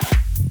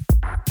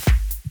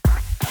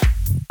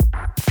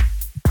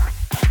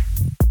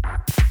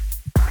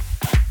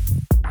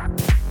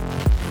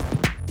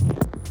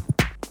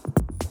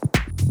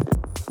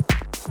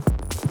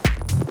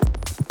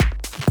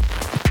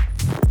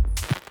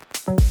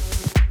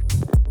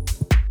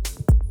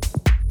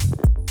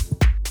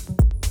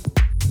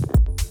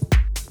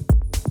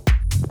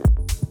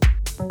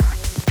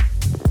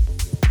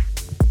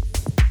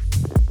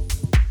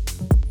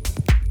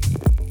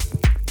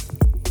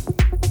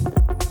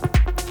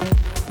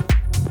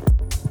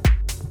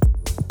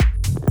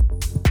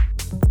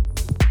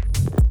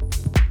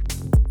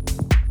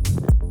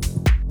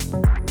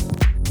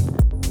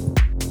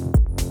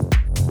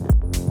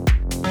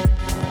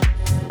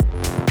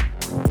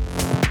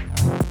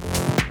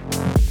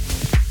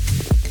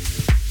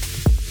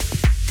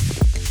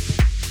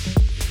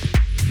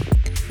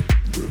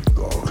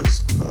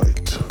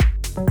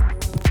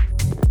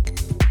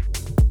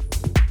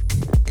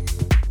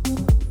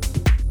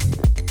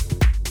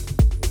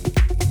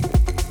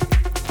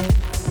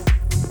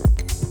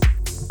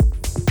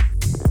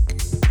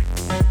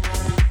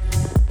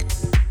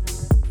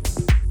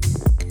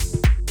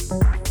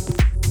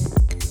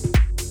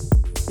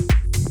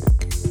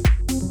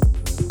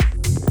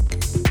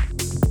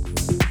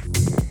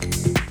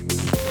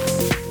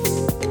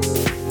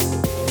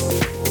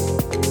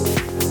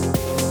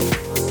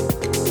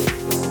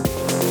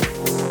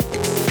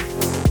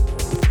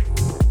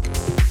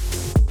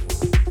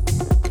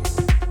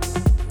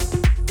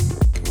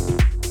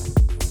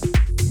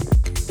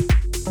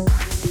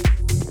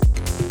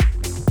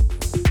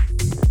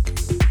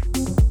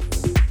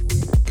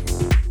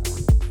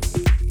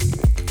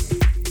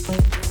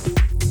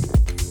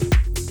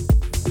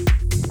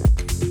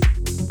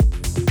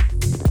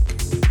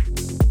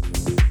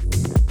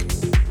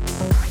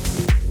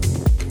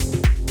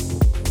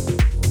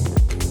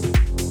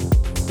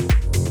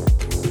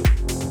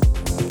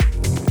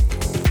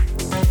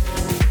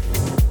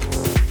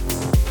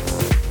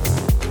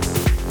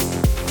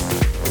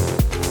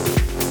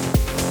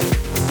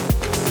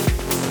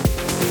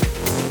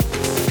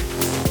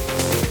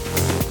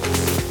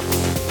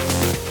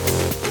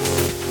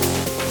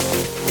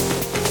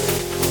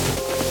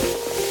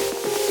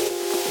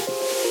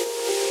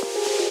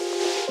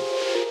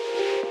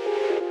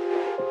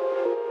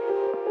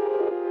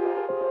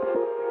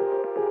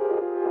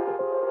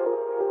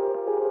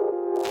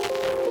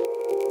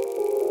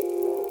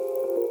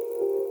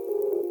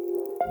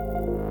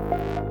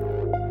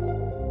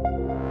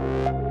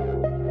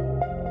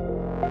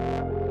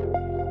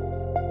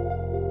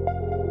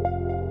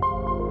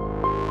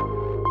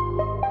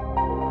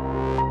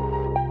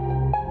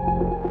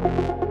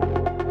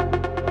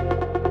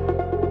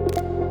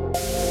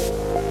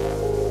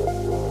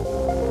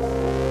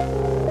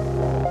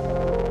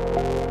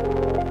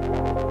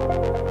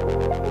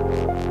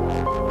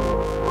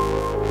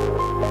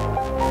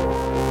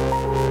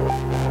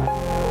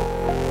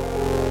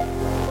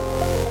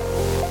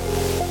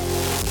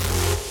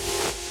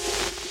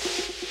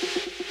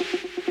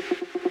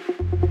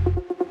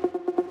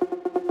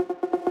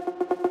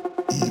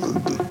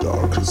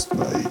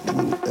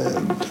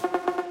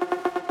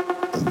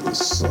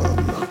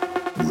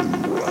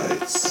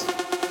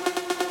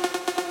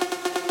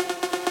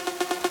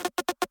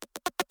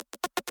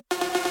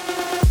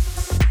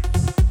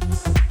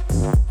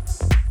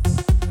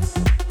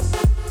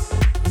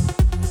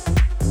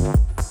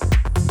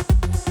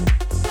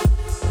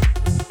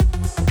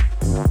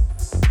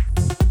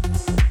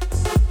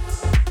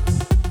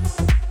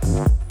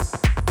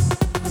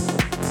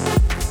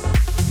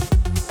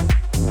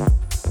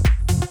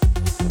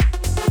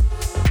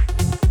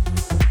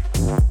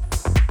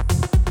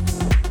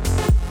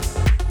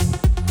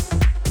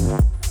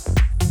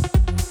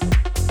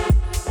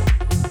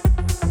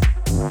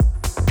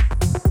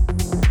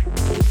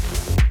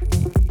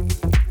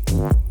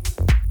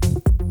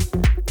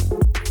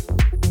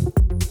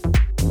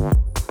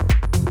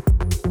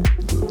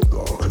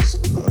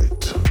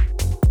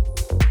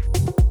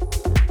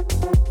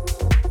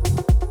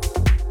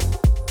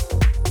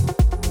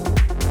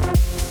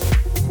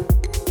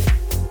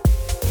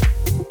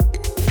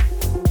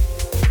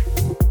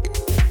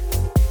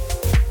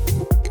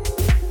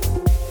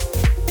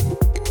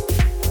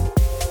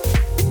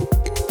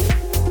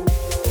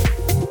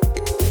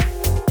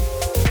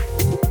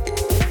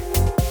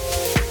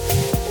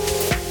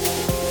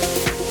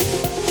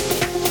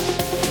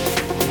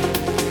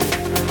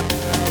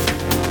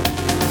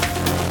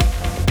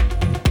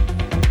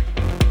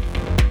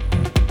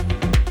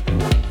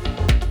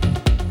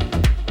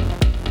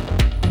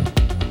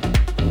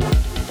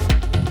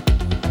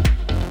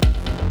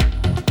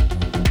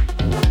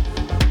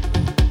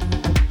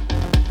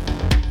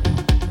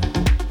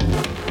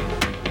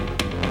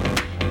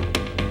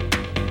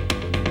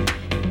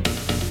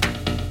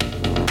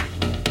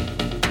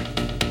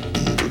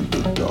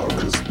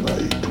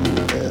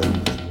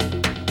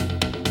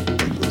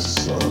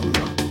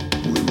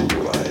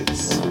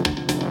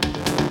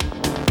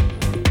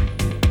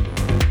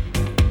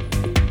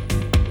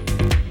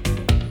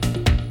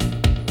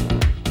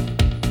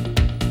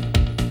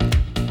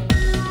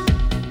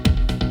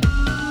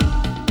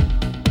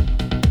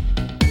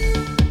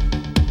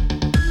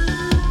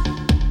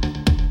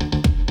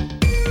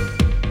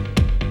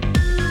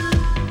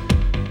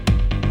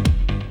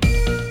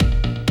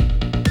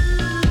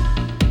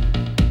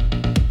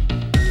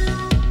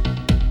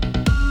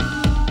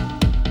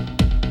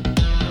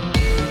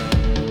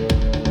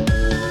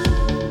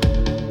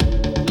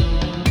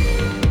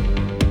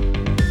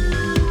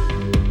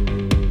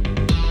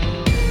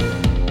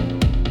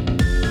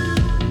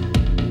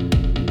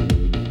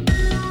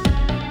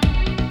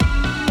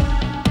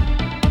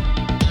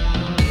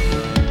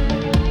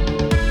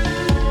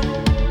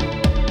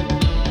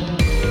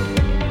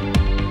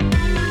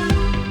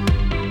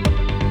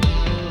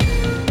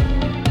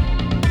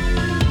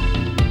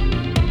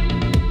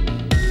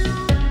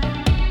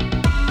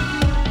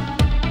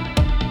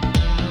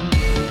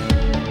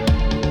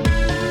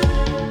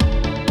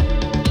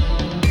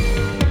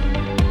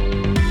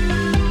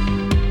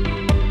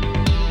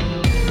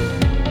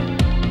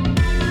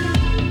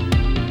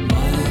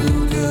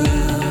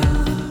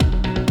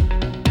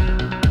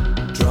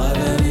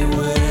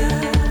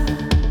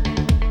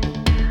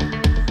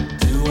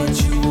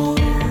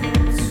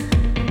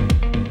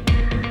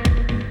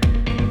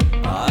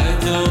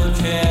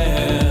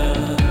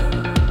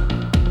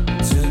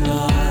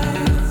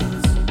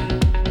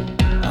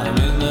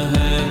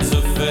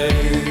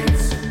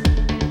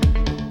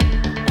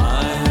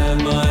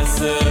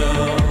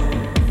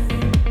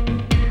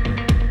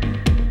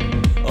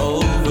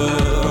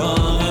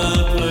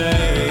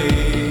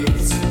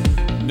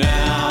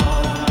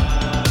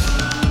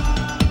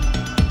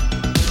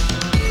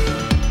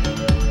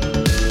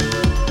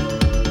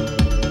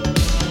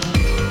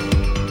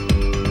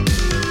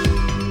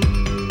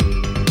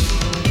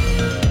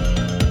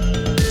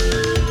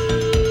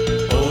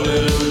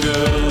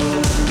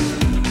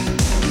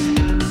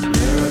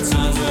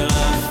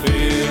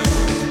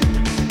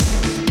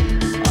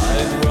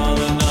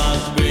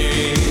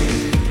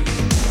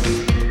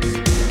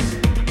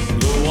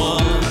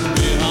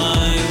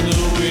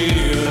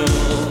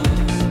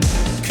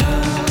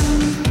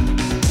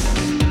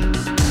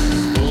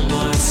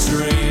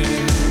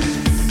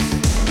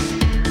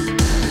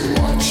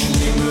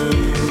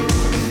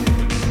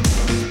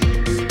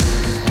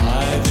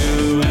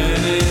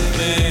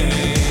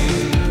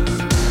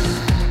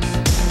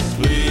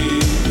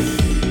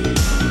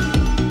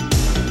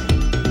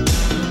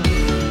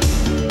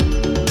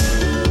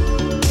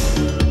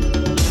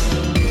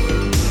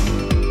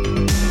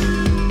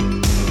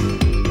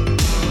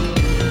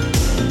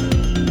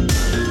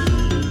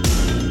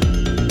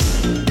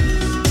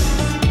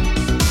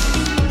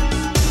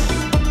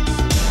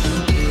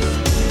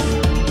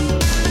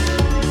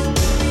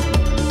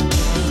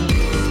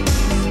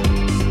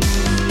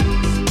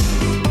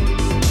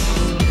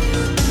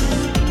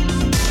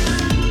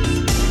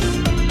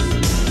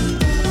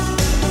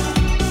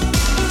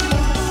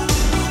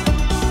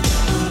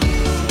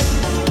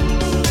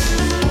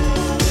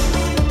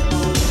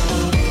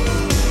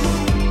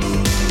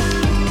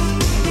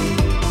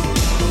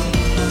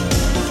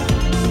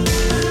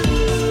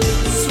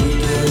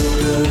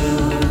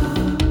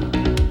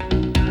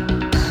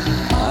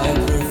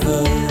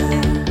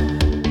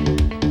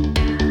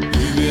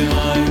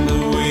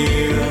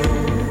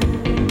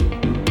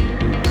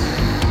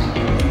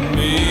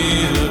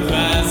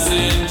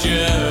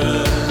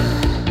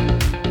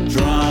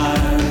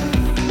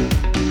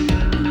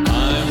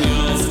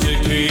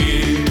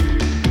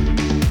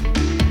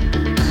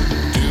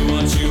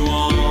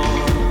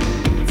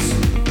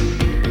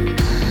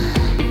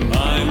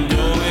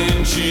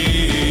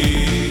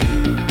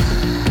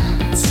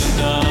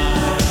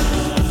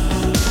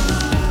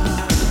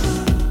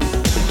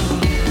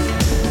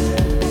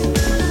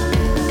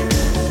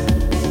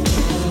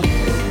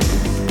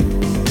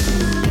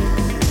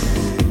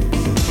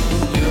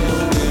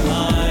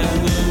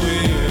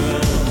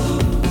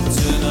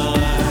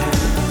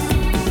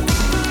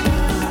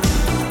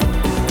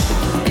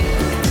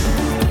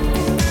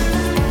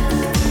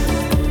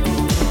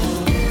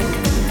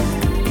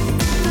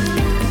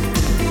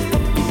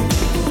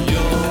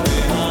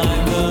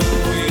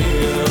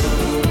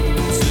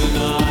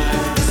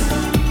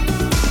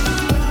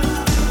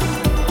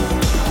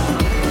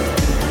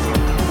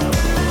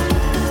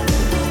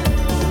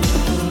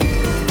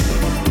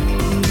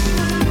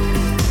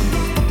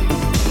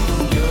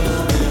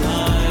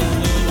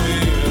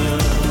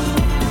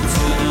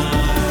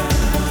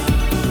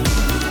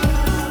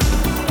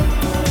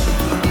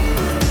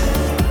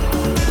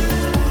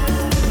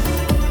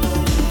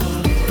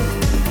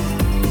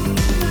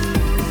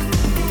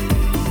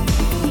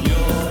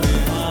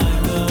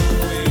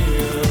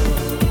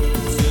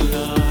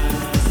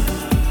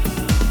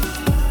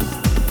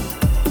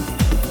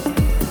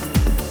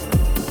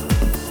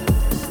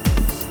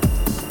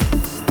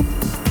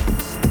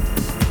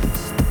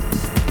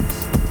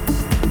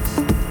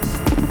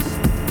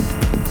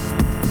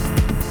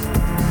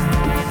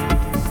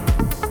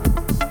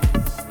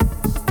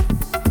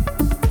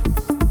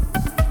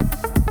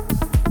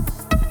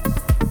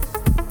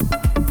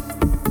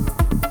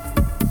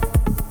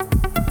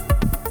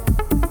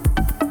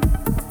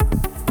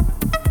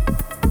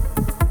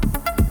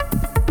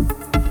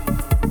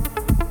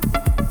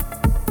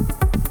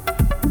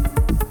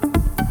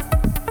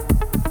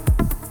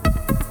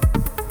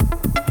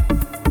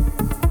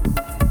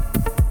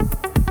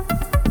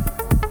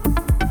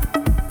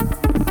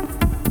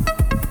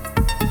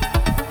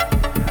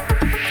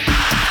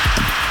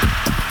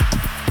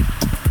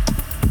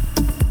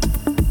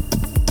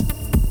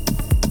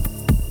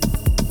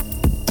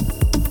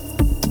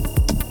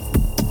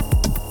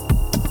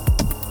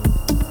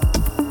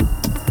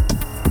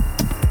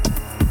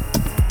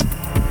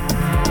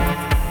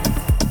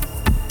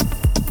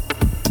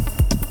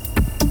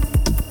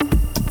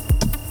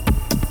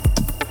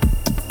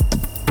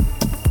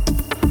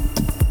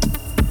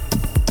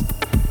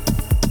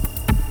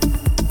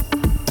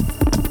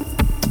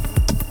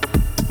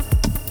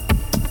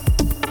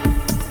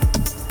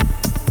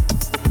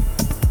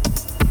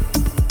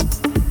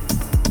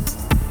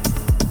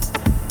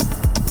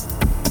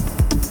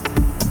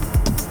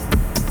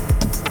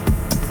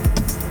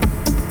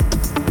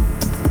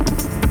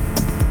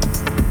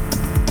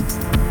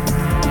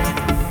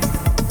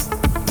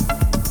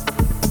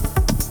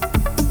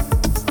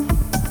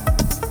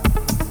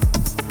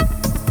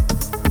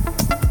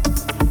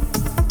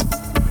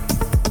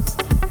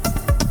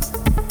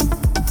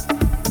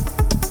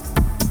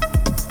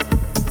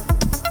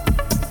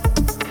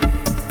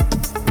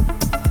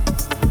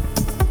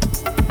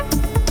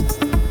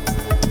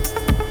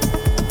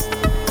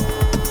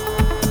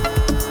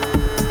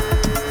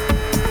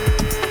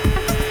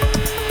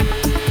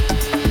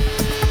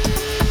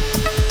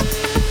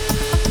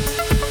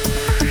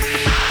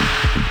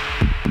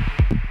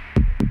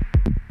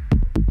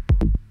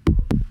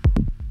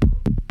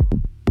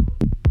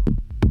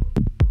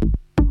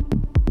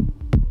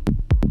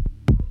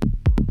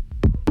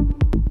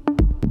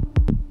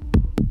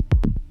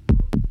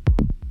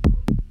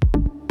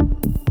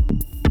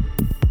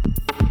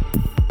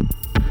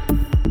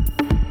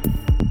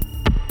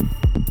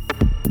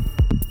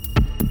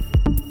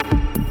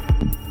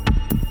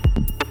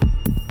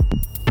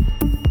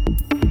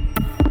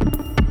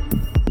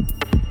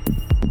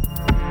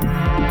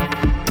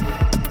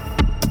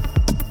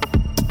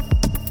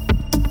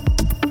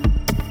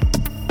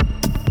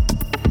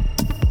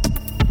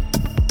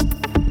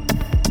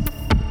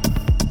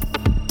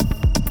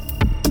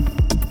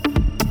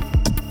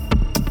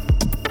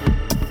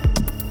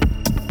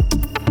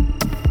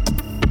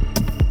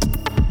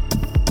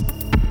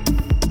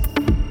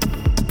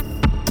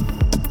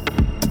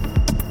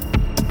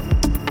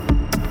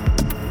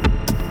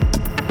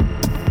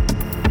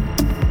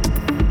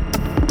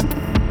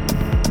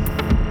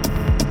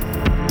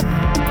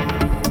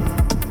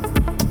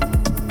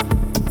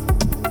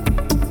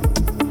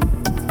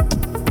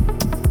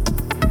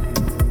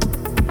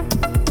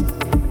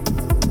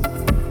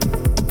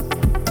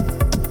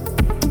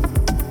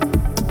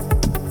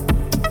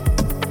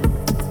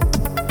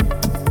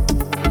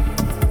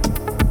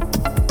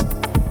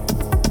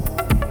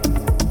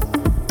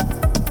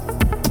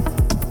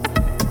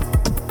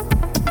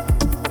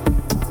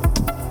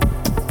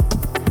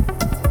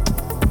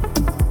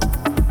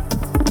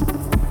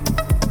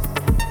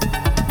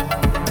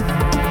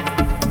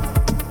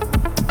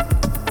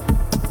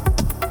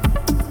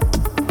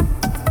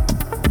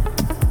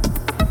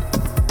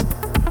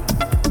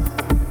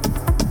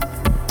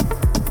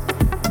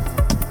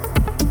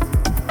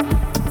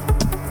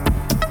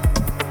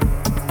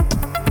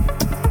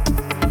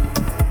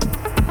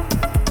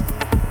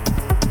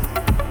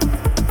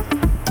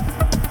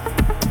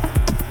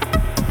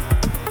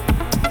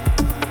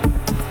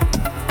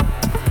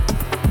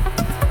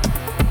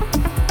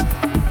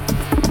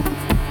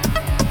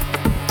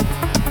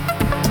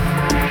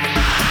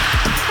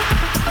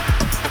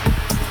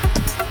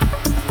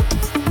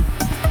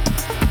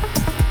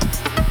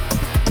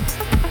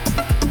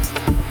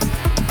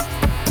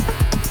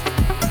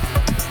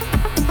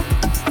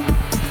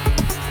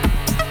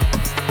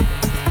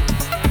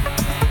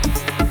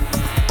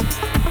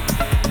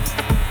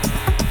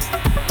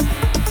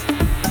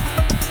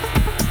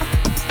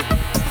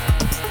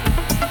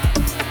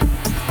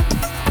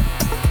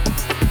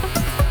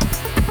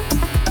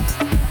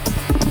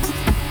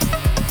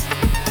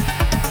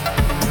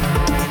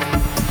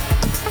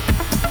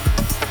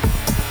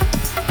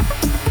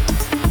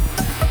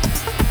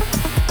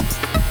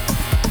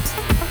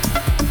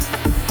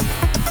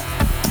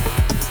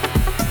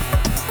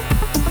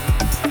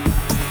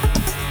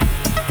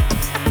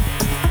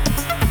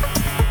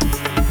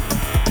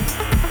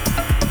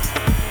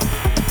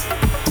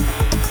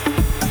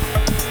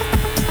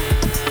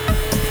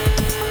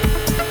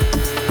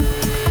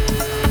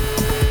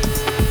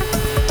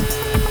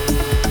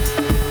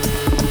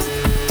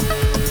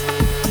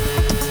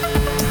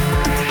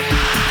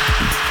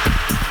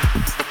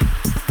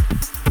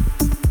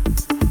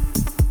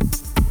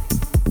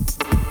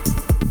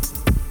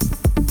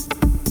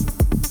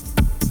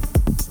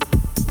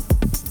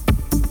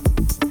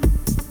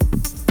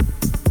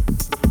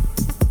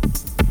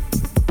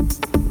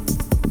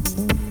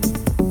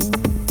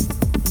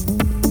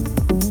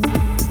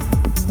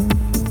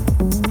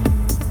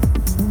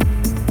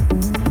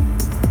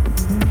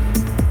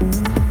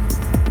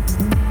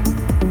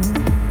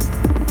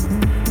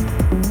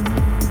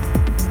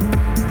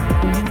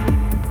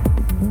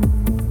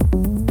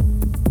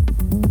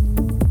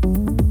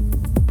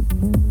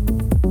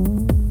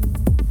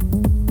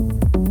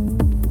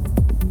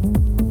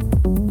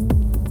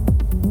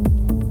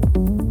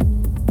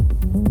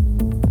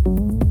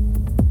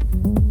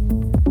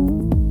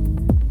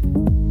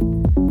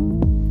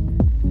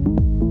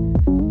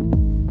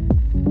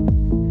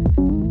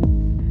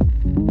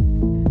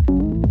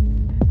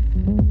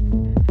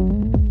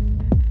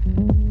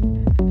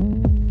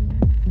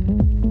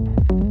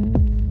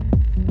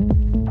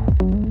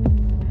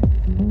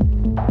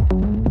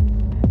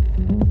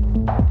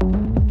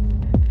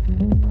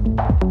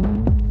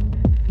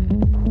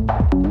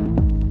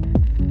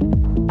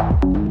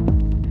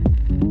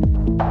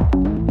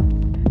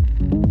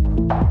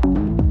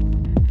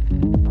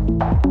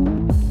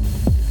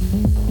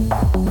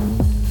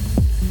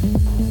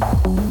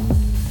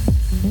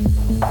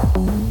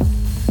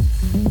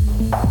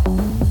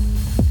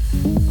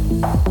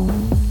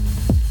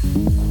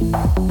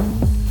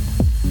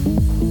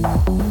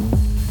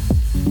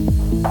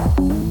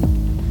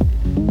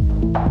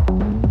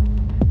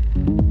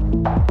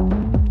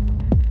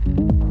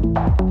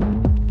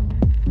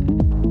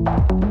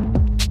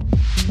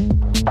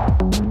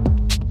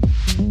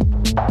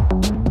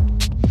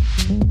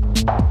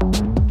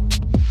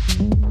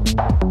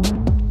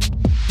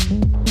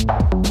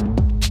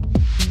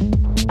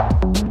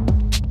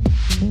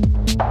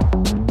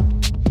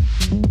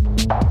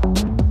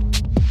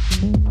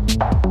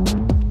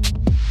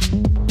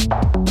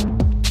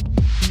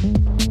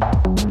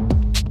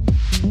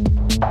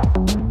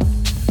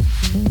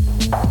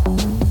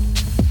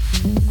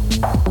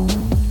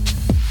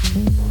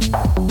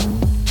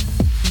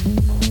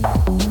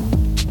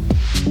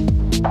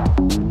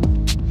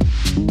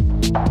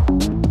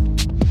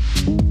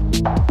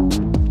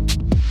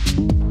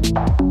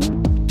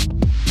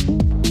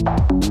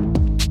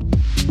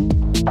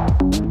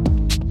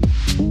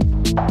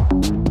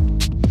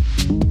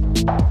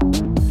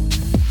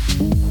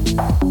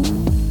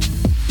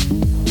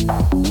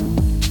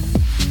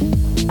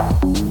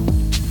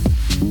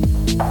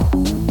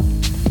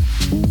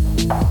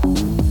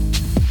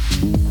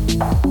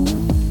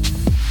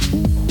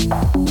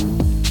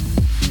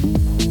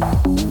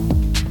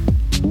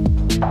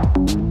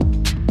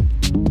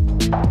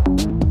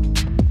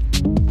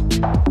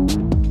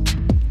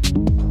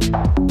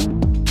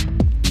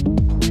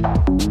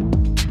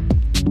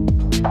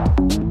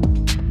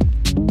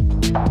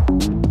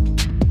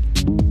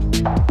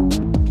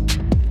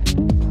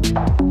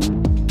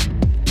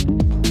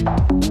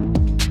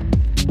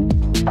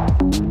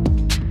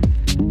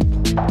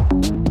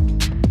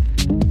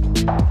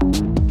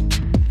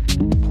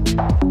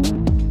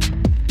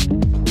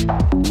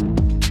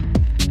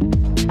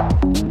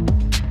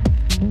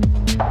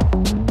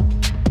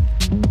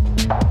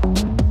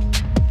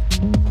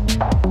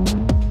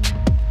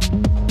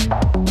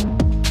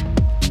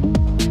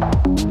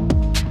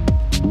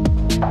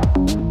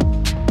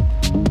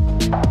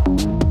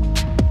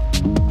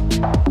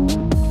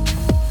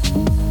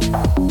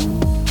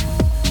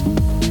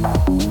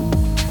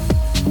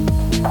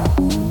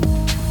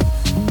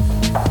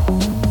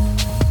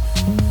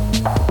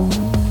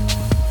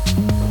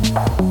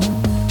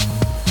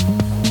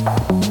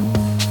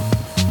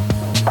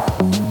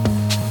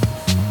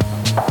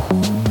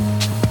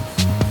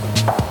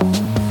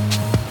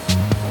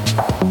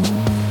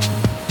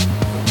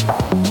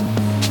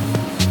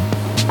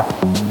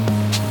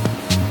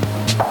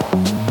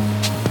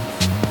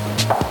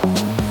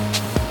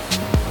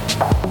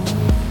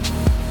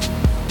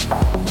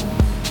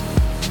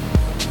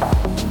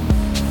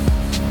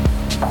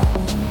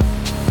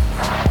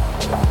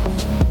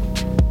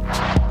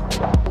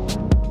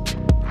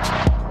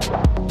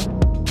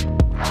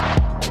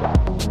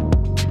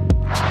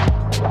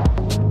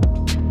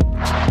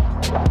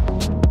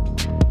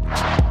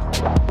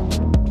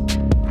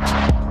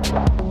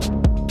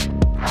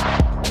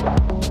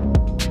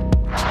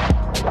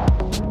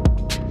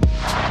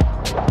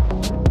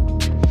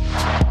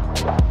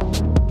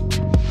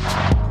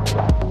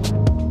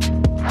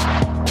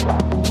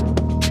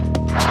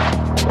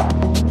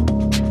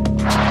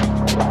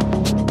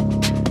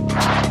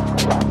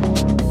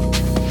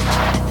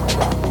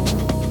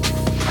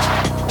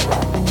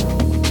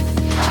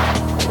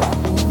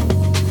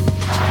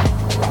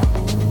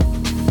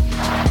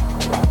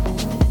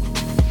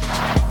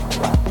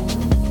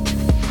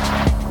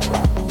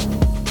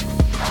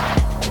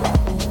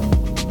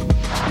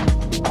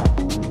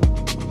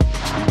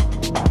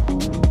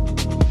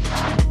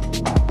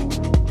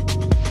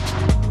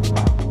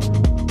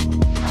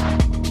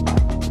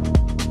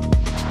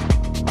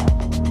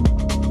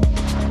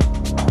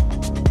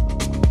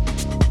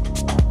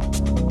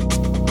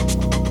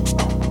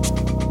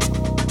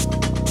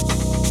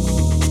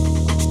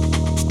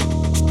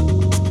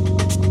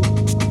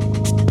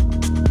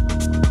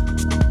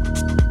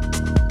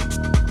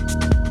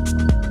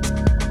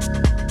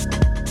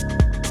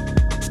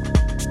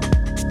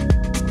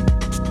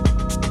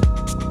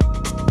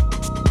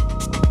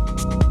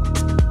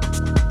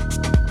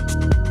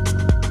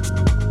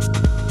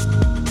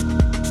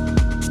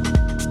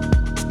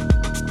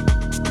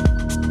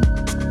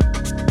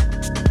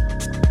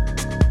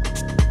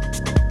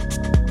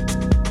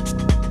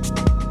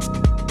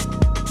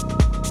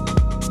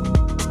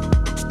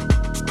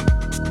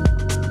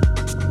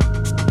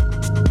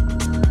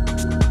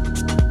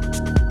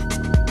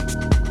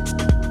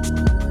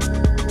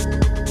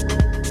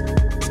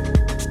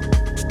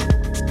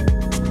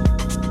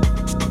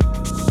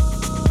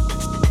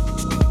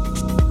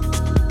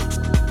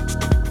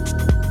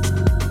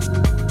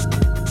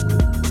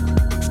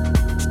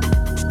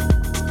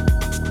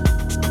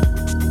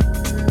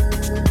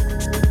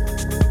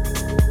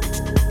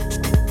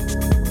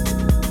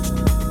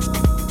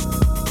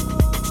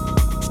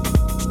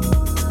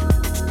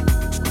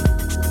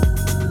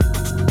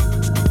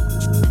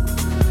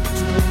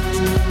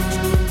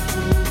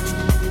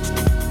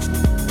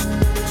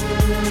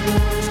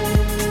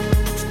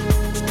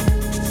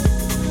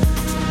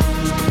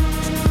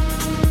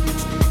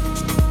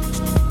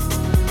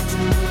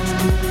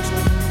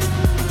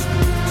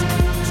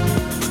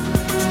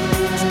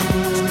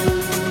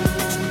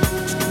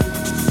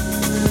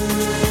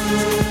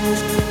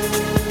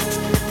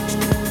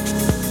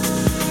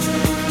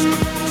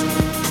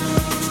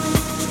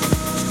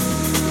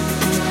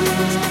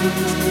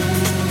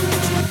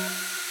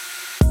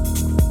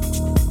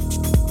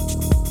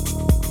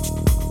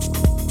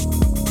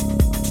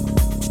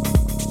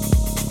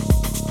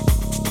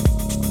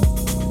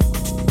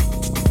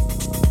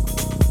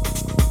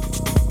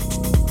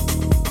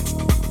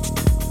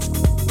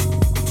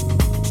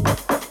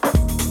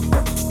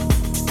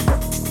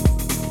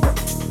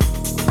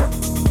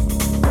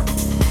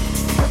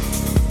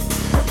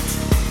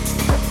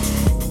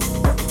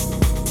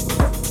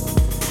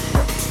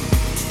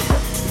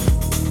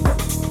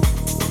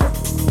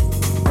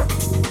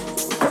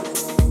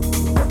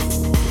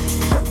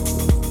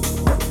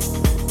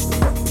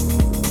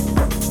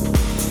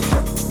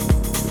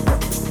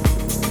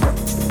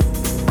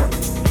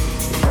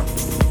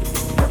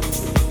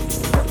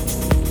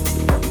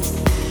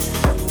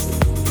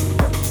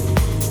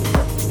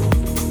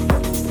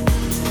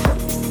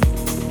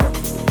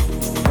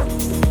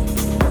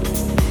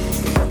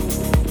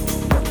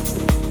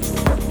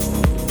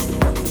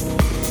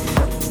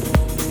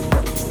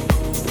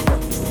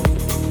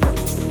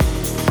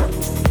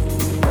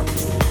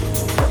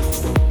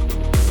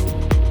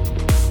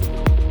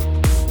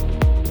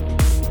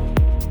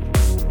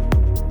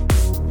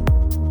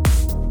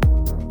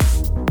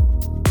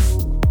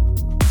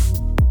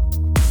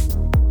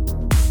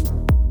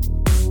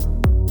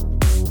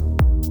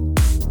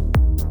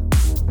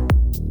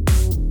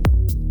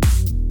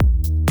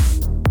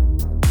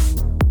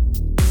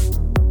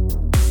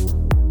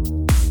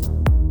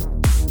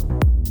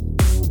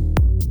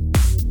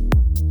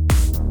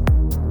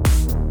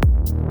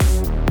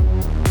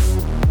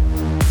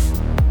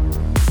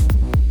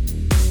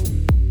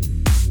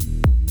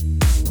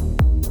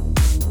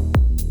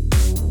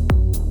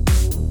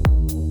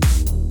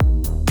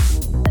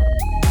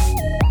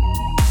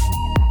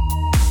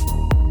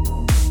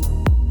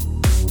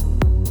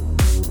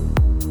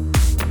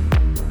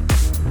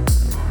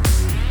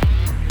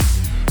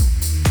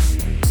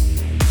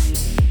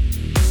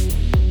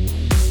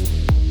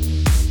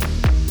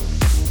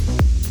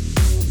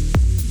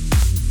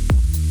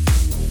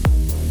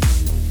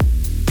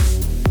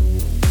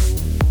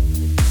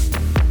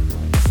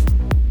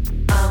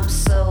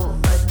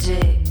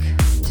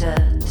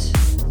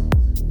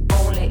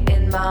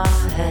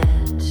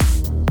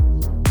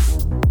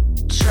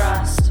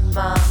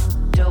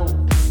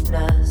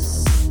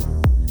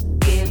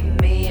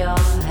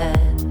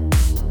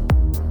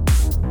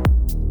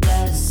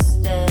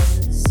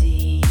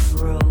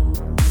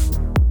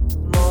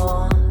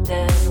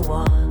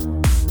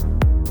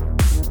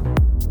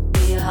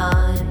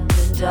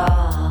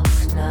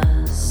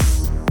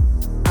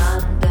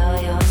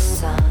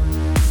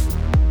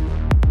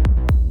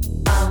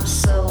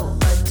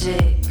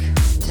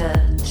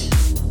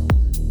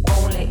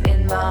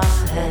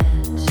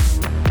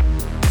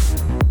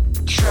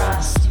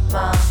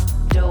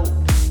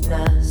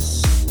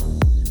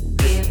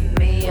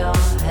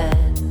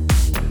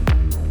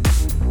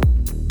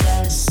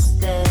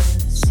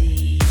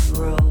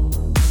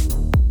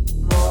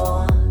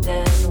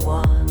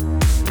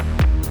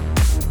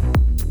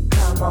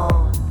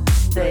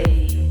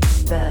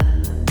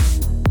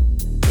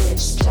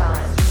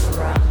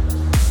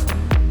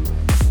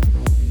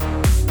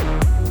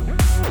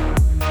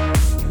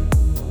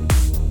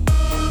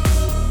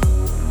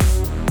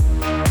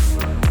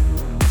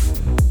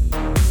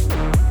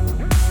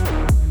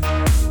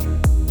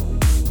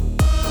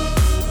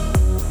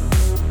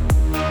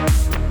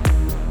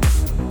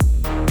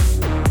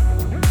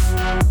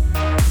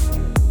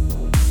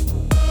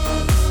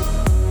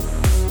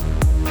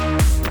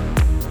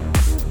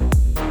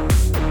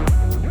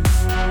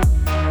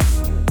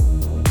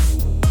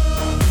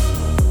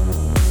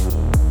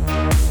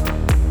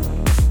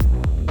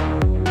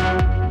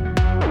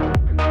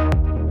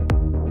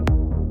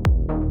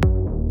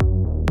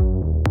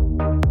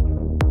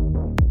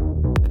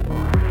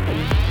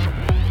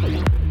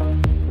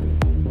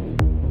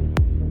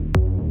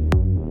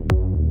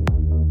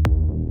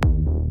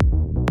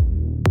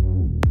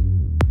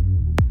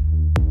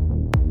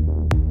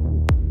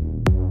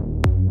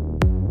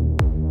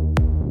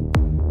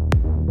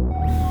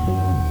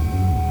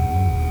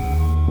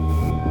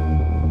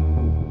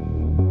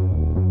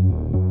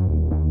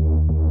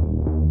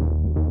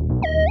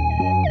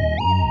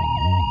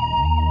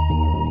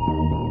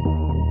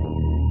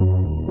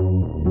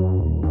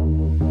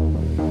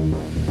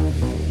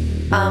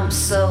 I'm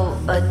so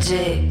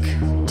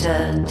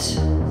addicted,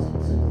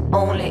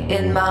 only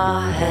in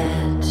my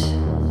head.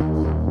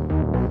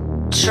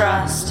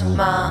 Trust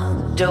my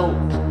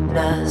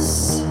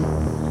dopeness,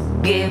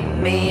 give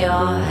me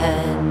your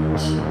hand.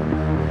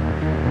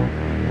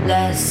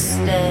 Less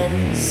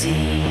than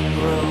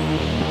zero,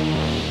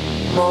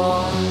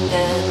 more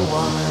than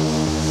one.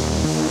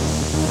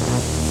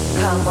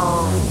 Come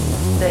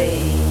on,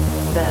 baby,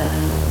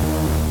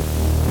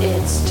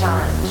 it's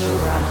time to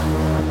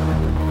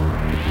run.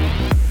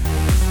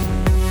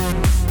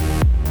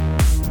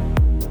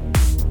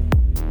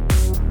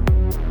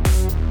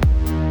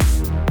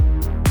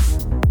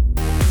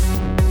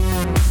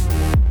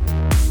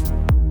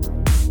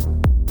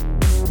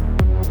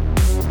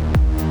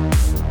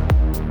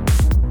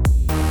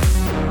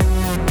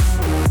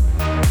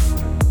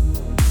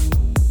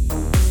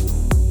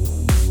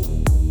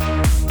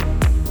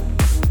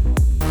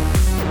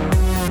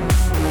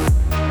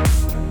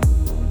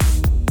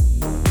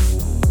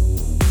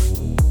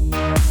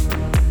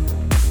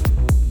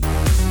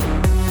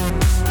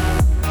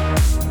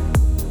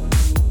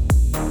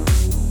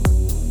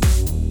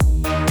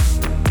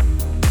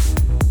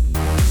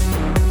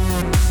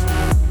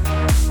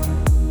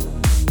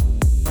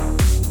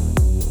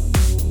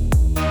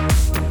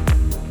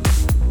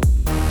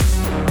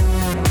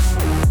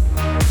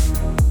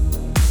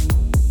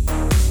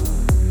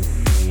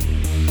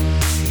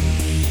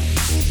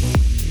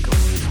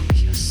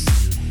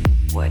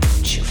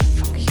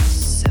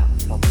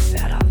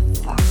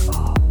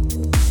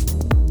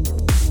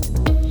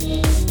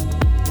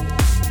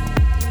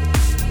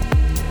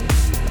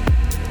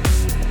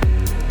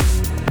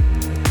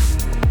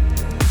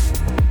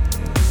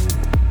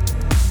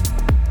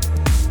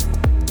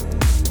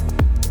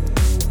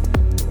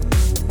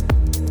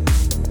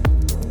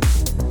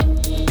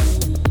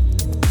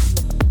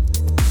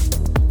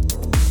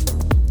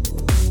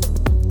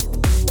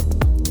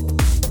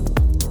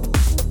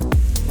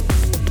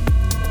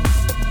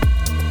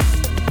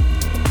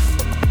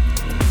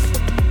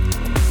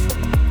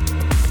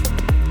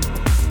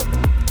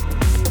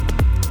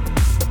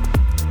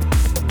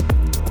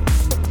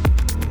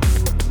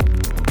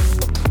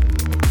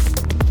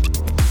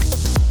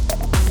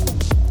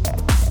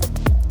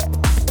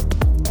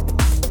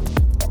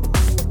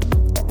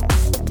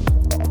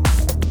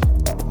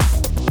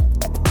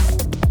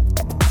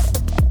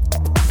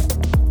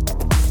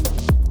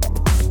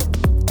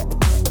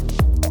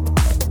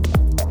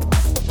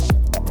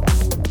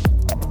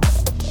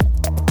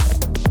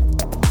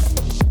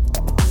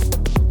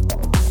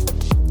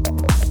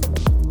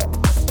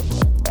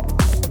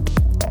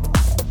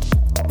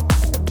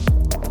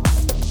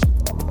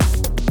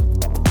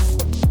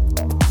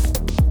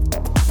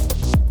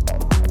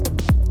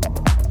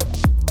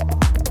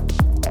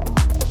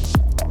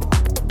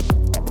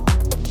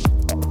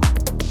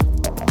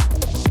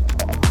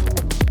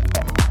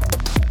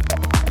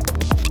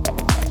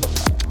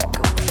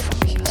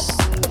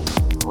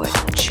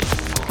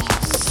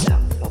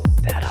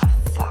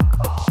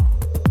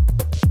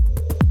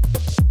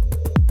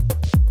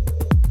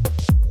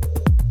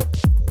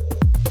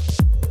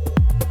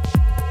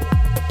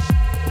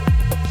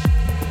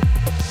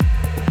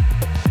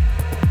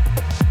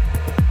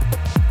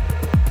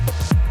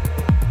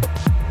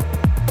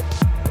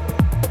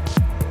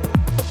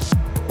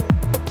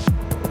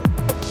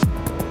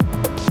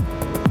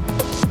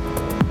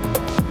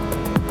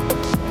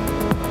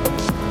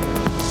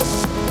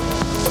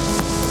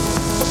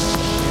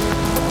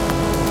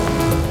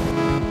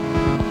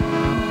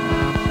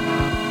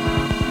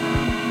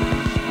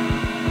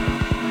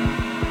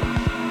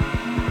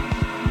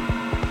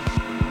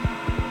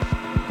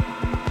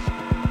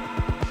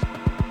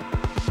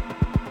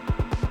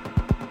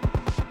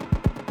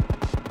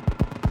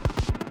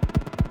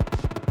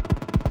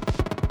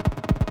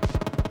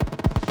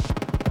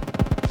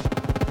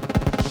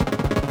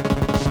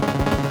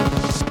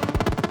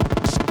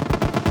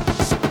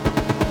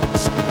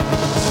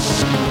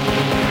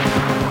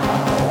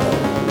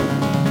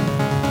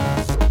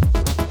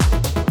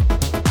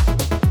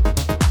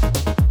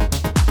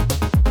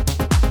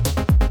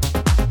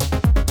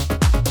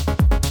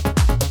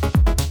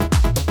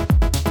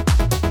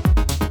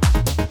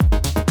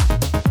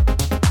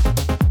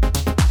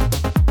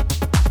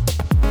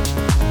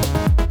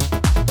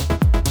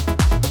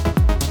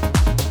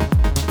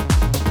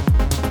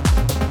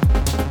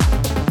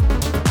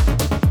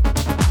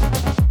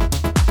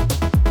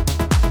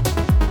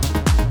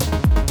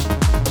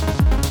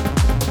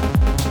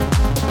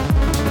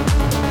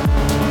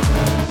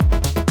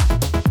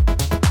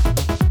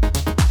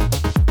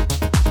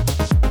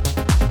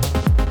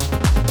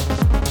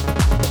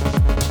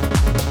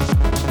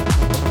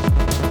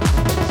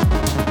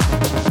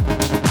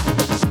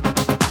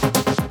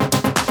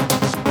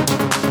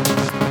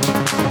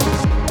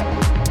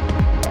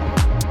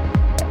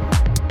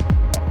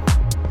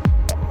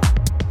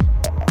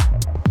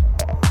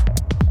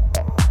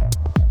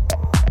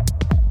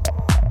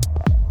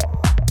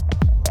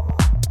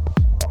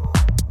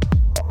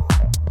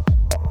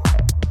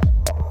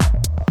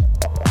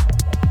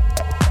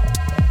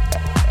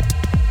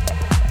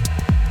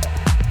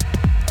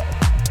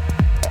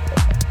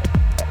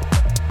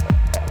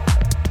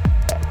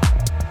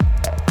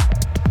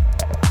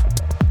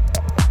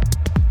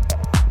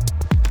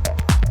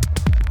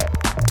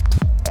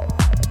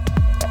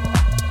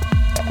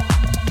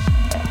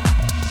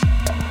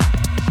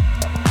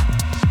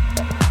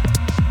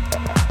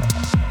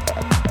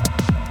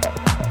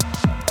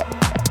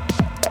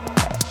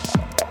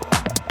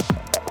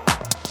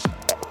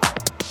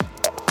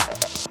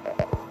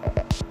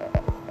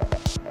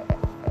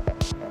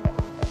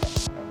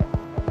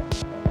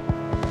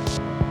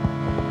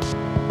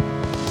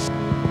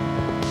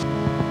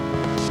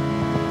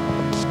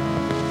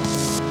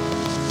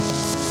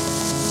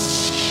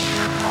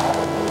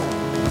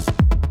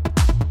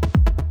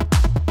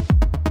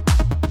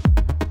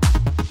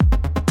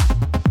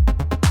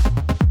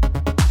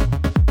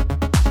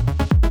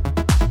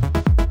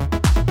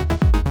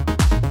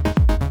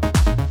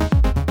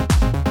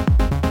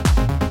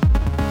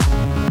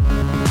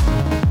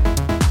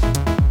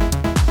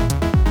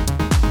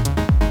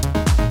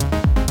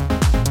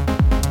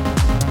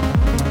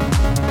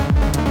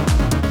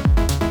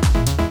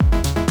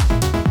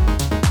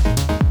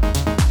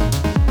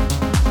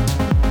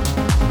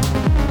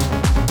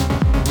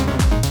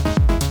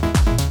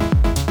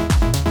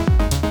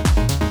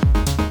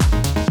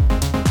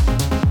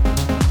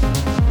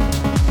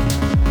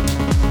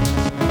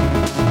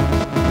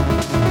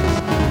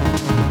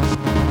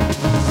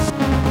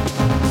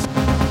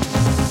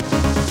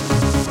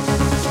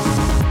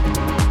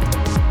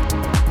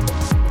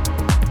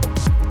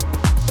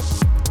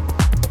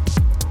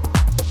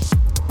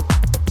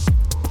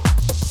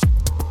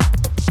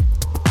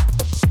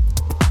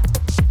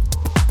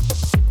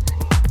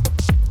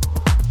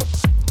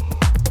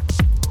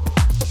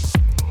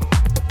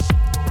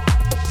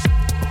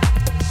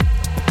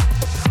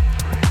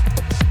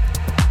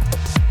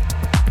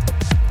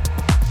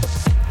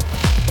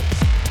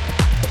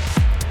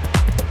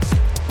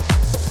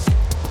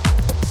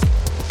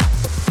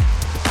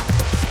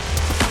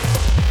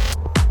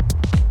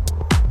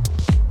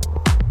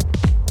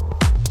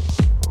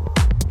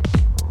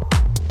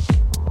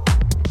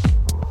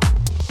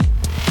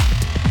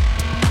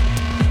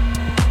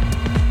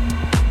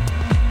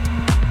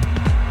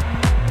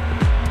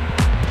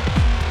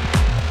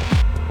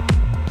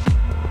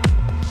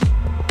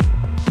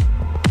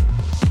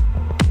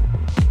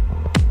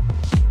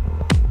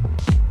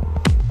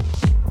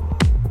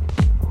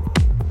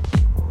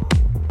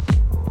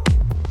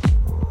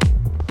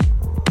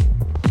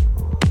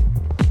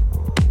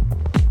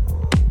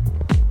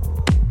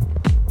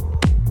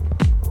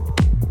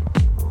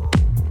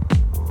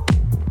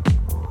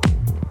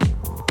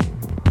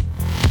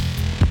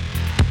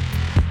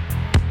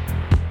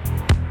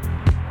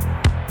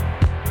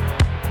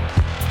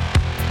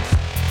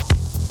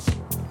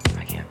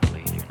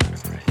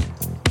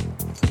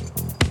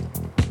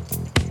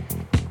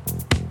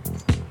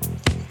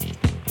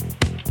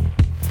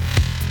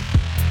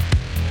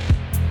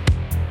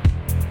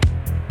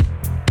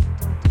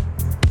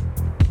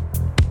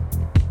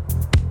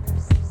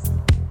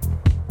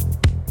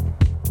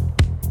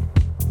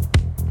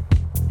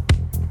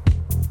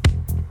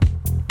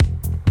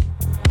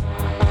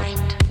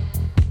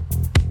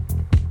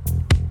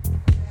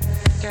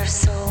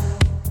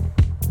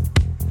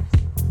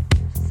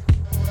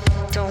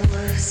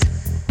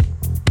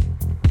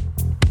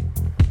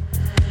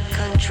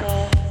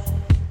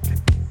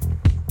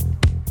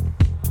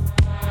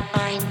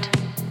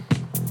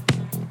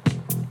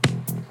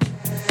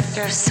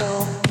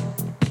 soul.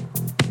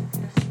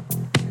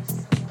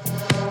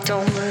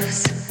 Don't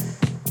lose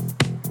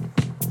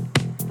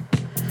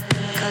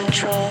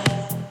control.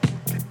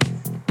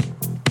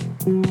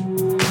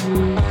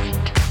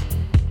 Mind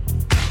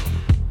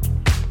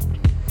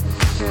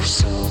your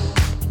soul.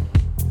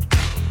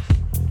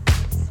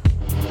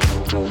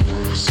 Don't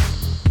lose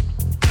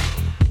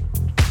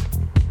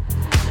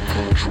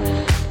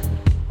control.